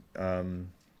died.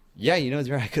 Yeah, you know, it's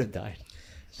right. I could have died.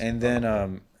 And then,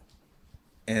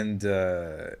 and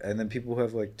then people who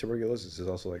have like tuberculosis is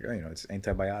also like, oh, you know, it's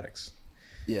antibiotics.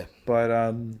 Yeah.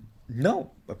 But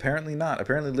no, apparently not.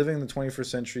 Apparently, living in the 21st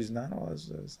century is not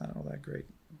it's not all that great.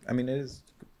 I mean, it is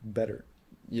better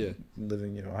Yeah. than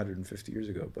living, you know, 150 years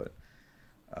ago, but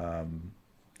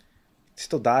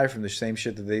still die from the same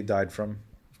shit that they died from.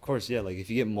 Of course, yeah. Like if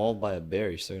you get mauled by a bear,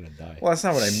 you're still gonna die. Well, that's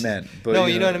not what I meant. But no,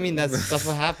 you know what I mean. That's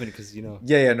what happened because you know.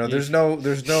 Yeah. No,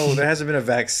 there hasn't been a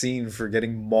vaccine for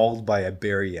getting mauled by a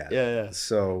bear yet. Yeah.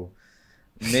 So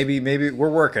maybe we're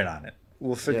working on it.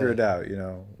 We'll figure Yeah. it out. You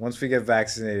know, once we get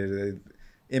vaccinated,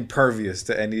 impervious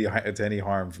to any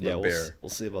harm from Yeah, a bear, we'll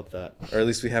see about that. or at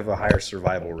least we have a higher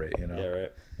survival rate. You know.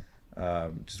 Yeah,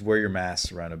 right. Just wear your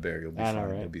mask around a bear. You'll be I fine. know,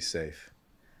 right? You'll be safe.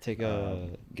 Get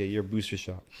your booster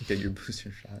shot. Get your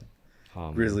booster shot.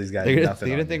 Man. Grizzly's got They're nothing.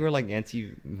 gonna on think you. we're like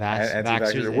anti-vaxxers.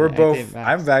 Anti-vaxxers. We're both.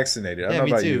 I'm vaccinated. I don't know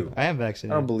me about too. you. I am I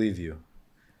vaccinated. don't believe you.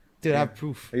 Dude, I have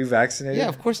proof. Are you vaccinated? Yeah,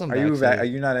 of course I'm Are you vaccinated. are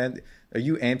you not are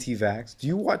you anti-vax? Do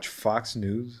you watch Fox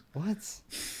News? What?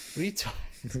 What are you talking?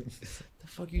 The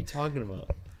fuck are you talking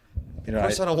about? You know, Of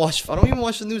course I don't watch. I don't even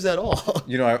watch the news at all.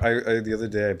 you know, I the other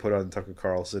day I put on Tucker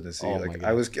Carlson to see. Oh my like God.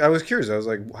 I was curious. I was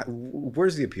like,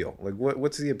 where's the appeal? Like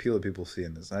what's the appeal that people see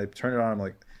in this? And I turned it on. I'm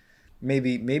like,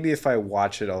 maybe if I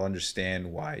watch it, I'll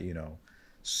understand why, you know,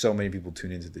 so many people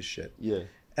tune into this shit. Yeah.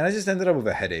 And I just ended up with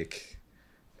a headache,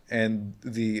 and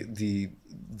the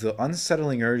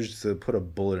unsettling urge to put a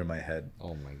bullet in my head.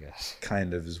 Oh my gosh.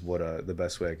 Kind of is what the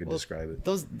best way I could Well, describe it.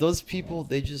 Those people,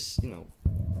 they just, you know,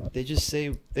 they just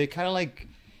say, they kind of like,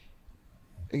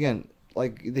 again,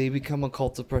 like they become a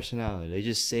cult of personality. They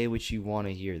just say what you want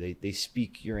to hear. They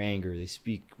speak your anger. They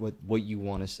speak what you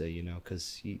want to say, you know,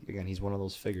 because he's one of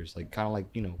those figures, like kind of like,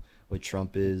 you know, what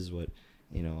Trump is, what,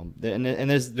 you know, and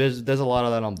there's a lot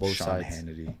of that on both Sean sides.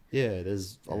 Hannity. Yeah,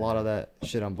 there's a lot of that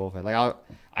shit on both sides. Like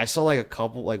I saw like a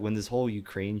couple, like when this whole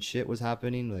Ukraine shit was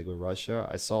happening, like with Russia,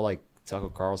 I saw like Tucker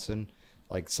Carlson,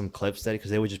 like some clips that, because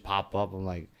they would just pop up. I'm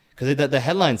like, because the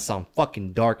headlines sound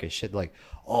fucking dark as shit. Like,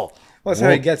 oh, Well, that's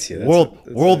how he gets you.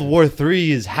 World War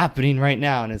III is happening right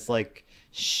now, and it's like,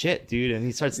 shit, dude. And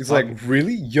he starts. It's talking, like,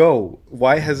 really? Yo,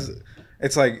 why has...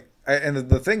 It's like... And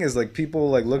the thing is, like,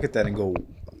 people, like, look at that and go,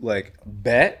 like,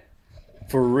 bet?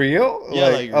 For real? Yeah,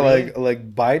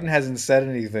 like Biden hasn't said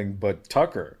anything, but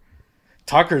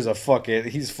Tucker's a fucking...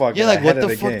 He's fucking yeah, like ahead what of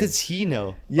the fuck game. does he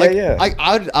know? Yeah, like,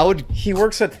 yeah. I would. He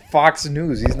works at Fox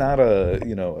News. He's not a,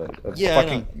 you know, a Yeah, I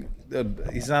fucking...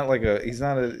 he's not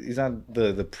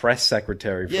the press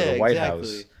secretary for the White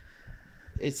House.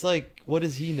 It's like, what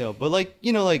does he know? But like,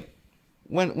 you know, like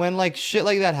when like shit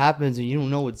like that happens and you don't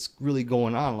know what's really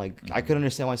going on, like I could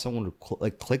understand why someone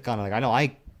would click on it. Like I know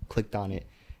I clicked on it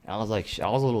and I was like, I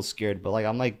was a little scared, but like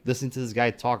I'm like listening to this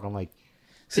guy talk. I'm like,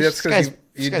 See, that's because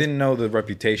you didn't know the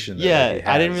reputation. That yeah, he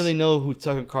I didn't has. really know who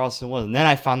Tucker Carlson was, and then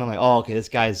I found out like, oh, okay, this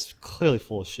guy's clearly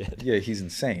full of shit. Yeah, he's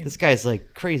insane. This guy's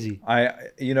like crazy.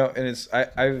 You know, and it's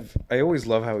I always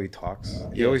love how he talks.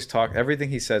 He Yeah. always everything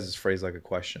he says is phrased like a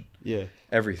question. Yeah.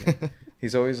 Everything.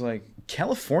 He's always like,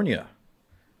 California,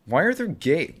 why are there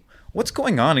gay? What's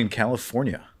going on in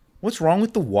California? What's wrong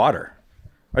with the water?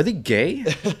 Are they gay?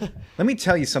 Let me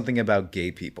tell you something about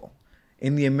gay people.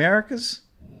 In the Americas,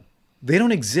 they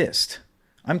don't exist.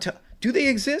 Do they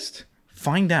exist?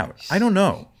 Find out. I don't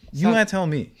know. You gotta tell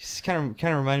me. He's kind of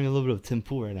reminding me a little bit of Tim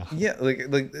Pool right now. Yeah, like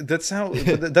that's how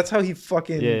he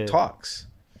fucking Yeah. talks.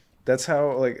 That's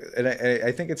how, like, and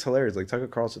I think it's hilarious. Like Tucker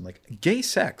Carlson, like, gay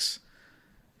sex.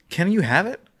 Can you have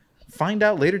it? Find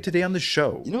out later today on the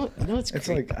show. You know what's It's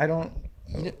crazy? like, I don't.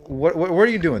 You know- What are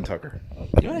you doing, Tucker?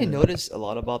 You know what I noticed a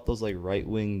lot about those like right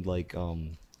wing like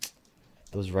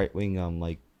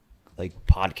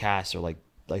podcasts or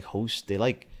like hosts,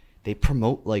 they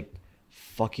promote like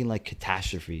fucking like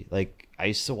catastrophe. Like I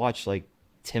used to watch like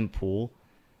Tim Pool,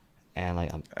 and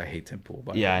like I hate Tim Pool.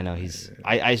 yeah, I know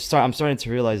I'm starting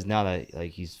to realize now that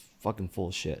like he's fucking full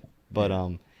of shit. But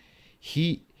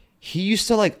he used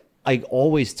to like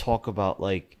always talk about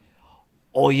like,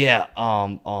 oh yeah,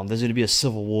 there's gonna be a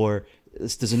civil war.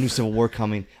 There's a new civil war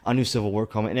coming, and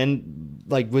then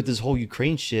like with this whole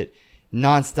Ukraine shit,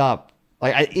 nonstop.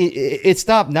 Like it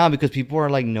stopped now because people are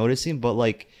like noticing, but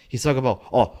like he's talking about,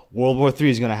 oh, World War III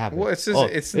is gonna happen. Well, it's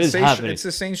it's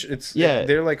the same.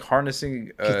 They're like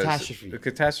harnessing catastrophe, a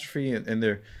catastrophe, and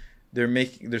they're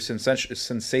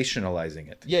sensationalizing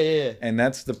it. Yeah. And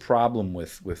that's the problem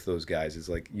with those guys is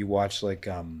like you watch like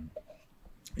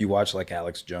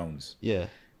Alex Jones. Yeah.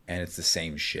 And it's the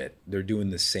same shit. They're doing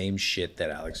the same shit that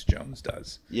Alex Jones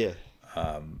does. Yeah.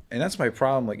 And that's my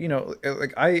problem. Like, you know,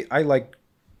 like I like,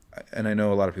 and I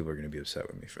know a lot of people are going to be upset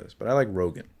with me for this, but I like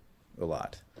Rogan a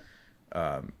lot.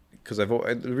 Because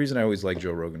the reason I always liked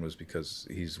Joe Rogan was because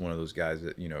he's one of those guys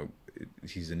that, you know,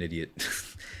 he's an idiot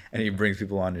and he brings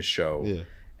people on his show. Yeah.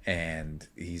 And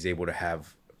he's able to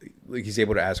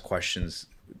ask questions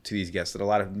to these guests that a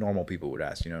lot of normal people would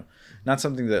ask, you know, not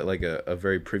something that like a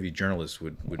very privy journalist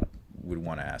would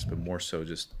want to ask, but more so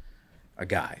just a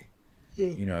guy. Yeah.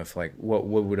 You know, if like what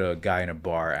would a guy in a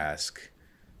bar ask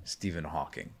Stephen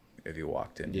Hawking if he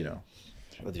walked in, you know,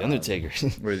 or the Undertaker.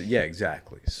 Yeah,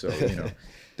 exactly. So, you know,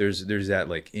 there's that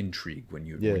like intrigue when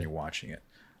you're watching it.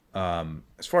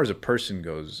 As far as a person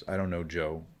goes, I don't know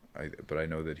Joe, but I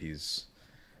know that he's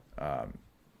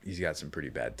got some pretty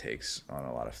bad takes on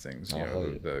a lot of things. You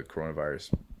know, the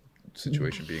coronavirus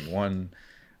situation being one,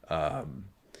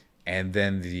 and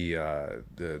then the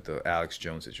Alex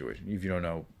Jones situation. If you don't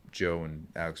know, Joe and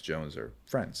Alex Jones are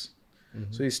friends,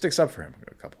 so he sticks up for him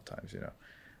a couple of times. You know,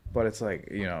 but it's like,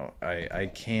 you know, I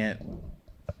can't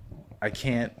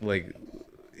like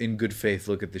in good faith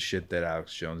look at the shit that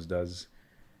Alex Jones does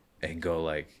and go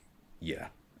like, yeah,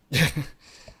 I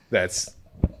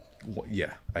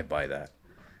buy that.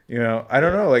 You know, I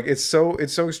don't know. Like it's so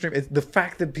extreme. It's the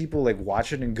fact that people like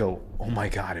watch it and go, "Oh my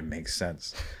god, it makes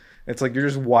sense." It's like you're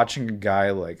just watching a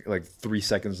guy like 3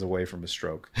 seconds away from a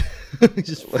stroke,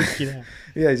 just freaking out.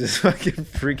 Yeah, just fucking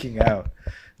freaking out,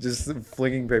 just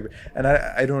flinging paper. And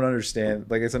I don't understand.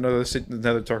 Like it's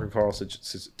another Tucker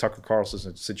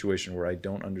Carlson situation where I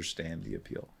don't understand the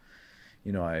appeal.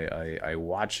 You know, I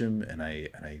watch him and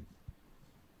I'm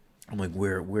like,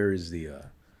 where is the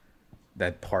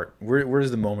that part,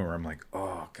 where's the moment where I'm like,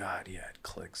 oh god, yeah, it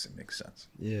clicks, it makes sense.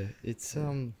 Yeah, it's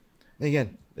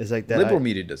again, it's like that liberal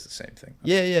media does the same thing.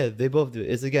 Yeah, they both do.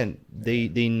 It's again,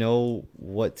 they know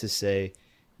what to say,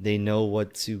 they know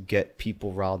what to get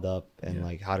people riled up, and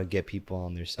like how to get people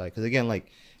on their side. Because again,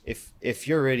 like if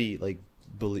you're already like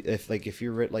if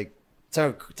you're like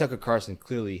Tucker Carlson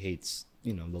clearly hates,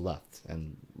 you know, the left,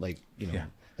 and like, you know,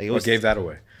 like it was, gave that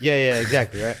away. Yeah,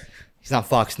 exactly, right. He's not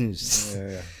Fox News.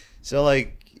 Yeah. So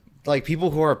like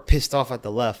people who are pissed off at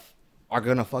the left are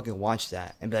gonna fucking watch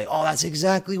that and be like, oh, that's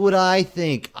exactly what I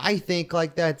think. I think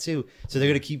like that too. So they're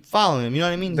gonna keep following him. You know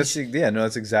what I mean? That's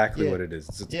exactly what it is.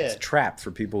 It's a trap for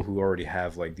people who already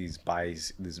have like these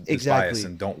bias, this bias,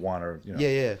 and don't want to. You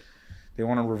know, they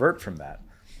want to revert from that.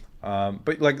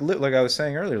 But like I was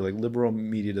saying earlier, like liberal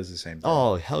media does the same thing.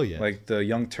 Oh hell yeah! Like the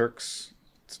Young Turks,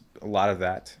 it's a lot of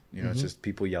that. You know, it's just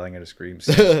people yelling at a screen.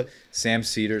 Sam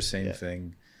Cedar, same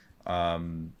thing.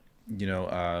 You know,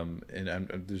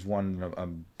 and there's one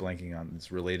I'm blanking on.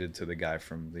 It's related to the guy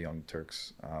from the Young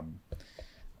Turks.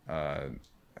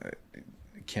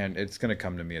 It's gonna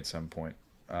come to me at some point.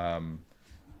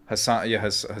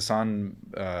 Hassan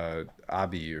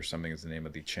Abi or something is the name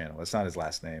of the channel. That's not his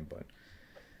last name,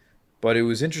 but it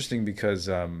was interesting because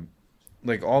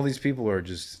like all these people are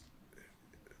just,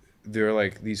 they're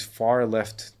like these far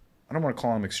left. I don't want to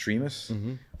call them extremists,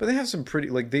 but they have some pretty,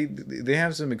 like they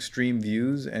have some extreme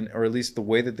views, or at least the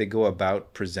way that they go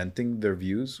about presenting their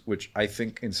views, which I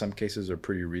think in some cases are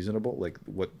pretty reasonable, like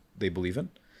what they believe in.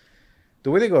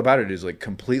 The way they go about it is like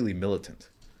completely militant.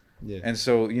 Yeah. And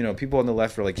so, you know, people on the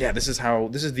left are like, yeah, this is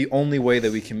the only way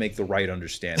that we can make the right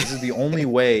understand. This is the only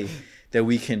way that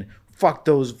we can fuck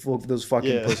those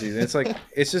fucking pussies. And it's like,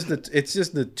 it's just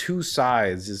the two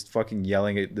sides just fucking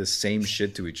yelling at the same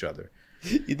shit to each other.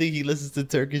 You think he listens to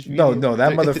Turkish music? No,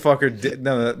 that motherfucker.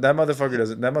 That motherfucker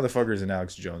doesn't. That motherfucker is an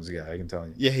Alex Jones guy. I can tell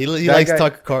you. Yeah, he likes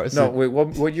Tucker Carlson. No, wait.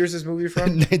 What year's this movie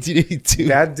from? 1982.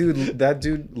 That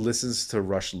dude listens to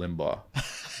Rush Limbaugh.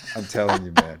 I'm telling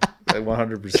you, man.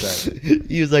 100%.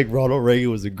 He was like, Ronald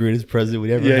Reagan was the greatest president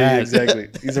we ever had. Yeah, exactly.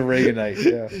 He's a Reaganite.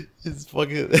 Yeah. It's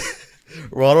fucking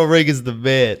Ronald Reagan's the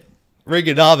man.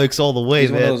 Reaganomics all the way,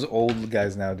 He's man. one of those old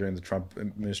guys now during the Trump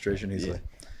administration. He's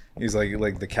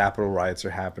like the Capitol riots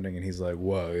are happening, and he's like,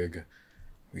 "Whoa,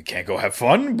 we can't go have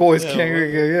fun, boys Yeah,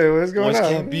 can't. Yeah, what's going on?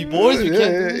 Boys can't be boys. We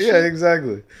can't do this yeah, shit.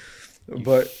 exactly."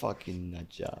 But fucking nut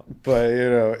job. But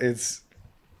it's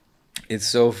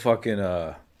so fucking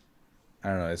I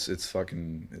don't know. It's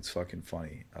fucking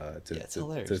funny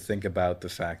to think about the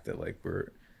fact that like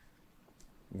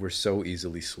we're so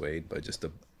easily swayed by just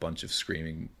a bunch of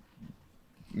screaming,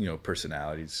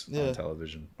 personalities on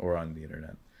television or on the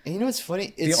internet. And you know what's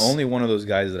funny? The only one of those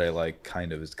guys that I like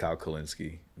kind of is Kyle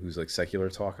Kalinske, who's like Secular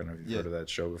Talk. I don't know if you've heard of that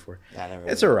show before.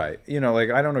 It's all right. Like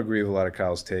I don't agree with a lot of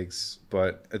Kyle's takes,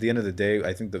 but at the end of the day,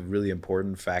 I think the really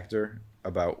important factor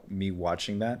about me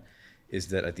watching that is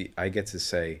that I get to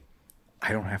say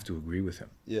I don't have to agree with him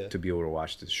to be able to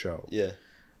watch this show. Yeah.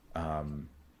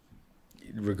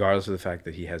 Regardless of the fact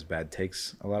that he has bad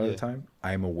takes a lot of the time,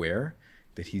 I'm aware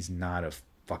that he's not a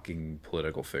fucking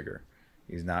political figure.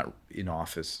 He's not in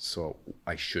office, so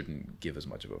I shouldn't give as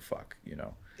much of a fuck,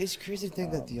 It's crazy to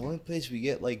think that the only place we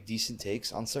get like decent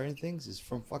takes on certain things is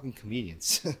from fucking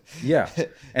comedians. Yeah, and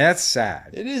that's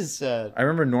sad. It is sad. I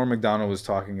remember Norm Macdonald was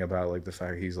talking about like the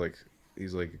fact he's like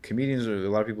comedians are, a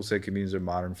lot of people say comedians are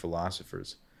modern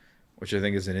philosophers, which I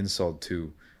think is an insult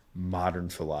to modern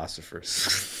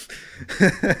philosophers.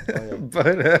 But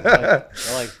they're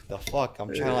like the fuck.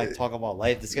 I'm trying to like talk about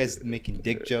life. This guy's making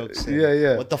dick jokes.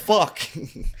 Yeah. What the fuck?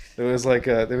 There was like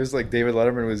David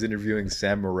Letterman was interviewing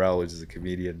Sam Morril, which is a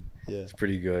comedian. Yeah, it's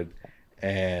pretty good.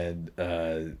 And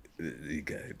I'm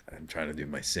trying to do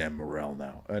my Sam Morril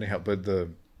now. Anyhow, but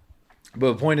the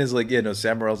point is like,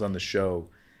 Sam Morril's on the show,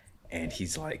 and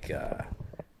he's like,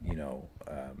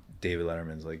 David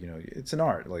Letterman's like, it's an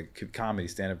art, like comedy,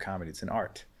 stand-up comedy, it's an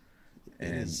art.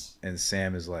 And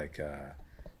Sam is like,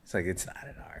 it's not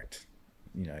an art.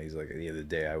 He's like, at the end of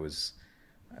the day, I was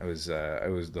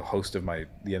the host of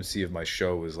the MC of my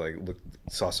show was like,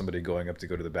 saw somebody going up to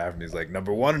go to the bathroom. He's like,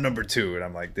 number 1 and number 2. And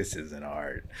I'm like, this is an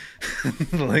art.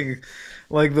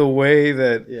 like the way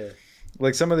that,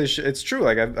 like some of this shit, it's true.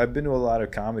 Like I've been to a lot of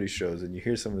comedy shows, and you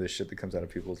hear some of this shit that comes out of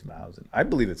people's mouths, and I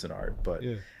believe it's an art, but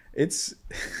it's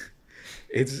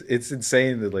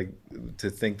insane that like to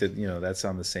think that that's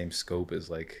on the same scope as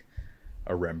like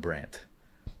a Rembrandt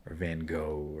or Van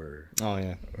Gogh or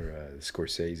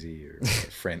Scorsese or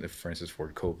Francis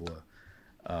Ford Coppola.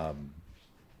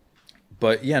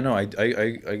 But yeah, no, I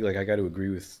got to agree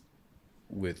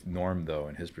with Norm though,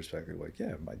 and his perspective. Like,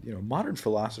 modern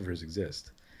philosophers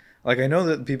exist. Like, I know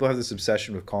that people have this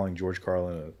obsession with calling George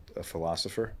Carlin a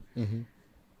philosopher. Mm-hmm.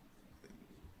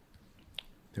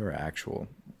 There are actual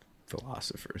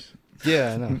philosophers.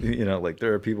 Yeah, I know. Like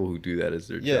there are people who do that as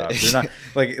their job. They're not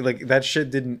like that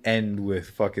shit didn't end with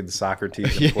fucking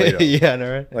Socrates and Plato. Yeah,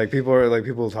 no, right? Like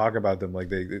people talk about them like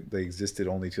they existed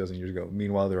only 2,000 years ago.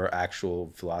 Meanwhile, there are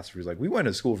actual philosophers like we went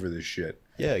to school for this shit.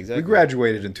 Yeah, exactly. We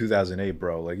graduated in 2008,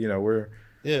 bro. Like we're.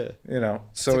 Yeah.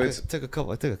 So I took a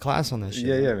class on that shit.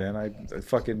 Yeah, man. I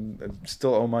fucking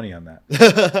still owe money on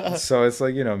that. So it's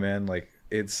like, man, like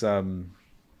it's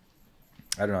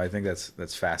I don't know, I think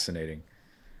that's fascinating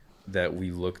that we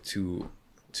look to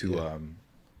Well,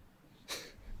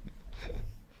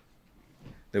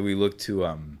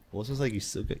 it's like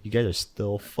you guys are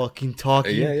still fucking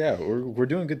talking. Yeah, we're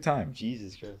doing good time.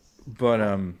 Jesus Christ. But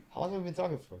how long have we been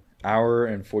talking for? Hour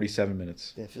and 47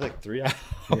 minutes. Yeah, I feel like 3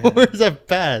 hours have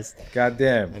passed.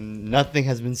 Goddamn. And nothing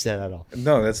has been said at all.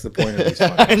 No, that's the point of these.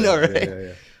 I know, right?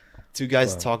 Yeah. Two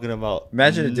guys talking about.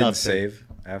 Imagine it didn't save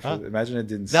after. Huh? Imagine it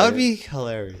didn't. That would be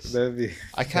hilarious. That'd be.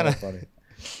 I kind of funny.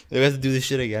 We have to do this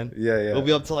shit again. Yeah. We'll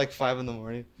be up till like 5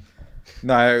 a.m.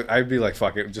 No, I'd be like,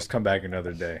 fuck it, just come back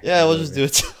another day. Yeah, we'll just do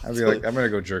it. I'd be like, I'm gonna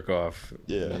go jerk off.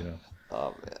 Yeah.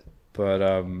 Oh man. But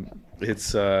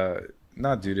it's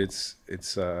not, dude. It's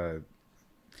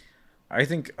I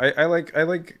think I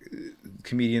like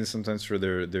comedians sometimes for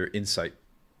their insight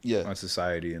on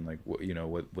society and like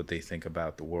what they think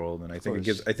about the world, and I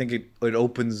think it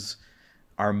opens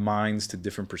our minds to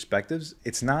different perspectives.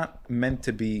 It's not meant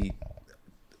to be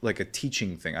like a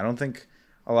teaching thing. I don't think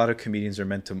a lot of comedians are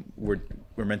meant to we're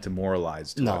meant to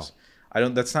moralize to us.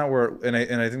 That's not where, and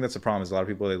I think that's the problem. Is a lot of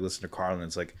people, they listen to Carlin,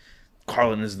 it's like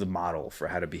Carlin is the model for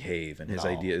how to behave, and his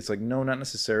idea. It's like, no, not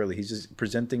necessarily. He's just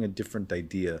presenting a different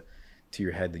idea to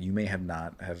your head that you may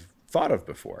not have thought of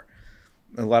before.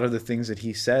 A lot of the things that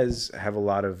he says have a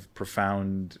lot of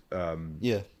profound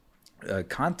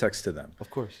context to them. Of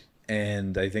course.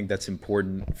 And I think that's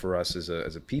important for us as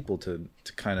a people to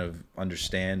kind of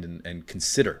understand and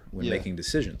consider when making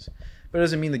decisions. But it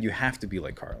doesn't mean that you have to be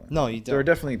like Carlin. No, you don't. There are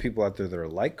definitely people out there that are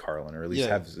like Carlin, or at least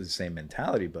have the same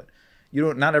mentality. But You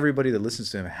don't. Not everybody that listens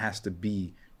to him has to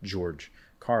be George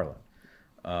Carlin.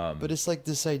 But it's like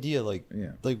this idea, like,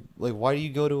 Yeah. like why do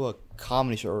you go to a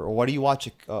comedy show, or why do you watch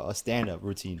a stand-up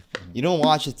routine? You don't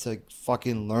watch it to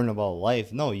fucking learn about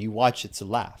life. No, you watch it to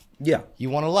laugh. Yeah. You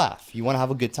want to laugh. You want to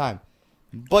have a good time.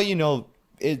 But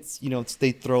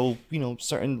they throw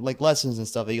certain like lessons and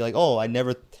stuff that you're like, oh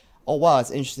wow, it's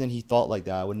interesting. He thought like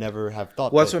that. I would never have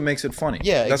thought. Well, that's what makes it funny.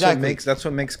 Yeah, that's exactly. That's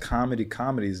what makes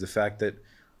comedy is the fact that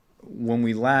when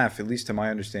we laugh, at least to my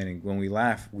understanding, when we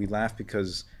laugh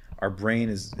because our brain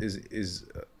is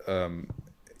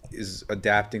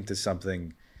adapting to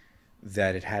something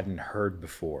that it hadn't heard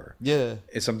before. Yeah.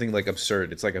 It's something like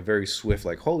absurd. It's like a very swift,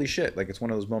 like, holy shit. Like, it's one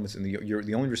of those moments, and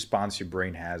the only response your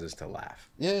brain has is to laugh.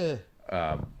 Yeah.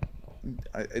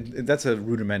 That's a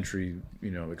rudimentary,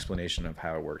 explanation of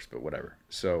how it works, but whatever.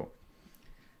 So,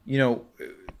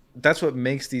 that's what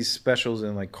makes these specials,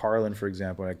 and like Carlin, for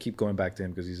example, and I keep going back to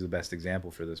him because he's the best example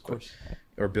for this,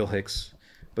 or Bill Hicks.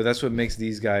 But that's what makes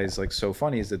these guys like so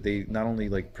funny, is that they not only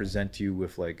like present you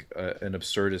with like an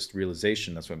absurdist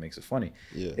realization. That's what makes it funny.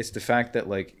 Yeah. It's the fact that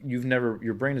like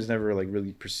your brain has never like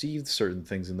really perceived certain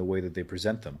things in the way that they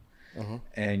present them. Uh-huh.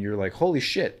 And you're like, holy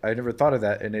shit, I never thought of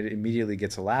that, and it immediately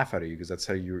gets a laugh out of you because that's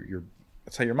how your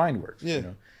mind works. Yeah.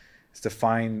 It's to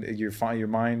find your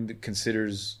mind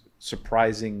considers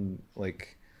surprising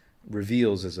like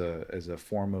reveals as a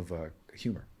form of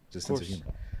humor, just sense of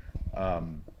humor.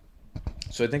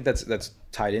 So I think that's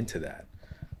tied into that,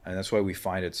 and that's why we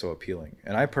find it so appealing.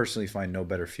 And I personally find no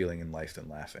better feeling in life than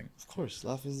laughing. Of course,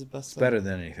 laughing is the best. It's better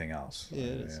than anything else. Yeah,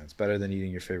 it is. It's better than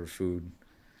eating your favorite food.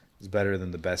 It's better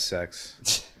than the best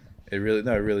sex. It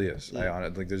really is. Yeah.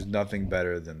 Like there's nothing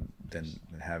better than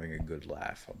having a good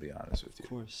laugh. I'll be honest with you. Of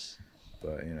course.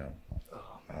 But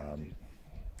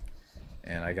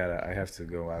and I have to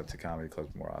go out to comedy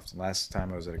clubs more often. Last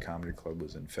time I was at a comedy club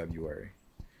was in February.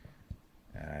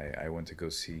 And I went to go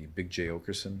see Big J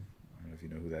Okerson. I don't know if you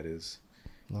know who that is.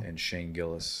 No. And Shane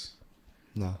Gillis.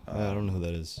 No, I don't know who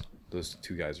that is. Those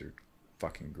two guys are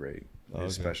fucking great. Oh,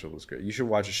 His okay. special was great. You should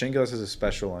watch it. Shane Gillis has a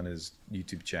special on his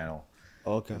YouTube channel.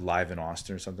 Oh, okay. Live in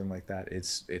Austin or something like that.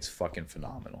 It's fucking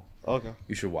phenomenal. Okay.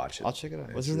 You should watch it. I'll check it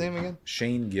out. What's It's his name again?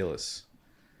 Shane Gillis.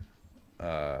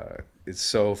 It's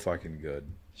so fucking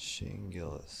good. Shane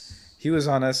Gillis. He was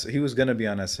gonna be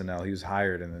on SNL. He was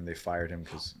hired and then they fired him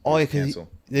because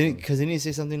didn't he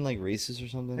say something like racist or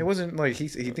something? It wasn't like he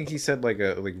said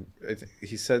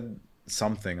he said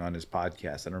something on his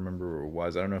podcast. I don't remember what it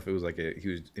was. I don't know if it was he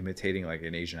was imitating like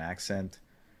an Asian accent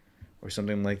or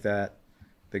something like that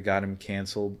got him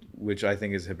canceled, which I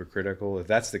think is hypocritical. If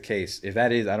that's the case, if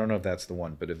that is, I don't know if that's the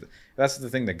one, but if that's the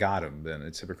thing that got him, then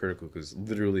it's hypocritical because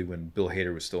literally when Bill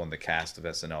Hader was still in the cast of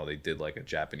SNL, they did like a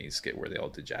Japanese skit where they all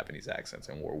did Japanese accents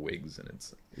and wore wigs, and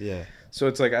it's so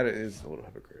it's like it's a little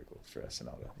hypocritical for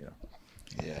SNL to,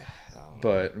 Yeah.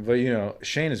 But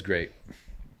Shane is great.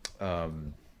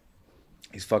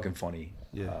 He's fucking funny.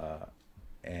 Yeah.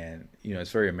 And it's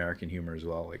very American humor as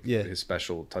well. Like Yeah. his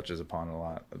special touches upon a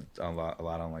lot on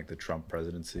like the Trump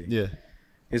presidency. Yeah.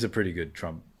 He has a pretty good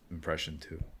Trump impression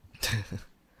too.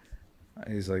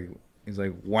 He's like,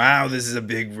 wow, this is a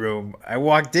big room. I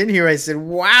walked in here, I said,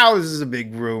 wow, this is a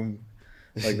big room.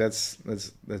 Like that's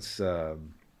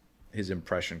his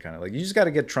impression, kind of like you just got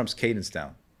to get Trump's cadence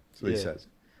down. That's what he says.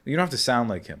 You don't have to sound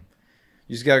like him.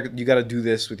 You gotta do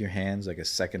this with your hands like a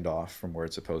second off from where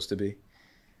it's supposed to be.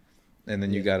 And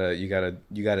then you gotta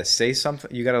say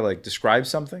something. You gotta like describe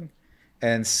something,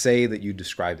 and say that you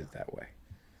described it that way.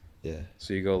 Yeah.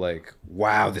 So you go like,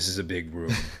 "Wow, this is a big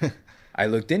room." I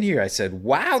looked in here. I said,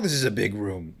 "Wow, this is a big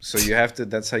room." So you have to.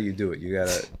 That's how you do it. You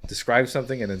gotta describe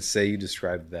something and then say you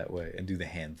described it that way, and do the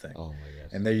hand thing. Oh my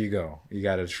gosh. And there you go. You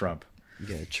got a Trump. You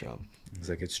got a Trump. It's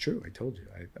like it's true. I told you.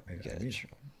 I got a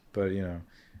Trump. But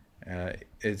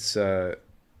it's. You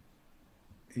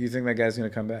think that guy's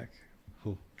gonna come back?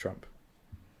 Who? Trump.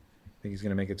 Think he's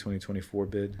gonna make a 2024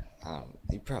 bid?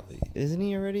 He probably isn't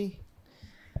he already?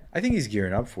 I think he's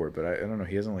gearing up for it, but I don't know.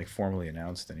 He hasn't like formally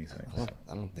announced anything.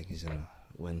 I don't think he's gonna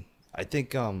win. I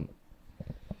think It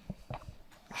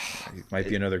might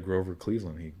be another Grover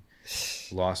Cleveland. He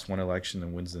lost one election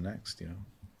and wins the next.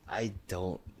 I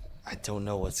don't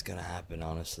know what's gonna happen,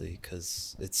 honestly,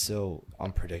 because it's so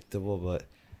unpredictable. But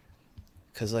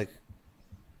because I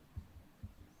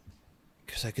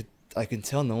can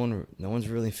tell no one's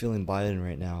really feeling Biden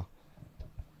right now,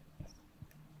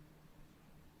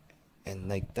 and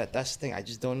like that's the thing. I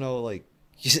just don't know. Like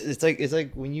it's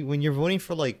like when you're voting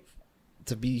for like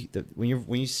to be when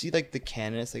you see like the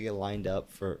candidates that get lined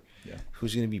up for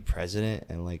who's gonna be president,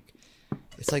 and like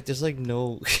it's like there's like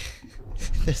no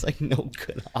there's like no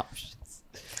good options.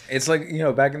 It's like,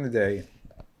 back in the day,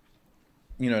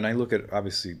 and I look at,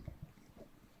 obviously,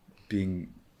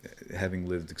 having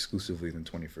lived exclusively in the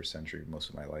 21st century most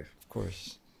of my life. Of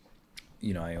course.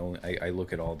 I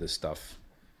look at all this stuff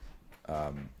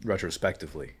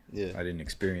retrospectively. Yeah. I didn't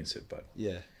experience it, but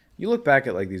Yeah. you look back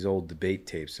at like these old debate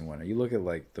tapes and whatnot. You look at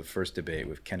like the first debate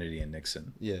with Kennedy and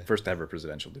Nixon. Yeah. First ever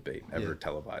presidential debate ever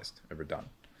televised, ever done.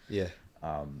 Yeah.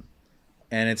 And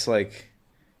it's like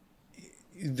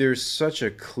there's such a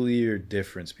clear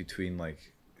difference between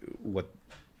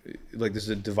there's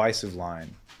a divisive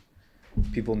line.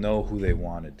 People know who they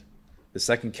wanted. The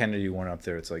second Kennedy went up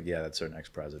there, it's like, yeah, that's our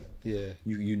next president. Yeah.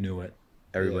 You knew it.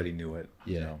 Everybody knew it.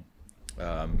 Yeah.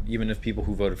 Even if people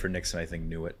who voted for Nixon, I think,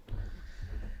 knew it.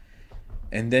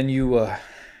 And then you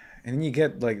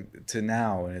get like to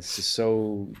now, and it's just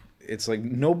so. It's like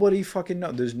nobody fucking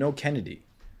knows. There's no Kennedy.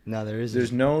 No, there isn't.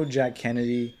 There's no Jack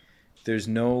Kennedy. There's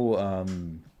no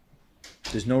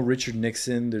Richard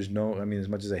Nixon. There's no. I mean, as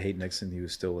much as I hate Nixon, he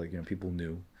was still like, people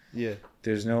knew. Yeah.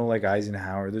 There's no like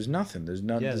Eisenhower. There's nothing. There's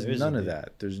none. Yeah, there's none of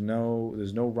that. There's no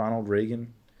Ronald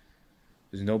Reagan.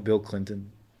 There's no Bill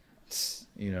Clinton.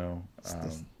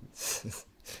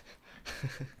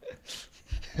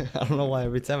 I don't know why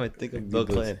every time I think of Bill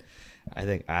Clinton, I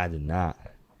think I did not.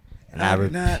 And I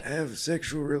did not have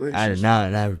sexual relations. I did not,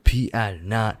 and I repeat, I did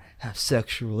not have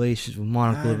sexual relations with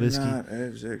Monica Lewinsky. I did not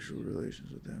have sexual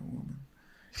relations with that woman.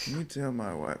 Can you tell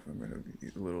my wife I'm gonna be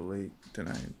a little late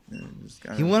tonight?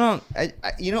 He went on.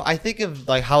 I think of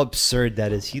like how absurd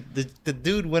that is. The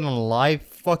dude went on live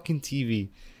fucking TV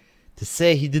to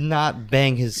say he did not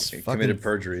bang his fucking. Committed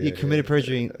perjury. He committed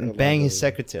perjury and bang his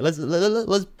secretary. Let's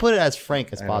put it as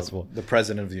frank as possible. The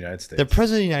president of the United States. The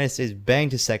president of the United States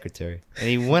banged his secretary, and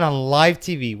he went on live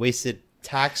TV, wasted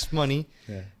tax money,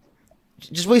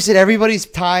 just wasted everybody's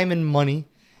time and money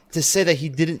to say that he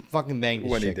didn't fucking bang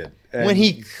this chick. He did. When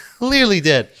he clearly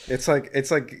did. It's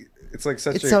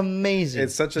amazing.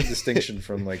 It's such a distinction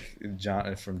from like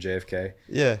from JFK.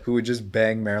 Yeah. Who would just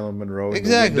bang Marilyn Monroe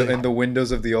exactly in the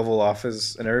windows of the Oval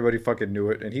Office, and everybody fucking knew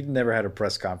it, and he never had a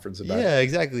press conference about it. Yeah,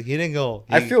 exactly. He didn't go.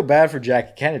 I feel bad for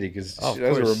Jackie Kennedy because she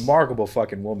was course. a remarkable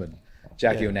fucking woman.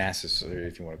 Jackie Onassis, or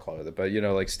if you want to call her that. But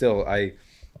still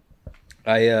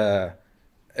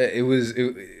it was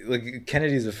like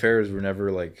Kennedy's affairs were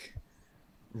never like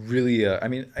really I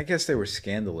mean, I guess they were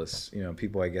scandalous,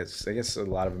 people I guess a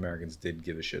lot of Americans did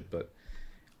give a shit, but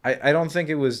I don't think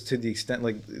it was to the extent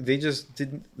like they just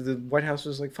didn't. The White House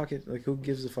was like, fuck it, like who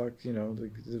gives a fuck,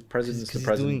 like the president's the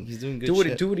president. He's doing good shit.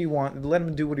 shit. Do what he wants. Let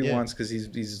him do what he wants because he's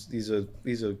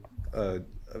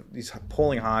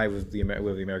polling high with the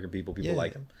American people. People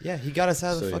like him. Yeah, he got us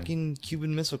out of the fucking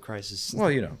Cuban Missile Crisis. Well,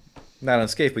 not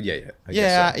unscathed, but I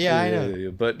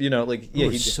know. But we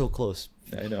were so close.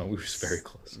 I know, we were very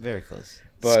close. Very close.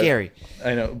 But, scary.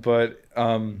 I know, but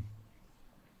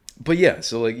yeah.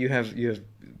 So like you have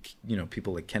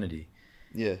people like Kennedy.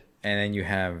 Yeah. And then you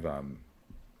have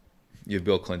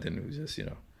Bill Clinton, who's just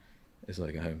is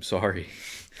like, I'm sorry,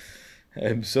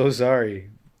 I'm so sorry.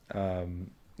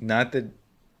 Not that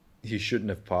he shouldn't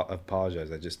have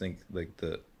apologized. I just think like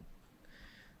the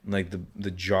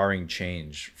jarring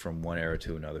change from one era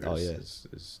to another is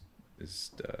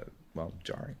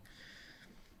jarring.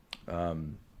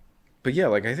 But yeah,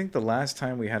 like I think the last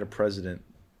time we had a president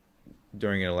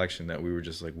during an election that we were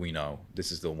just like, we know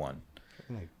this is the one,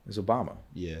 is Obama.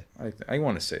 Yeah. I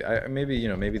want to say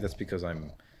maybe that's because I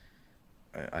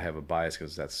have a bias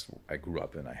because I grew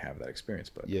up and I have that experience.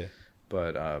 But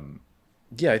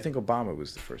I think Obama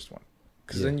was the first one,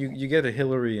 because then you get a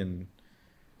Hillary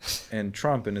and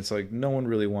Trump, and it's like no one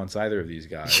really wants either of these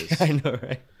guys. I know,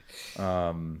 right?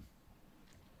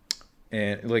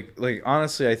 And like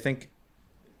honestly, I think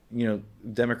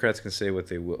Democrats can say what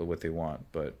they want,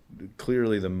 but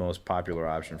clearly the most popular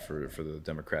option for the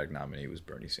Democratic nominee was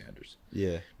Bernie Sanders.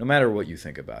 Yeah. No matter what you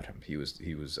think about him, he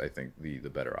was I think the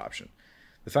better option.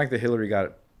 The fact that Hillary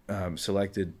got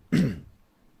selected,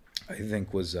 I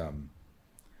think was I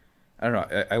don't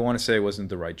know. I want to say it wasn't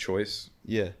the right choice.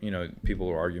 Yeah. People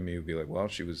who argue me would be like, well,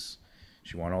 she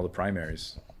won all the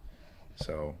primaries.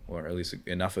 So, or at least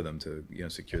enough of them to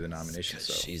secure the nomination.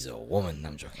 So she's a woman.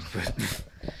 I'm joking.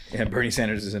 Yeah, Bernie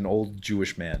Sanders is an old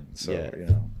Jewish man, so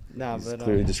he's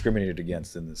clearly discriminated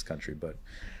against in this country. But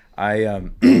I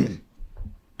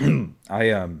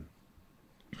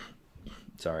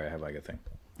sorry, I have like a thing.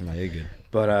 No, you're good.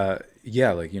 But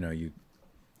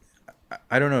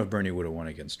I don't know if Bernie would have won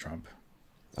against Trump.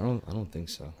 I don't think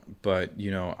so. But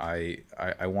I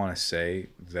want to say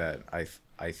that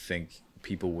I think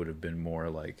people would have been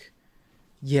more like,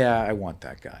 yeah, I want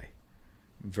that guy,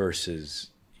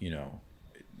 versus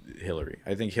Hillary.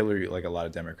 I think Hillary, like a lot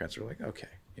of Democrats, are like, okay,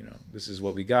 this is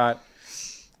what we got.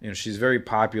 She's very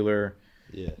popular.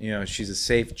 Yeah. She's a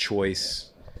safe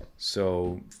choice.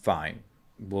 So fine,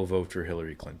 we'll vote for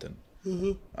Hillary Clinton.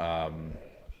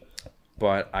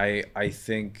 But I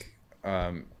think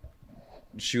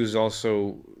she was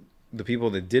also the people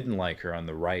that didn't like her on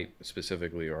the right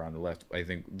specifically or on the left. I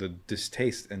think the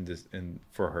distaste and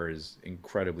for her is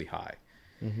incredibly high.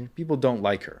 People don't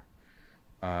like her.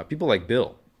 People like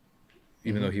Bill,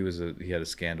 even though he had a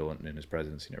scandal in his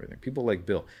presidency and everything. People like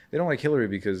Bill. They don't like Hillary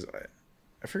because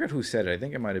I forget who said it. I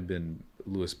think it might have been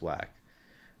Louis Black,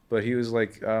 but he was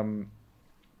like,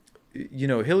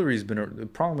 Hillary's been the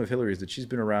problem with Hillary is that she's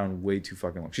been around way too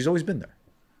fucking long. She's always been there.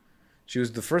 She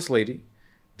was the first lady.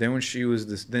 Then she was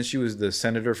the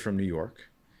senator from New York.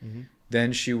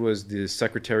 Then she was the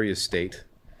Secretary of State.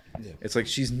 Yeah. It's like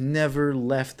she's never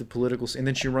left the political scene. And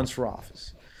then she runs for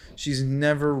office. She's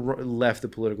never left the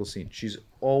political scene. She's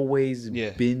always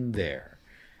been there.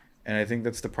 And I think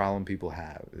that's the problem people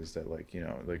have is that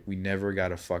we never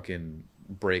got a fucking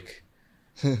break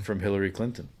from Hillary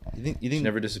Clinton. You think she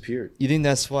never disappeared? You think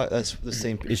that's the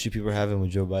same issue people are having with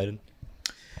Joe Biden?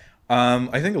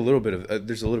 I think there's a little bit of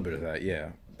that.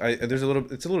 Yeah. It's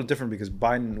a little different because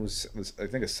Biden was I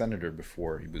think a senator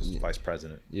before he was vice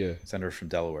president. Yeah. Senator from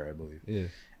Delaware, I believe. Yeah.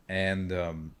 And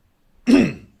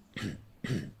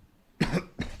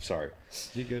sorry.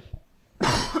 You're good.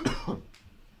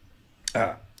 But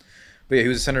yeah, he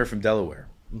was a senator from Delaware.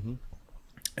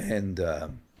 And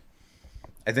I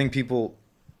don't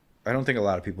think a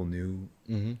lot of people knew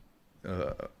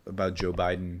about Joe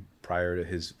Biden prior to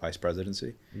his vice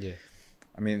presidency. Yeah.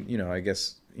 I mean, I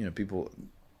guess, people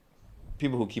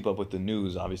who keep up with the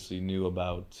news obviously knew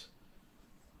about,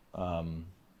 it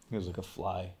was like a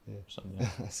fly or something. Yeah.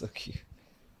 That's so cute.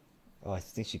 Oh, I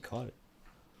think she caught it.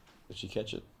 Did she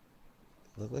catch it?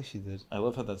 Looked like she did. I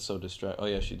love how that's so Oh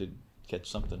yeah, she did catch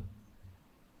something.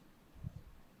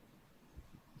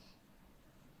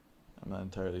 I'm not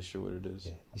entirely sure what it is.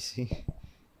 Yeah, you see?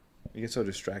 You get so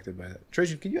distracted by that.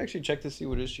 Trajan, can you actually check to see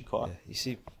what it is she caught? Yeah, you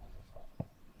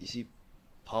see,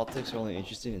 politics are only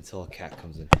interesting until a cat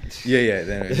comes in. Yeah,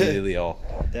 then immediately all.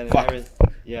 Fuck.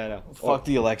 Yeah, I know. Fuck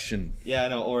the election. Yeah, I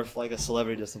know. Or if like a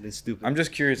celebrity does something stupid. I'm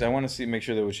just curious. I want to make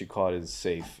sure that what she caught is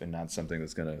safe and not something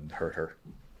that's gonna hurt her.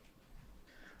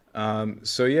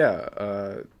 So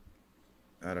yeah,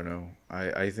 I don't know.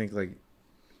 I think like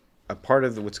a part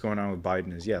of what's going on with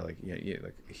Biden is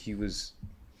he was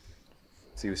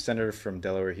senator from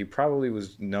Delaware. He probably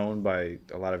was known by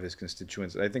a lot of his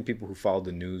constituents. I think people who followed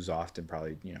the news often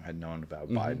probably had known about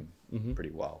Biden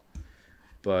pretty well,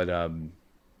 but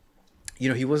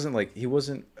he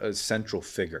wasn't a central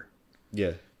figure.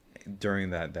 Yeah. During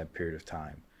that period of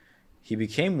time, he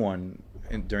became one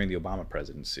during the Obama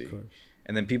presidency. Of course.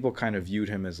 And then people kind of viewed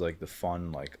him as like the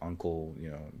fun, like uncle,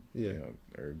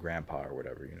 or grandpa or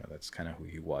whatever. That's kind of who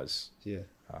he was. Yeah.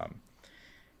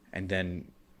 And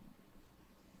then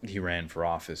he ran for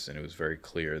office, and it was very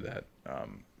clear that,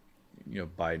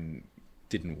 Biden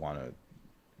didn't want to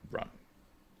run.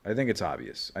 I think it's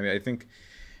obvious. I mean, I think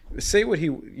say what he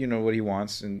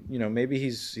wants, and maybe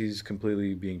he's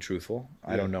completely being truthful.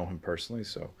 Yeah. I don't know him personally,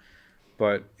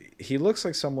 but he looks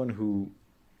like someone who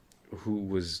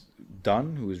was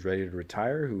done, who was ready to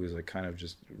retire, who was like kind of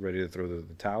just ready to throw the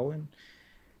towel in.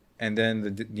 And then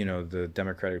the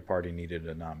Democratic Party needed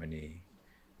a nominee,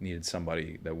 needed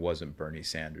somebody that wasn't Bernie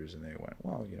Sanders, and they went,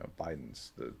 well,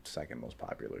 Biden's the second most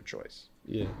popular choice.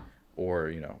 Yeah.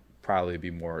 Or, probably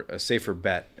be a safer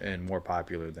bet and more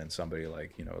popular than somebody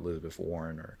like, Elizabeth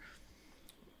Warren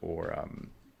or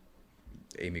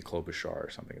Amy Klobuchar or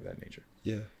something of that nature.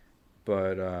 Yeah.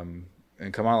 But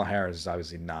and Kamala Harris is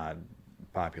obviously not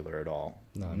popular at all.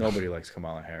 No. Nobody likes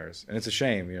Kamala Harris, and it's a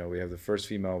shame. We have the first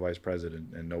female vice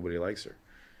president, and nobody likes her.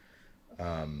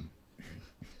 And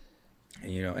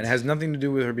it has nothing to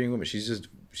do with her being a woman. She's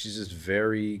just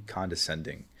very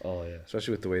condescending. Oh yeah.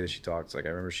 Especially with the way that she talks. Like I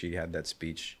remember she had that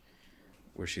speech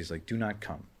where she's like, "Do not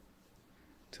come."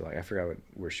 To I forgot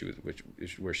where she was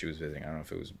visiting. I don't know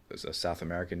if it was a South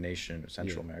American nation or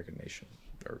Central American nation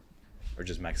or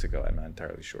just Mexico. I'm not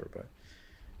entirely sure, but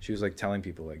she was like telling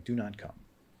people like, "Do not come,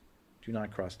 do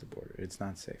not cross the border. It's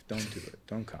not safe. Don't do it.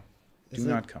 Don't come. Do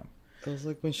not come." It was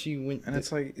like when she went. And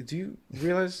it's like, do you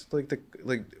realize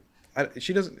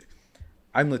she doesn't.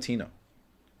 I'm Latino.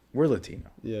 We're Latino.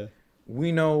 Yeah.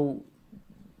 We know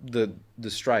the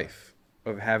strife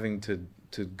of having to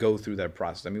go through that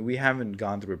process. I mean, we haven't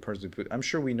gone through it personally, but I'm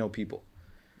sure we know people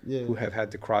who have had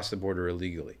to cross the border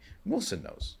illegally. Wilson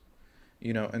knows.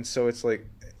 And so it's like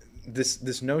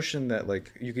this notion that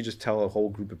like you could just tell a whole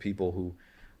group of people who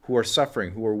who are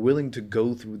suffering, who are willing to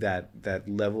go through that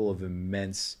level of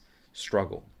immense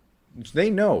struggle, which they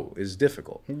know is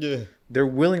difficult. Yeah. They're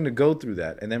willing to go through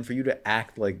that, and then for you to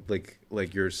act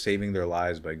like you're saving their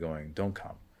lives by going, "Don't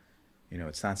come,"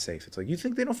 it's not safe. It's like, you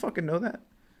think they don't fucking know that?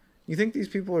 You think these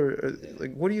people are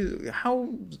like, how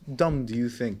dumb do you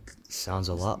think? Sounds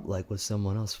a lot like what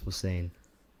someone else was saying.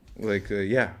 Like,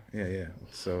 yeah.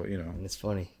 So, And it's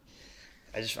funny.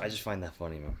 I just find that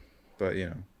funny, man. But,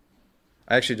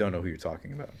 I actually don't know who you're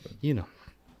talking about. But.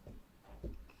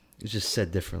 It's just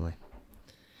said differently.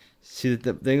 See,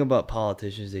 the thing about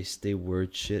politicians, they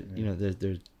word shit.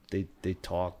 They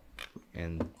talk,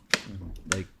 and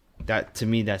like that, to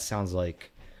me, that sounds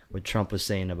like what Trump was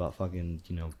saying about fucking,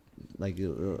 like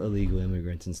illegal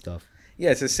immigrants and stuff. Yeah,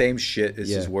 it's the same shit.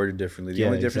 It's just worded differently. The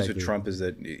only difference with Trump is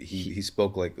that he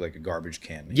spoke like a garbage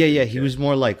can. He was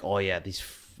more like, oh yeah, these,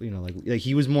 like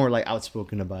he was more like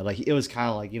outspoken about it. Like it was kind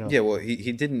of like, Yeah, well,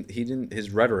 he didn't. His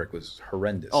rhetoric was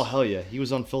horrendous. Oh hell yeah, he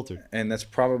was unfiltered. And that's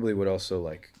probably what also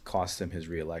like cost him his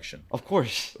reelection. Of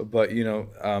course. But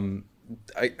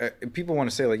people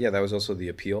want to say like, yeah, that was also the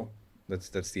appeal.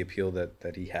 That's the appeal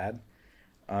that he had.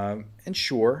 And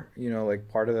sure, like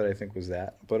part of that I think was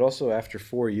that, but also after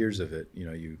 4 years of it,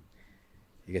 you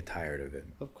get tired of it.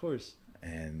 Of course.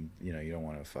 And you don't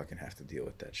want to fucking have to deal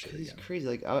with that shit. It's crazy.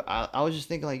 Like I was just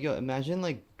thinking, like, yo, imagine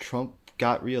like Trump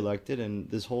got reelected and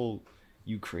this whole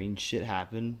Ukraine shit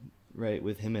happened, right,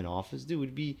 with him in office, dude.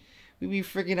 We'd be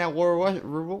freaking at war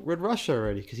with Russia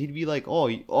already, because he'd be like, oh,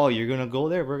 you're gonna go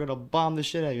there, we're gonna bomb the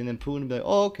shit out of you, and then Putin would be like,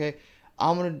 oh, okay.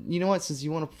 I'm gonna, you know what? Since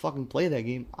you want to fucking play that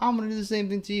game, I'm gonna do the same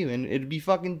thing to you, and we'd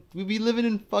be living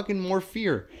in fucking more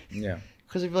fear. Yeah.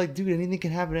 Because it'd be like, dude, anything can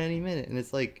happen at any minute, and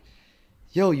it's like,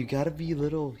 yo, you gotta be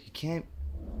little. You can't.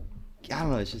 I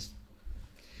don't know. It's just,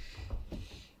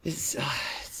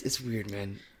 it's weird,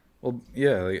 man. Well,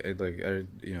 yeah,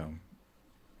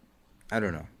 I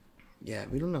don't know. Yeah,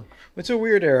 we don't know. It's a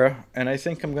weird era, and I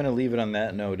think I'm gonna leave it on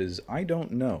that note. Is I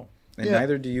don't know, and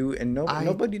neither do you, and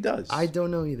nobody does. I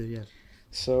don't know either. Yeah.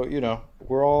 So,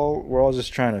 we're all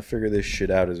just trying to figure this shit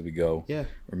out as we go. Yeah.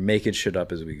 We're making shit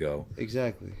up as we go.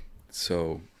 Exactly.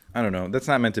 So, I don't know. That's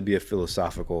not meant to be a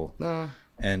philosophical. Nah.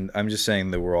 And I'm just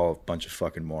saying that we're all a bunch of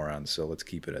fucking morons, so let's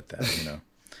keep it at that,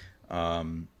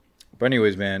 But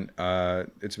anyways, man,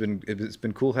 it's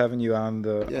been cool having you on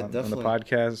the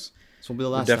podcast. This won't be the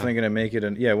last We're definitely going to make it.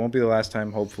 It won't be the last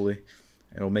time, hopefully.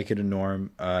 It'll make it a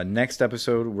norm. Next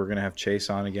episode, we're gonna have Chase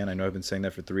on again. I know I've been saying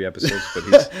that for 3 episodes,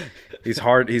 but he's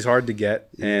hard to get,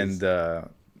 and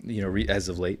as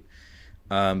of late.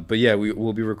 But yeah,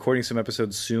 we'll be recording some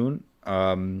episodes soon,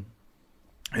 and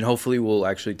hopefully we'll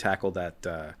actually tackle that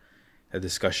a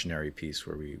discussionary piece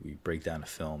where we break down a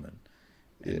film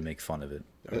and make fun of it,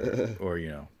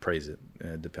 or praise it.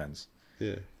 It depends.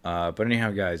 Yeah. But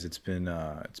anyhow, guys, it's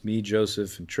me,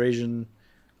 Joseph, and Trajan.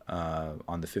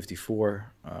 On the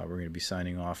 54, we're going to be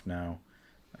signing off now.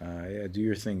 Do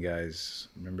your thing, guys.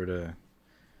 Remember to,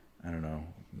 I don't know,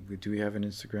 do we have an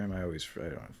Instagram? I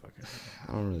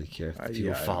don't really care if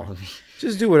people follow me.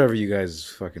 Just do whatever you guys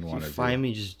fucking want to do. Find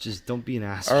me, just don't be an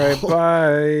asshole. All right,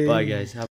 bye. Bye, guys.